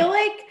 I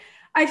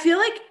feel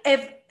like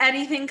if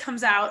anything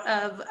comes out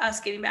of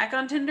us getting back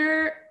on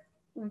Tinder,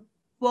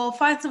 we'll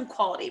find some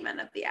quality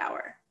men of the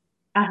hour.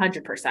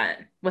 100%,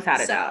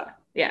 without a doubt.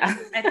 Yeah.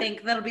 I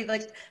think that'll be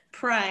like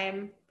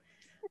prime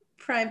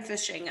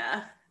fishing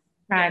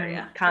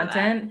prime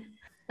content.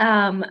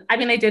 I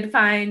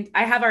mean,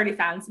 I have already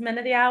found some men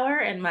of the hour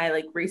in my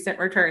like recent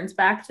returns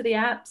back to the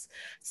apps.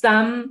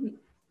 Some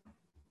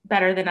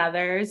better than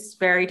others,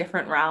 very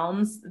different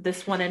realms.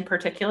 This one in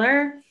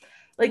particular,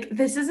 like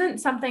this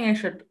isn't something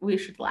we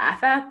should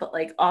laugh at, but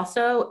like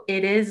also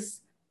it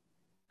is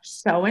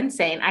so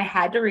insane. I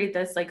had to read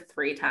this like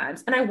 3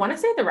 times, and I want to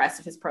say the rest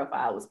of his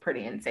profile was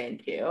pretty insane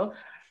too.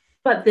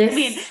 But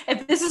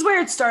if this is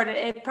where it started,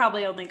 it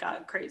probably only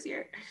got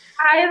crazier.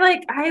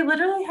 I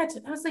literally had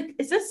to, I was like,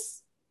 is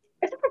this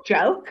a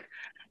joke?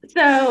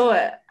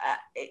 So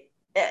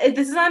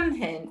this is on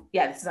Hinge.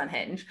 Yeah, this is on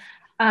Hinge.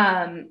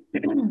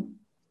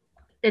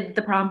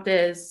 The prompt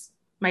is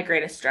my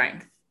greatest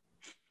strength.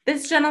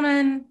 This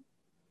gentleman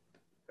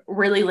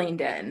really leaned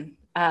in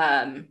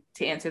to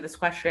answer this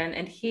question.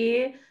 And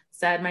he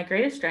said, my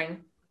greatest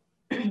strength,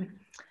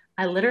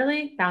 I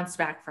literally bounced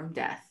back from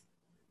death.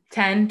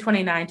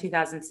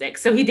 10/29/2006.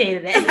 So he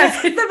dated it. The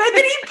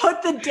minute he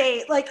put the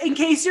date, like in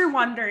case you're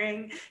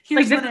wondering,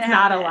 here's like this is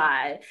not a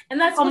lie.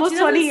 And that's almost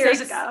 20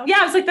 years ago. Yeah,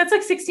 I was like, that's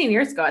like 16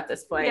 years ago at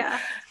this point.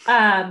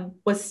 Yeah.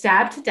 Was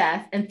stabbed to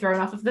death and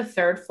thrown off of the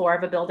 3rd floor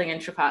of a building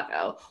in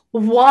Chicago.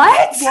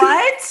 What?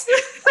 Like,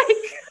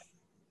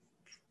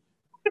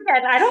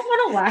 again, I don't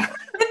want to laugh.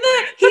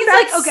 He's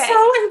like, okay,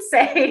 so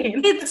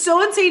insane. It's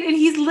so insane, and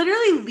he's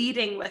literally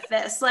leading with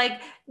this.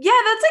 Like, yeah,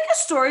 that's like a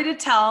story to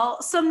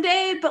tell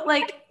someday, but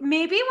like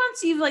maybe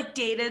once you've like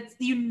dated,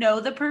 you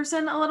know the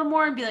person a little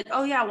more, and be like,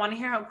 oh yeah, I want to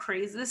hear how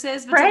crazy this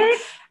is. But right?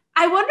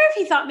 I wonder if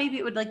he thought maybe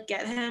it would like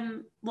get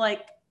him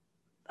like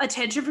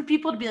attention for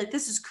people to be like,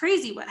 this is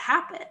crazy, what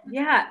happened?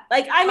 Yeah,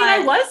 like I mean, I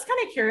was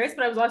kind of curious,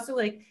 but I was also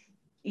like,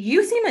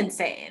 you seem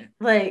insane.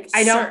 Like,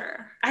 I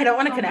don't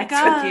want to connect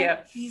with you.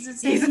 He's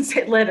insane. He's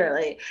insane,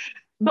 literally.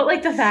 But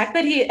like the fact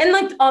that and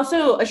like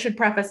also I should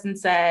preface and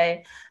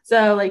say,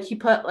 so like he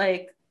put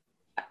like,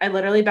 I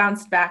literally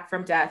bounced back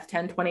from death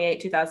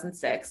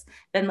 10/28/2006,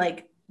 then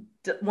like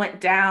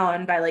went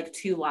down by like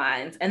 2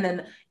 lines, and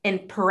then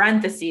in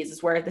parentheses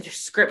is where the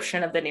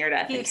description of the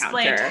near-death encounter. He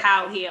explained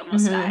how he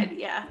almost died.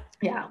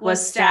 Yeah.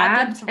 Was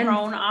stabbed and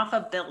thrown off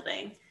a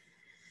building.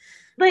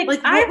 Like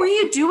what were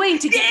you doing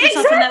to get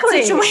yourself in that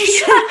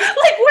situation?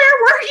 Like, where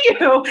were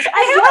you?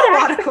 I have a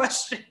lot of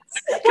questions.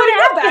 Can we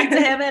go back to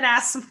him and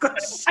ask some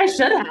questions? I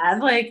should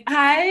have. Like,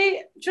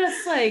 I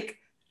just like,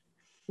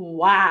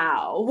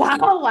 wow.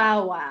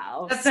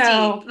 That's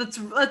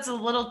deep. That's a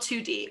little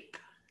too deep.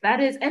 That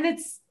is, and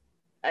it's,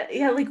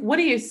 like, what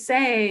do you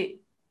say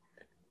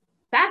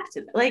back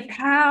to like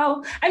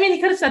how? I mean, he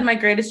could have said, my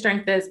greatest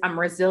strength is I'm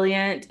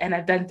resilient and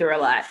I've been through a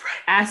lot.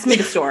 Ask me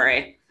the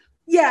story.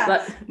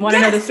 Yeah. Want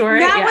to know the story?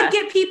 That would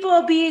get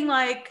people being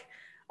like,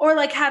 or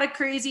like had a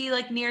crazy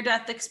like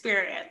near-death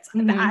experience.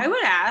 Mm-hmm. I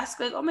would ask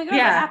like, oh my God,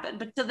 what happened?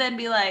 But to then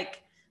be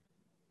like,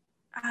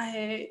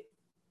 I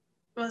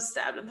was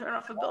stabbed and thrown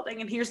off a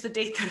building, and here's the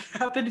date that it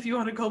happened if you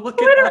want to go look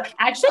it up.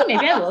 Actually,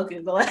 maybe I will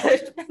Google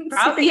it.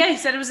 Probably, yeah, he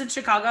said it was in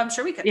Chicago. I'm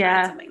sure we could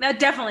find something. That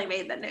definitely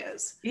made the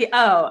news. Yeah.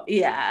 Oh,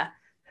 yeah.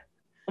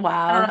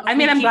 Wow. I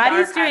mean, I'm glad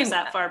he's doing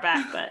that far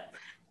back, but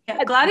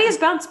glad he's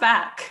bounced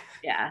back.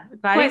 Yeah,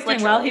 glad Quite he's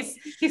doing well.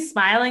 literally. He's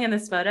smiling in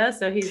this photo,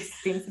 so he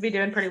seems to be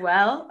doing pretty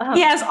well.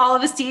 He has all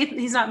of his teeth.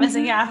 He's not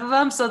missing half of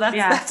them, so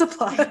that's a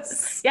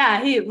plus.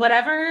 Yeah, he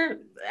whatever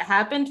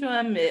happened to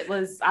him, it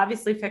was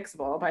obviously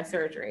fixable by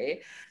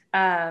surgery.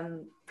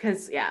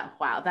 Because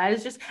wow, that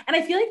is just, and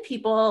I feel like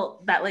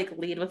people that like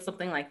lead with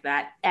something like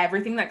that,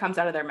 everything that comes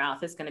out of their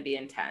mouth is going to be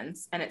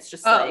intense, and it's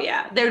just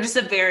they're just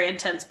a very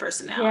intense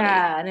personality.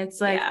 Yeah, and it's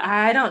like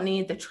I don't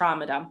need the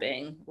trauma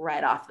dumping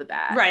right off the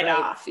bat.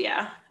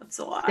 That's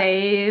a lot.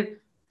 Save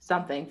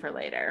something for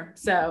later.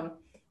 So,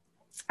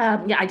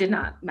 I did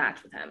not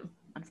match with him,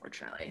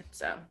 unfortunately.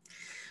 So,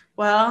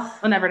 well,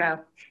 we'll never know.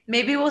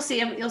 Maybe we'll see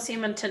him. You'll see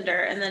him on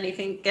Tinder, and then you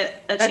can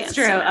get a chance. That's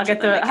true. I'll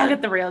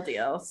get the real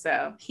deal.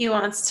 So he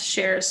wants to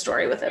share a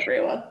story with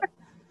everyone.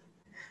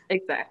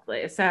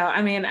 Exactly. So,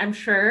 I mean, I'm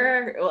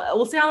sure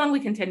we'll see how long we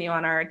continue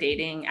on our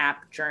dating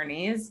app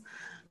journeys.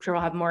 I'm sure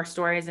we'll have more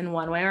stories in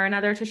one way or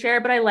another to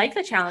share, but I like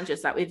the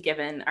challenges that we've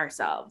given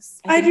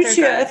ourselves. I do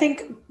too. I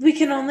think we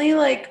can only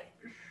like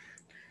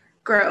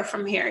grow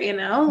from here,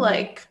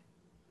 like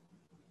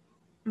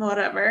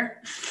whatever.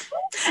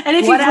 And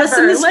if you've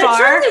listened this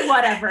far,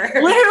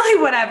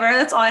 literally whatever.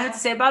 That's all I have to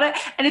say about it.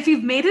 And if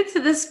you've made it to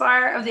this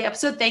far of the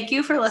episode, thank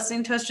you for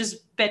listening to us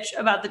just bitch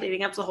about the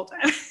dating apps the whole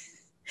time.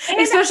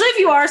 Especially if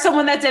you are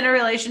someone that's in a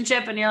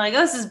relationship and you're like, oh,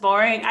 this is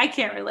boring. I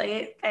can't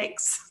relate.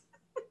 Thanks.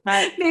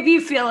 But maybe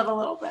you feel it a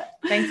little bit.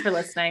 Thanks for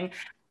listening.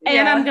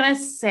 And I'm going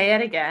to say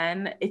it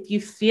again. If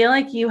you feel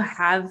like you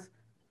have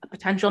a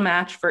potential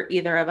match for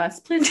either of us,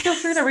 please feel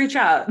free to reach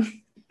out.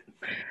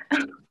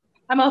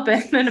 I'm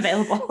open and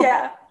available.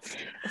 Yeah.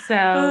 So,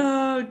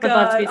 oh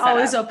God,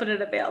 always open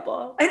and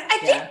available. I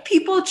think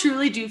people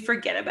truly do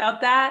forget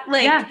about that.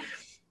 Like,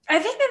 I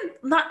think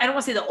I don't want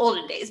to say the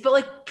olden days, but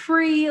like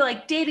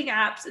like dating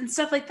apps and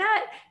stuff like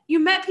that, you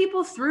met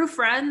people through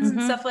friends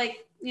and stuff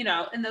like,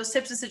 in those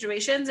types of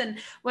situations. And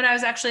when I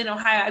was actually in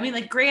Ohio, I mean,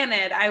 like,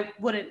 granted, I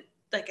wouldn't,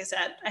 like I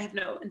said, I have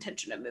no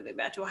intention of moving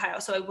back to Ohio,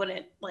 so I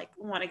wouldn't like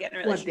want to get in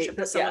a relationship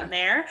with someone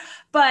there.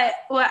 But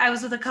I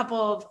was with a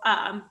couple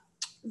of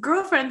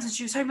girlfriends, and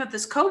she was talking about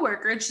this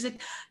coworker, and she's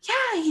like,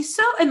 yeah, he's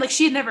so, and like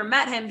she had never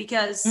met him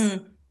because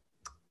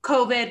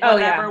COVID,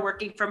 whatever,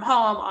 working from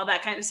home, all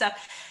that kind of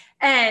stuff.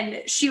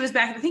 And she was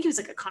back, I think he was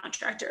like a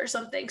contractor or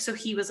something, so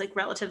he was like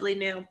relatively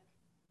new.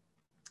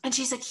 And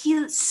she's like,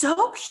 he's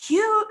so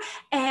cute.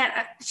 And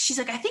she's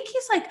like, I think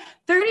he's like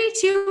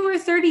 32 or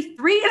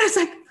 33. And I was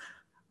like,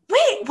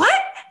 wait,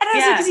 what? And I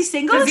was like, is he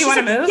single? Does he want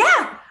to move?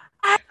 Yeah.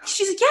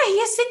 She's like, yeah, he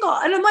is single.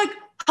 And I'm like,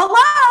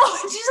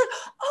 hello. And she's like,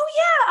 oh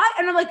yeah.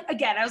 And I'm like,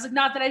 again, I was like,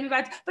 not that I'd be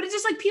back, but it's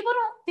just like, people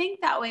don't think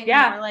that way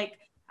anymore. Like,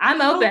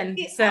 I'm open.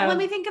 So let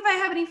me think if I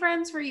have any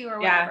friends for you or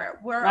whatever.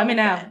 Let me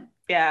know.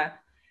 Yeah.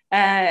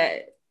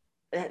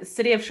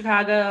 City of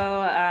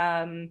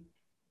Chicago,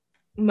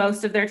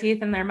 most of their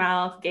teeth in their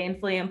mouth,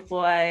 gainfully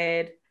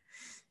employed,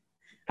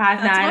 5'9",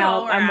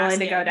 I'm willing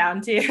to go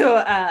down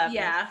to.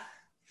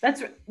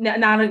 That's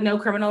no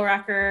criminal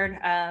record.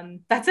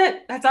 That's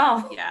it. That's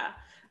all. Yeah.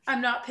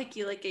 I'm not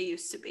picky like I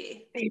used to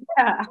be.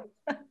 Yeah.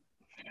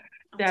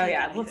 No,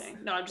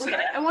 I'm just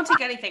kidding. I won't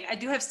take anything. I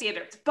do have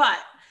standards, but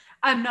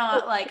I'm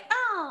not like,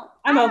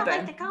 I'm I open. don't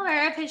like the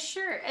color of his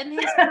shirt and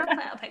his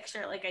profile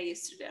picture like I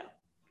used to do.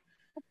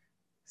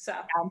 So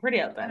I'm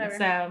pretty open. Whatever.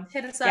 So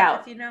hit us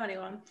up if you know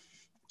anyone.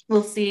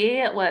 We'll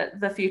see what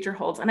the future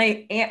holds. And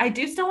I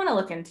do still want to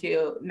look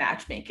into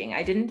matchmaking.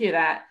 I didn't do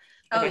that.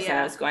 Like I said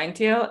I was going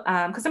to,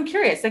 because I'm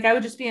curious. Like I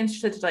would just be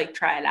interested to like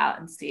try it out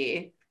and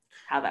see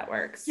how that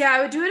works. Yeah,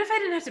 I would do it if I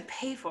didn't have to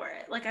pay for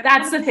it. Like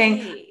that's the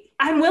thing.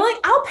 I'm willing.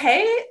 I'll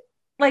pay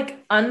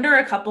like under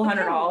a couple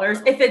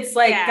 $100 if it's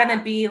like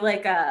gonna be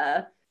like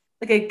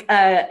if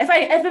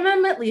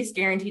I'm at least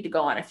guaranteed to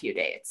go on a few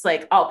dates.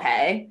 Like I'll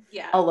pay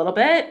a little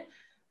bit.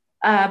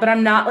 But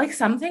I'm not like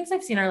some things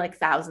I've seen are like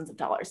thousands of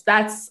dollars.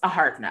 That's a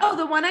hard no. Oh,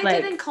 the one I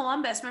did in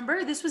Columbus,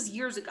 remember? This was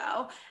years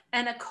ago.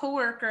 And a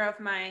coworker of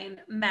mine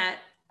met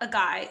a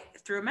guy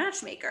through a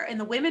matchmaker, and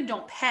the women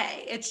don't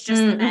pay. It's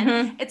just the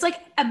men. It's like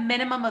a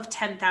minimum of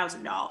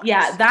 $10,000.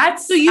 Yeah,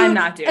 that's I'm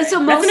not doing. And so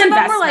most of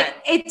them were like,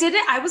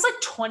 I was like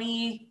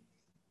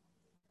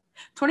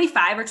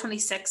 25 or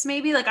 26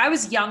 maybe. Like I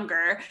was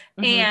younger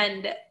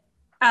and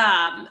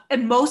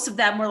most of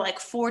them were like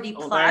 40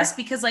 plus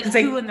because like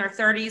who in their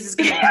 30s is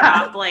going to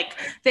drop? Like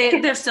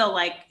they're still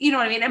like, you know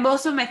what I mean? And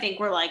most of them I think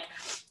were like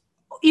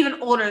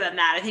even older than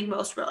that. I think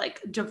most were like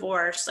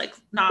divorced, like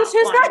not.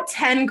 Who's got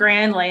 10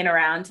 grand laying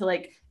around to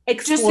like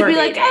explore just to be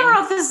dating. Like, I don't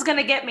know if this is going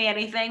to get me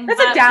anything.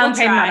 That's a down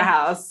payment on a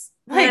house.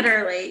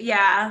 Literally.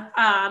 Yeah.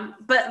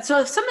 But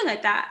so something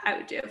like that I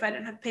would do if I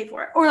didn't have to pay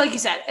for it. Or like you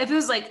said, if it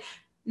was like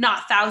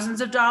not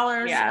thousands of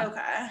dollars. Yeah.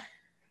 Okay.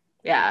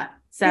 Yeah.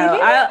 So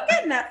maybe I'll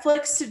get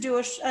Netflix to do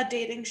a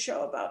dating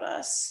show about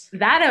us.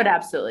 That I would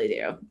absolutely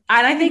do.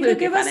 And I think they could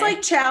give us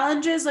like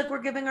challenges like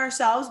we're giving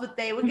ourselves, but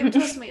they would give it to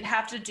us and we'd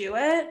have to do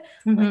it.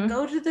 Like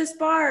go to this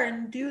bar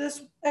and do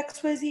this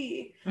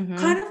XYZ.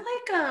 Kind of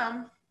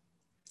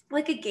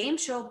like a game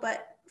show,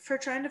 but for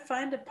trying to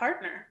find a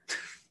partner.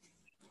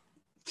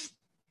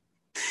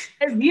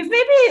 You've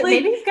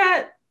maybe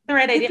got the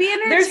right idea. It'd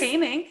be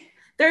entertaining.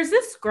 There's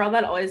this girl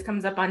that always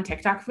comes up on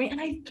TikTok for me,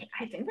 and I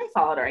think I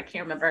followed her. I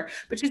can't remember,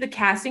 but she's a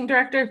casting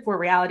director for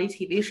reality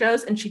TV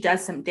shows, and she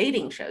does some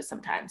dating shows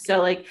sometimes.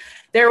 So like,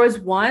 there was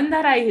one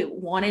that I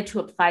wanted to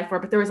apply for,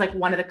 but there was like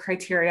one of the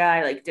criteria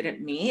I like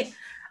didn't meet.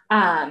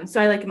 So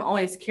I like am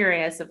always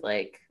curious of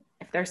like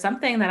if there's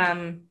something that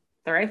I'm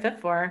the right fit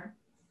for.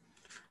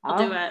 I'll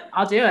do it.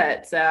 I'll do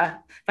it. So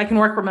if I can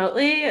work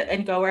remotely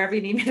and go wherever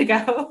you need me to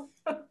go,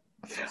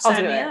 I'll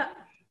do it.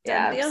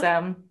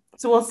 Yeah.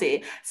 So we'll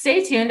see.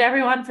 Stay tuned,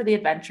 everyone, for the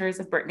adventures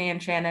of Brittany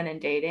and Shannon in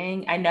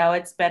dating. I know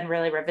it's been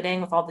really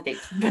riveting with all the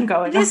dates we've been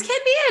going This on.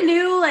 could be a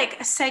new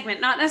like segment,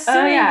 not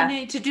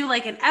necessarily to do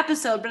like an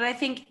episode, but I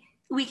think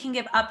we can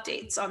give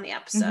updates on the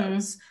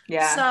episodes. Mm-hmm.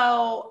 Yeah.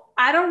 So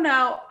I don't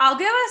know. I'll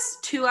give us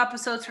 2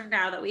 episodes from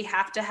now that we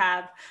have to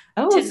have.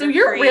 Oh, so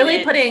you're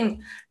really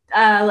putting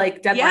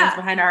like deadlines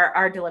behind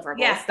our deliverables.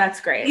 Yeah.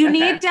 That's great. You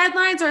need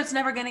deadlines or it's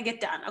never going to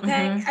get done.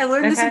 Okay. Mm-hmm. I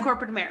learned this in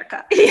corporate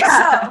America.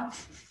 Yeah. So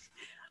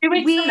 2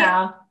 weeks from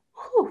now.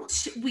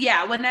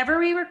 Yeah. Whenever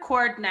we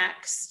record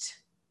next,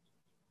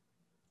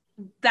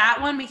 that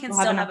one we can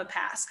still have a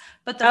pass,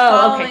 but the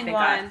following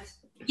one, God.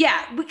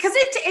 Yeah, because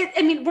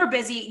I mean, we're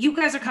busy. You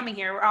guys are coming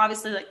here. We're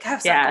obviously like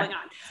have stuff going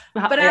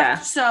on, but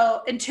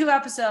so in 2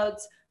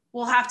 episodes,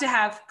 we'll have to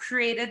have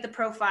created the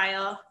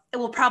profile. And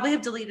we'll probably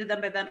have deleted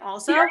them by then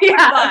also.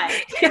 Yeah.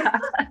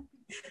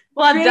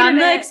 We'll have done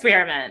the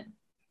experiment.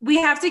 We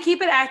have to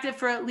keep it active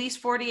for at least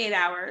 48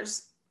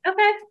 hours.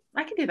 Okay.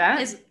 I can do that.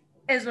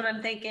 Is what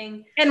I'm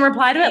thinking. And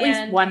reply to at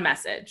least 1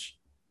 message.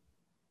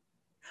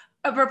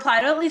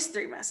 Reply to at least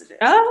 3 messages.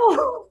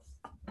 Oh.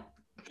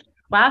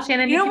 Wow,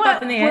 Shannon, you keep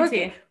up in the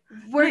ante.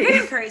 We're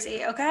getting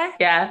crazy, okay?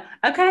 Yeah.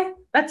 Okay.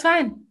 That's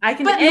fine. I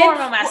can. But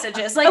normal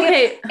messages.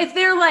 Like if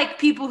they're like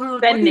people who are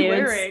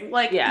wearing,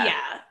 like yeah.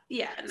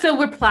 No. So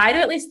reply to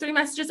at least 3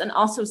 messages and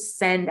also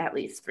send at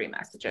least 3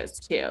 messages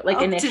too. Like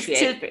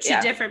initiate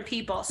to different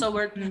people. So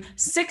we're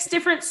 6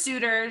 different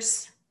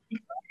suitors.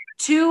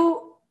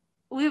 2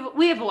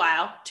 we have a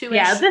while.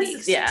 2-ish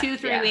weeks.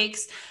 2-3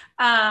 weeks.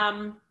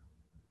 And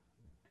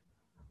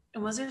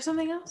was there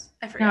something else?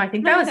 I forgot. No, I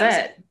think that was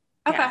it.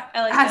 Okay. Yeah.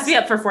 I like it. Has to be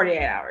up for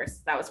 48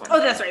 hours. That was one. Oh,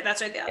 that's right.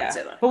 That's right. Yeah. That's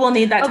it. But we'll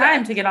need that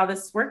time to get all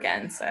this work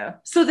in.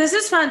 So this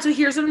is fun. So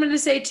here's what I'm going to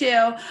say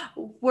too.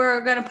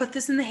 We're going to put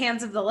this in the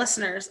hands of the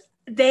listeners.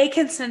 They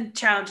can send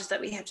challenges that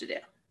we have to do.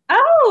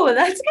 Oh,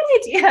 that's a good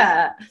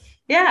idea.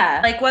 Yeah.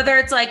 Like whether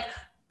it's like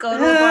go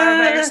to a bar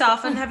by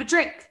yourself and have a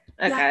drink.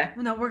 Okay. Yeah,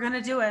 no, we're going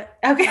to do it.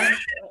 Okay.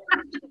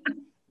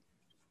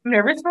 I'm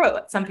nervous for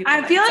what some people.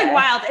 I'm feeling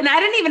wild, and I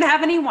didn't even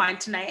have any wine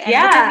tonight. And look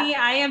at me,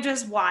 I am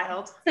just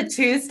wild. It's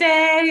a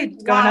Tuesday,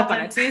 going up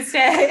on a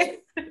Tuesday.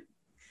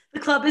 The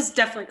club is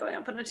definitely going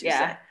up on a Tuesday.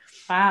 Yeah.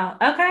 Wow.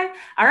 Okay.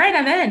 All right,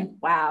 I'm in.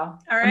 Wow.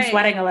 All right. I'm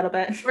sweating a little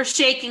bit. We're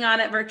shaking on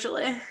it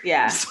virtually.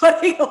 Yeah. I'm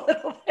sweating a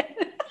little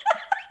bit.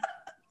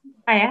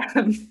 I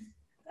am.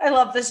 I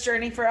love this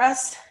journey for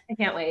us. I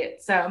can't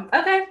wait. So,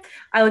 okay.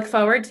 I look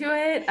forward to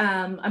it.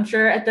 I'm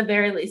sure at the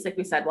very least, like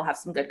we said, we'll have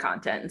some good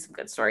content and some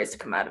good stories to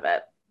come out of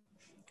it.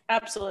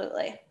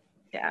 Absolutely.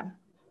 Yeah.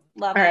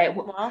 Love it. All right.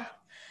 Well,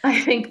 I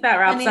think that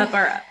wraps up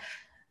our.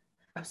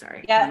 Oh,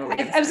 sorry. Yeah.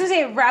 I was going to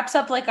say it wraps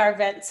up like our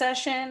vent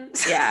session.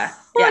 Yeah.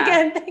 Well,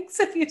 again, thanks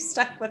if you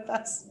stuck with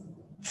us.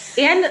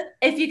 And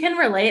if you can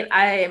relate,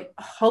 I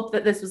hope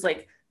that this was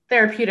like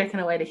therapeutic in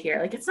a way to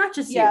hear. Like, it's not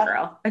just you,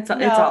 girl. It's all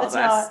of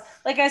us.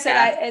 Like I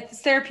said,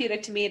 it's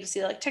therapeutic to me to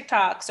see like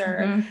TikToks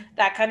or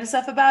that kind of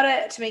stuff about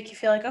it to make you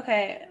feel like,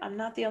 okay, I'm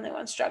not the only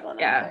one struggling.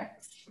 Yeah.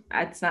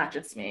 It's not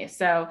just me.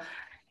 So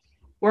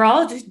we're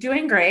all just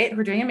doing great.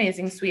 We're doing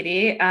amazing,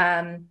 sweetie.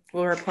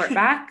 We'll report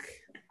back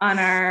on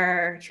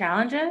our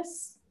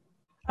challenges.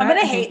 I'm going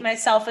to hate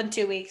myself in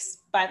 2 weeks,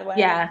 by the way.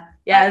 Yeah.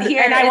 Yeah.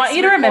 And I want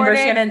you to remember,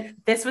 Shannon,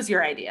 this was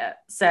your idea.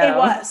 So it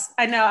was.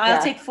 I know.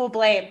 I'll take full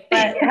blame.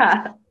 But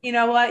you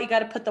know what? You got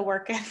to put the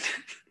work in.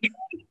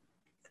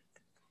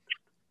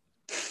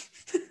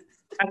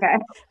 Okay.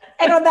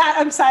 And on that,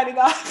 I'm signing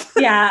off.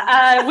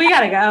 Yeah. We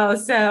got to go.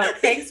 So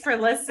thanks for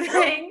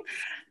listening.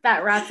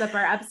 That wraps up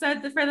our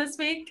episode for this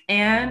week.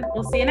 And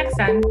we'll see you next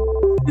time.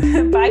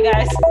 Bye,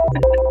 guys.